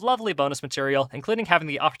kinds of lovely bonus material, including having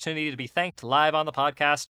the opportunity to be thanked live on the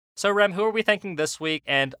podcast. So, Rem, who are we thanking this week?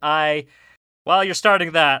 And while you're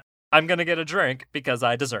starting that, I'm gonna get a drink because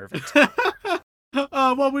I deserve it.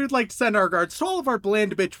 Well, we would like to send our regards to all of our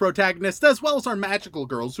bland bitch protagonists, as well as our magical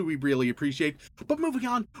girls, who we really appreciate. But moving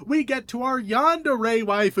on, we get to our yandere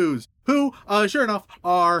waifus, who, sure enough,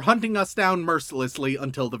 are hunting us down mercilessly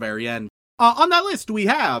until the very end. On that list, we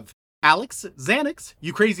have Alex, Xanax,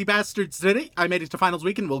 you crazy bastards did it. I made it to finals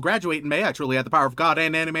week and will graduate in May. I truly had the power of God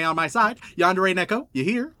and anime on my side. Yandere Neko, you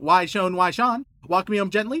here? Why Shon, why Sean? Walk me home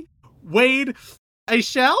gently. Wade, a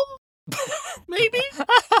shell? Maybe.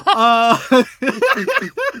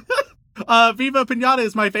 Viva Pinata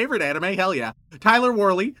is my favorite anime. Hell yeah. Tyler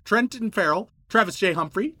Worley, Trenton Farrell, Travis J.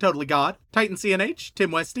 Humphrey, Totally God, Titan CNH,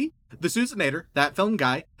 Tim Westy, The Susanator, That Film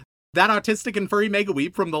Guy, That Autistic and Furry Mega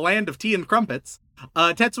Weeb from the land of tea and crumpets.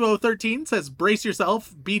 Tetsuo13 says, brace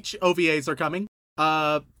yourself, beach OVAs are coming.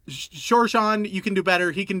 Sure, Sean, you can do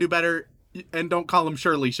better, he can do better, and don't call him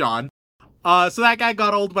Shirley Sean. So that guy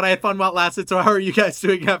got old, but I had fun while it lasted, so how are you guys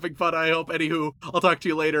doing? Having fun, I hope. Anywho, I'll talk to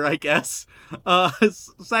you later, I guess.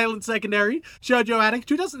 Silent Secondary, Shoujo Addict,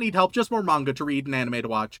 who doesn't need help, just more manga to read and anime to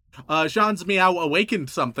watch. Sean's Meow awakened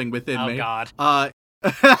something within me. Oh, God.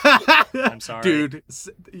 I'm sorry. Dude,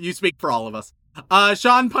 you speak for all of us.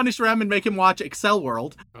 Sean punished Rem and make him watch Excel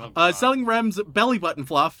World. Selling Rem's belly button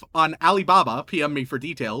fluff on Alibaba, PM me for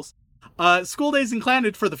details. School Days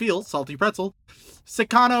Inclanded for the Field, Salty Pretzel.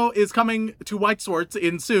 Sakano is coming to White Swords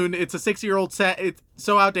in soon. It's a 6-year-old set. It's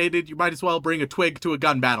so outdated, you might as well bring a twig to a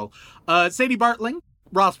gun battle. Sadie Bartling,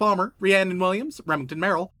 Ross Palmer, Rhiannon Williams, Remington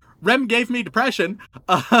Merrill. Rem gave me depression.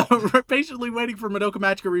 We're patiently waiting for Madoka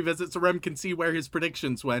Magica revisit so Rem can see where his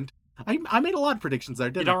predictions went. I made a lot of predictions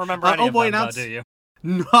there, didn't I? You don't remember any of them, though, do you?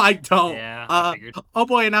 No, I don't. Yeah, I figured. Oh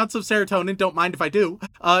boy, an ounce of serotonin, don't mind if I do.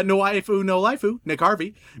 No waifu, no laifu, Nick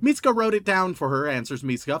Harvey. Mitsuka wrote it down for her, answers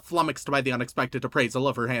Mitsuka, flummoxed by the unexpected appraisal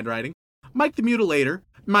of her handwriting. Mike the Mutilator,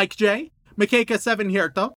 Mike J, Makeka 7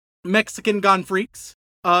 Hierto, Mexican Gun Freaks,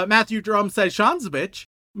 Matthew Drum says Sean's a bitch,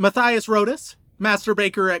 Matthias Rodas, Master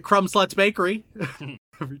Baker at Crumb Sluts Bakery.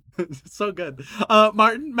 So good.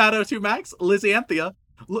 Martin, Matto2 Max, Lizzie Anthea,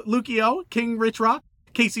 Lukio, King Rich Rock,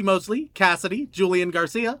 Casey Mosley, Cassidy, Julian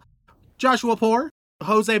Garcia, Joshua Poor,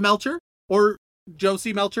 Jose Melcher, or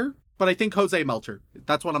Josie Melcher, but I think Jose Melcher.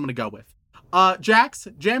 That's what I'm going to go with. Jax,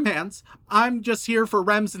 Jam Hands, I'm just here for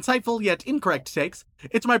Rem's insightful yet incorrect takes.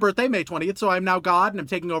 It's my birthday, May 20th, so I'm now God and I'm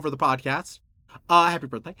taking over the podcast. Happy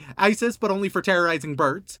birthday. ISIS, but only for terrorizing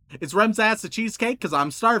birds. Is Rem's ass a cheesecake? Because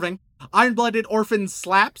I'm starving. Iron-blooded orphan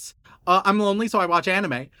slaps. I'm lonely, so I watch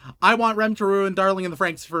anime. I want Rem to ruin Darling in the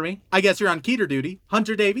Franxx for me. I guess you're on Keter duty.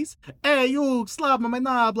 Hunter Davies. Hey, you, slap on my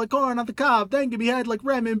knob like corn on the cob, then give me head like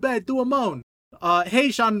Rem in bed, do a moan. Hey,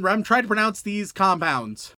 Sean and Rem, try to pronounce these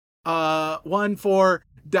compounds. One for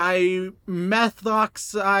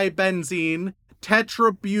dimethoxybenzene,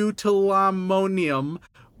 tetrabutylammonium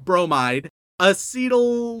bromide,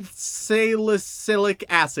 acetyl salicylic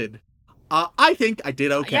acid. I think I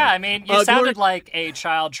did okay. Yeah, I mean, you sounded like a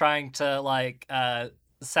child trying to,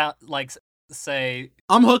 say...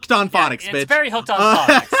 I'm hooked on phonics, bitch. It's very hooked on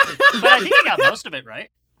phonics. But I think I got most of it right.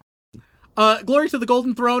 Glory to the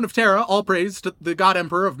Golden Throne of Terra, all praise to the God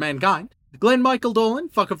Emperor of Mankind. Glenn Michael Dolan,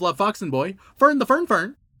 Fuck of Love Foxen Boy. Fern the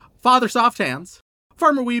Fern, Father Soft Hands.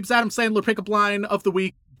 Farmer Weeb's Adam Sandler pickup line of the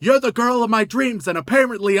week. You're the girl of my dreams, and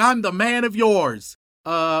apparently I'm the man of yours.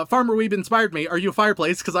 Farmer Weeb inspired me. Are you a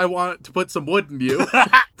fireplace? Because I want to put some wood in you.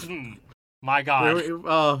 My God.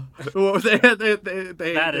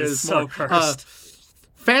 That is so cursed.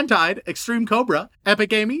 Fantide, Extreme Cobra,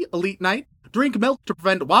 Epic Amy, Elite Knight, drink milk to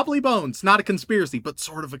prevent wobbly bones. Not a conspiracy, but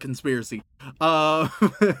sort of a conspiracy.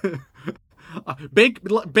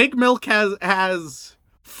 Big Milk has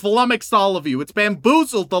flummoxed all of you. It's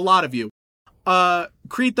bamboozled a lot of you.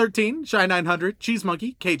 Creed 13, Shy 900, Cheese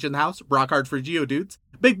Monkey, Cage in the House, Brockhard for Geodudes,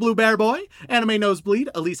 Big Blue Bear Boy, Anime Nosebleed,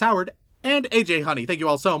 Elise Howard, and AJ Honey. Thank you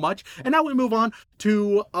all so much. And now we move on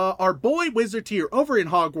to our boy Wizard tier over in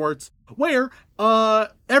Hogwarts, where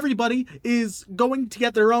everybody is going to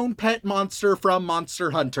get their own pet monster from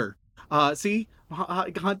Monster Hunter. See?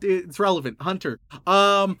 It's relevant. Hunter.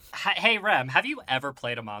 Hey, Rem, have you ever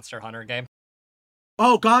played a Monster Hunter game?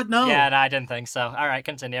 Oh, God, no. Yeah, no, I didn't think so. All right,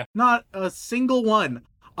 continue. Not a single one.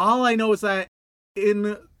 All I know is that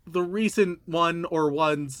in the recent one or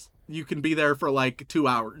ones, you can be there for like 2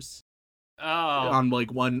 hours. Oh. On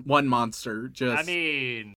like one monster. Just. I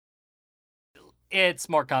mean, it's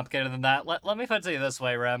more complicated than that. Let me put it to you this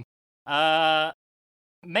way, Rem. Man,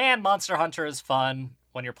 Monster Hunter is fun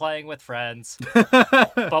when you're playing with friends.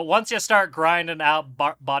 But once you start grinding out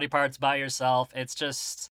body parts by yourself, it's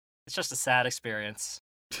just a sad experience.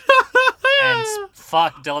 And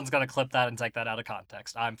fuck, Dylan's gonna clip that and take that out of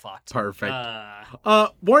context. I'm fucked. Perfect.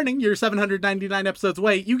 Warning, you're 799 episodes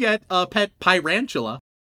away. You get a pet Pyrantula.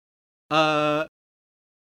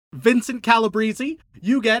 Vincent Calabrese,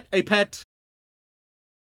 you get a pet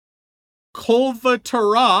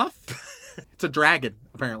Kolvataroth. It's a dragon,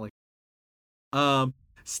 apparently.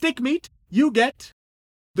 Stick Meat, you get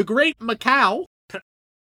the Great Macau.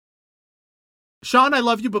 Sean, I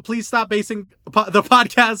love you, but please stop basing the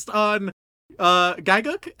podcast on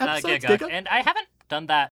Giguk episodes. Giguk. And I haven't done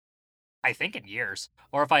that I think in years.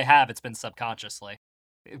 Or if I have, it's been subconsciously.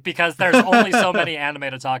 Because there's only so many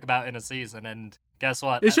anime to talk about in a season, and guess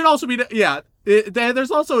what? It should also be,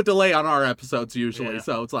 there's also a delay on our episodes usually, Yeah.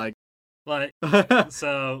 so it's like... Like,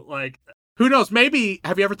 so, like, Who knows? Maybe,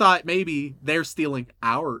 have you ever thought maybe they're stealing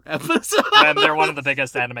our episode? when they're one of the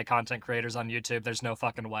biggest anime content creators on YouTube, there's no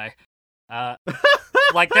fucking way.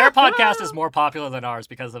 Like, their podcast is more popular than ours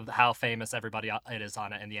because of how famous everybody it is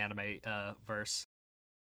on it in the anime verse.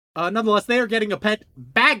 Nonetheless, they are getting a pet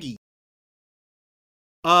Baggy.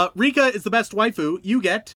 Rika is the best waifu. You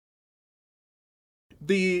get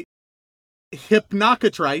the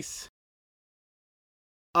Hypnocatrice.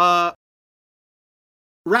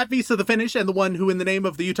 Rat Visa the Finnish, and the one who in the name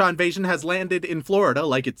of the Utah invasion has landed in Florida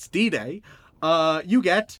like it's D-Day. You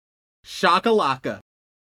get Shakalaka.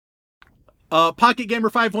 Pocket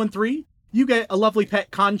Gamer 513, you get a lovely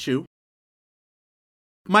pet Conchu.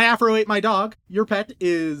 My Afro Ate My Dog, your pet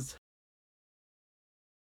is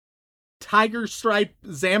Tiger Stripe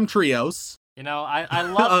Zamtrios. You know, I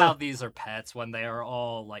love how these are pets when they are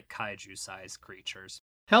all, like, kaiju-sized creatures.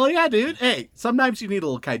 Hell yeah, dude. Hey, sometimes you need a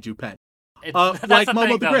little kaiju pet. That's like the Momo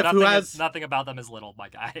thing, the though. Griff, who Nothing about them is little, my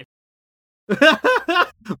guy.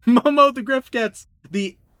 Momo the Griff gets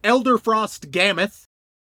the Elder Frost Gammoth,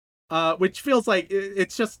 which feels like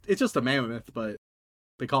it's just a mammoth, but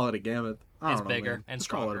they call it a gammoth. I It's don't know, bigger man. and Just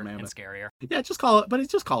call it a stronger and mammoth. scarier. Yeah, just call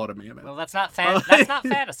it a mammoth. Well, that's not that's not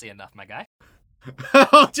fantasy enough, my guy.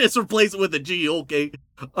 I'll just replace it with a G, okay.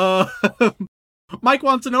 Mike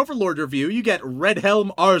wants an Overlord review. You get Red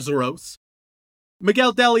Helm Arzuros.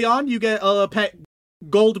 Miguel DeLeon, you get a pet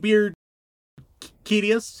Goldbeard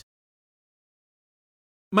Kedius.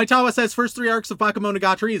 Maitawa says first 3 arcs of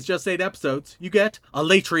Bakemonogatari is just 8 episodes. You get a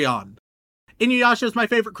Latreon. Inuyasha is my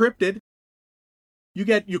favorite cryptid. You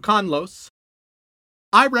get Yukonlos.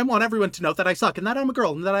 I want everyone to know that I suck and that I'm a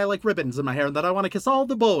girl and that I like ribbons in my hair and that I want to kiss all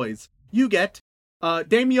the boys. You get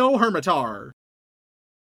Daimyo Hermitar.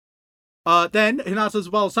 Then, Hinata's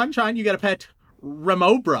Well Sunshine, you get a pet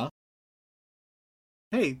Remobra.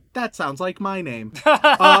 Hey, that sounds like my name.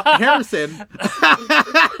 Harrison.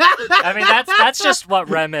 I mean, that's just what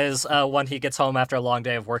Rem is when he gets home after a long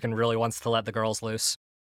day of work and really wants to let the girls loose.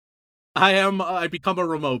 I become a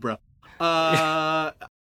Remobra.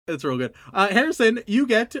 It's real good. Harrison, you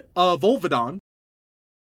get Volvidon.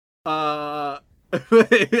 I'm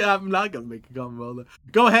not gonna make a comment about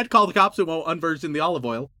that. Go ahead, call the cops, it won't unvirgin the olive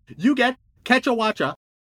oil. You get Kechawacha.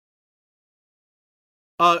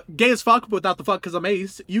 Gay as fuck, but without the fuck because I'm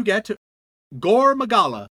ace. You get Gore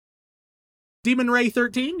Magala. Demon Ray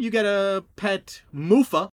 13, you get a pet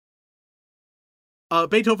Mufa.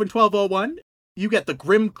 Beethoven 1201, you get the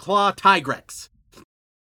Grimclaw Tigrex.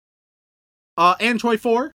 Anchoi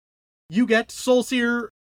 4, you get Soulseer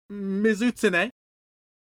Mizutsune.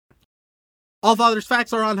 Allfather's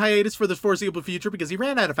facts are on hiatus for the foreseeable future because he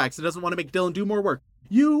ran out of facts and doesn't want to make Dylan do more work.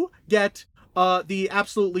 You get the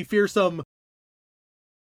absolutely fearsome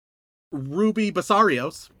Ruby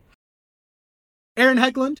Basarios. Aaron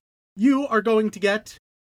Hegland, you are going to get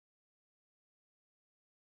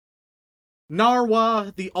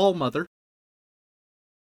Narwa the Allmother.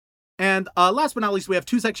 And last but not least, we have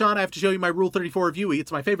Tusek Sean. I have to show you my Rule 34 of Yui.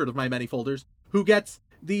 It's my favorite of my many folders. Who gets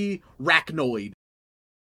the Rachnoid.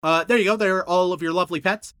 There you go. There are all of your lovely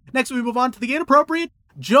pets. Next, we move on to the inappropriate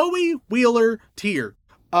Joey Wheeler tier,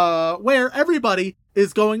 where everybody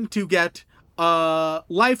is going to get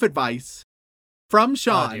life advice from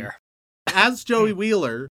Sean as Joey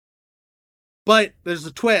Wheeler. But there's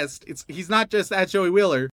a twist. He's not just as Joey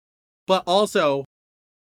Wheeler, but also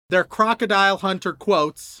they're Crocodile Hunter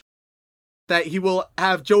quotes that he will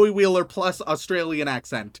have Joey Wheeler plus Australian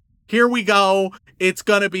accent. Here we go. It's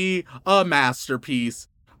gonna be a masterpiece.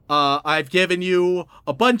 I've given you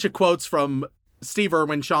a bunch of quotes from Steve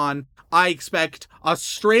Irwin, Sean. I expect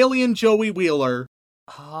Australian Joey Wheeler.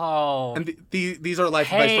 Oh. And these are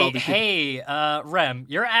life advice for all these people. Hey, Rem,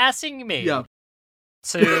 you're asking me Yeah.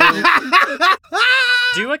 to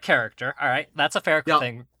do a character. All right, that's a fair Yep.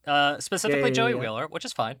 thing. Specifically Joey yeah. Wheeler, which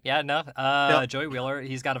is fine. Yeah, no. Yep. Joey Wheeler,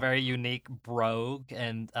 he's got a very unique brogue,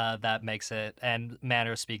 and that makes it, and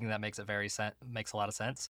manner of speaking, that makes it makes a lot of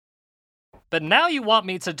sense. But now you want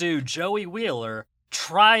me to do Joey Wheeler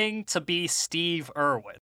trying to be Steve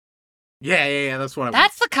Irwin. Yeah, that's what I want.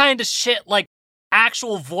 That's the kind of shit, like,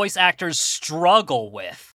 actual voice actors struggle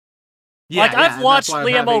with. Like, I've and watched that's why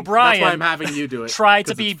Liam O'Brien That's why I'm having you do it. try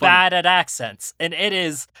to 'cause be it's funny. bad at accents, and it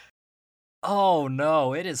is... Oh,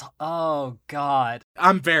 no, it is... Oh, God.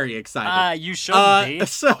 I'm very excited. You shouldn't be.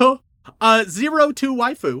 So, 02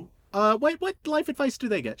 Waifu. What life advice do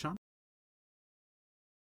they get, Sean?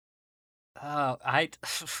 I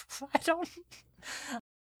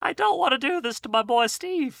don't want to do this to my boy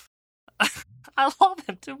Steve. I love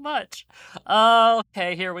him too much.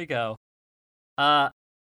 Okay, here we go. All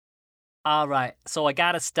right. So I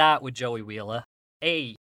gotta start with Joey Wheeler.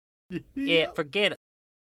 Hey, yeah, forget it.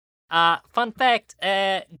 Fun fact.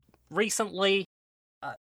 Recently,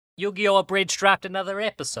 Yu-Gi-Oh! Abridged dropped another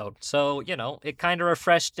episode, so it kind of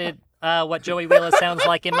refreshed it. What Joey Wheeler sounds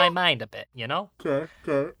like in my mind a bit, Okay.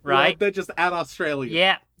 Right? They're just at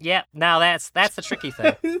Australia. Yeah. Now that's the tricky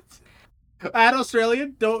thing. At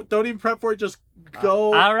Australian, don't even prep for it. Just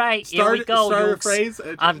go. All right, here we go. Start a Yukes. phrase.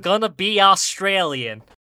 I'm gonna be Australian.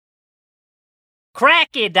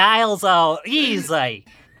 Crocodiles are easy.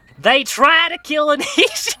 They try to kill an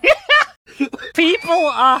Asian. People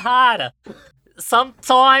are harder.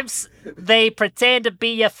 Sometimes they pretend to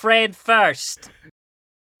be your friend first.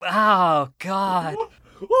 Oh God.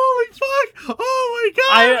 Holy fuck! Oh my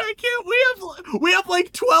God! I can't. We have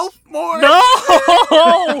like 12 more.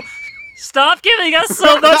 No! Stop giving us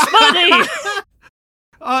so much money.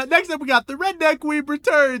 Next up, we got the Redneck Weeb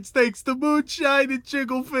returns thanks to Moonshine and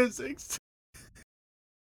Jiggle Physics.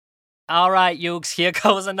 All right, Yugs, here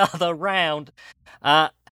goes another round.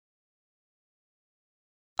 I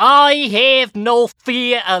have no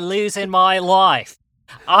fear of losing my life.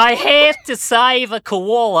 I have to save a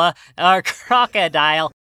koala, or a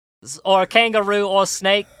crocodile, or a kangaroo, or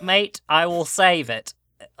snake, mate. I will save it.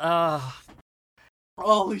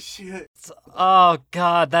 Holy shit. Oh,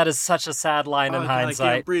 God, that is such a sad line in God, hindsight.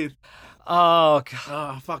 I can't breathe. Oh, God.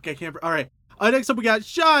 Oh, fuck, I can't breathe. All right. Next up, we got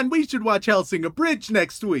Sean. We should watch Hellsing Abridged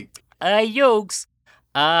next week. Yugs,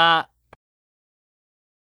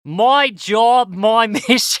 my job, my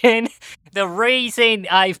mission, the reason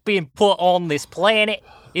I've been put on this planet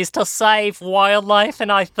is to save wildlife,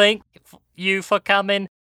 and I thank you for coming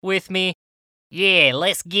with me. Yeah,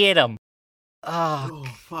 let's get them. Oh,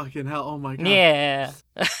 fucking hell. Oh, my God. Yeah.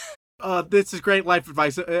 This is great life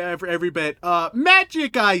advice every bit.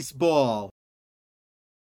 Magic Ice Ball.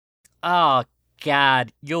 Oh,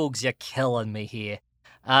 God. Yugs, you're killing me here.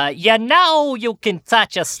 You can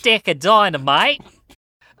touch a stick of dynamite,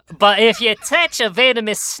 but if you touch a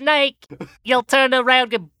venomous snake, you'll turn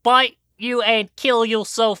around and bite you and kill you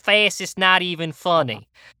so fast it's not even funny.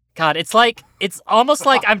 God, it's almost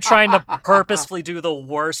like I'm trying to purposefully do the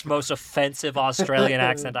worst, most offensive Australian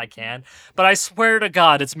accent I can. But I swear to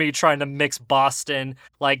God, it's me trying to mix Boston,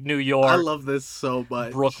 like New York. I love this so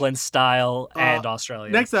much. Brooklyn style and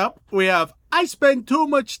Australia. Next up, we have I spend too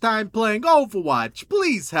much time playing Overwatch.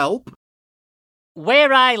 Please help.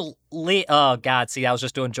 Where I live. Oh, God, see, I was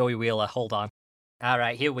just doing Joey Wheeler. Hold on. All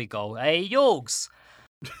right, here we go. Hey, Yogs.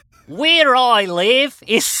 Where I live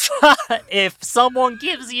is if someone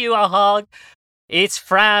gives you a hug, it's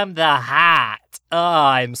from the heart. Oh,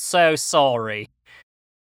 I'm so sorry.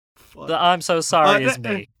 The I'm so sorry is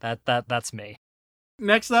me. That's me.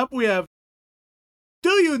 Next up, we have.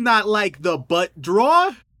 Do you not like the butt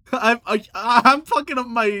draw? I'm fucking up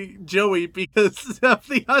my Joey because of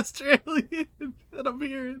the Australian that I'm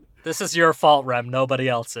hearing. This is your fault, Rem. Nobody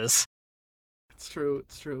else's. It's true.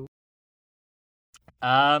 It's true.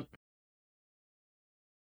 All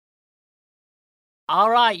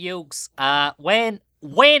right, Yugs. When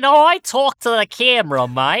I talk to the camera,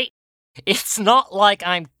 mate, it's not like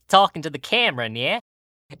I'm talking to the camera, yeah?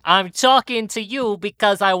 I'm talking to you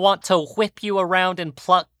because I want to whip you around and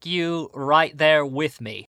pluck you right there with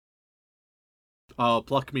me. Oh,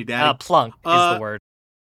 pluck me, daddy. Plunk is the word.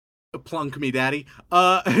 Plunk me, daddy.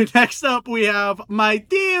 Next up, we have my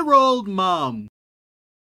dear old mom.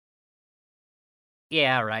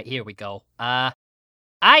 Yeah, all right, here we go. I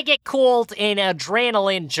get called an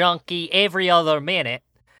adrenaline junkie every other minute,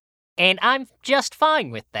 and I'm just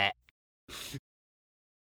fine with that.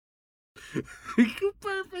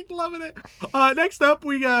 Perfect, loving it. Next up,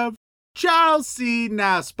 we have Charles C.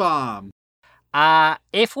 Nussbaum.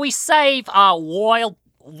 If we save our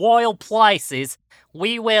wild places,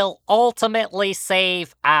 we will ultimately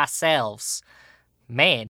save ourselves.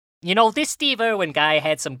 Man, this Steve Irwin guy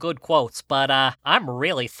had some good quotes, but I'm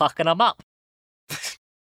really fucking them up.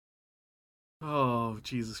 Oh,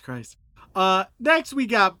 Jesus Christ. Next we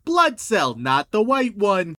got Blood Cell, not the white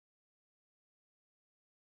one.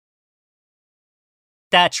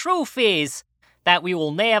 The truth is that we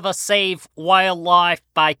will never save wildlife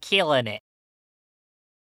by killing it.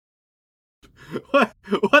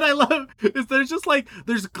 What I love is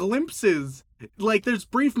there's glimpses, there's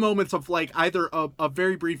brief moments of either a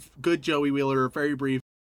very brief good Joey Wheeler or a very brief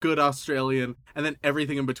good Australian, and then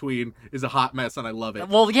everything in between is a hot mess, and I love it.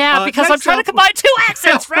 Well, yeah, because I'm trying to combine two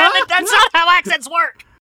accents, Rabbit. That's not how accents work.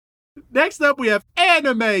 Next up, we have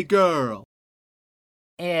Anime Girl.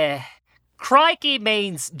 Crikey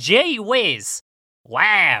means gee whiz.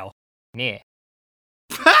 Wow. Yeah.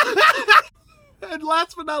 And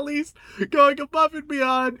last but not least, going above and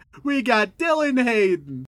beyond, we got Dylan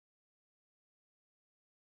Hayden.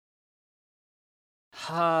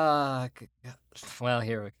 Well,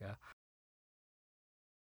 here we go.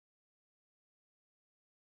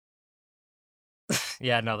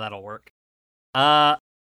 Yeah, no, that'll work. I'm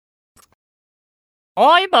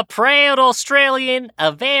a proud Australian,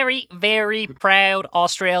 a very, very proud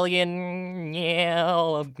Australian.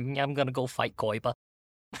 Yeah, I'm gonna go fight Kuiper.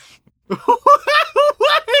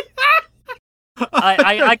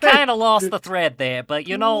 I kind of lost the thread there, but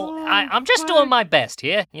you know, I'm just doing my best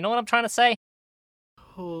here. You know what I'm trying to say?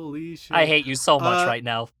 Holy shit. I hate you so much right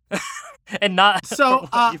now. And not so, for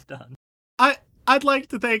what you've done. I'd like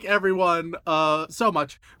to thank everyone so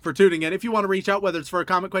much for tuning in. If you want to reach out, whether it's for a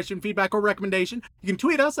comment, question, feedback, or recommendation, you can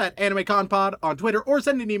tweet us at AnimeConPod on Twitter or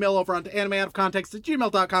send an email over onto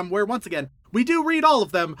animeoutofcontext@gmail.com, where, once again, we do read all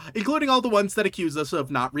of them, including all the ones that accuse us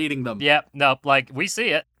of not reading them. Yep, no, like, we see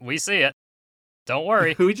it. We see it. Don't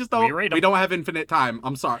worry. We just don't, read 'em. we don't have infinite time.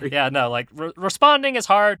 I'm sorry. Yeah, no, like, responding is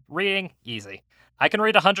hard, reading, easy. I can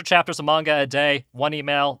read 100 chapters of manga a day. One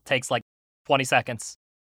email takes, like, 20 seconds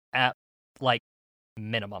at, like,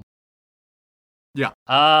 minimum. Yeah.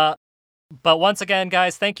 But once again,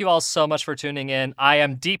 guys, thank you all so much for tuning in. I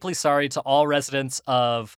am deeply sorry to all residents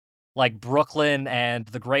of, like, Brooklyn and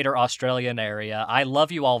the greater Australian area. I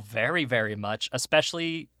love you all very, very much,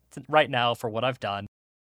 especially right now for what I've done.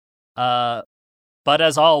 But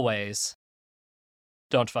as always,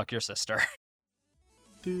 don't fuck your sister.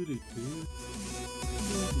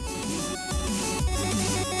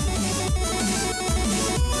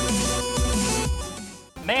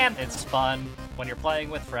 Man, it's fun when you're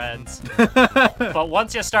playing with friends. But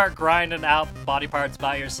once you start grinding out body parts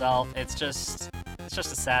by yourself, it's just a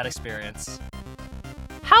sad experience.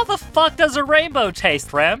 How the fuck does a rainbow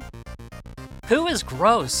taste, Rem? Who is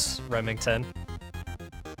gross, Remington?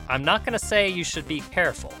 I'm not gonna say you should be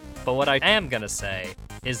careful, but what I am gonna say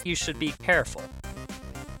is you should be careful.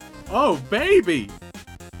 Oh, baby!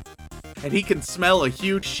 And he can smell a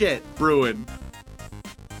huge shit brewing.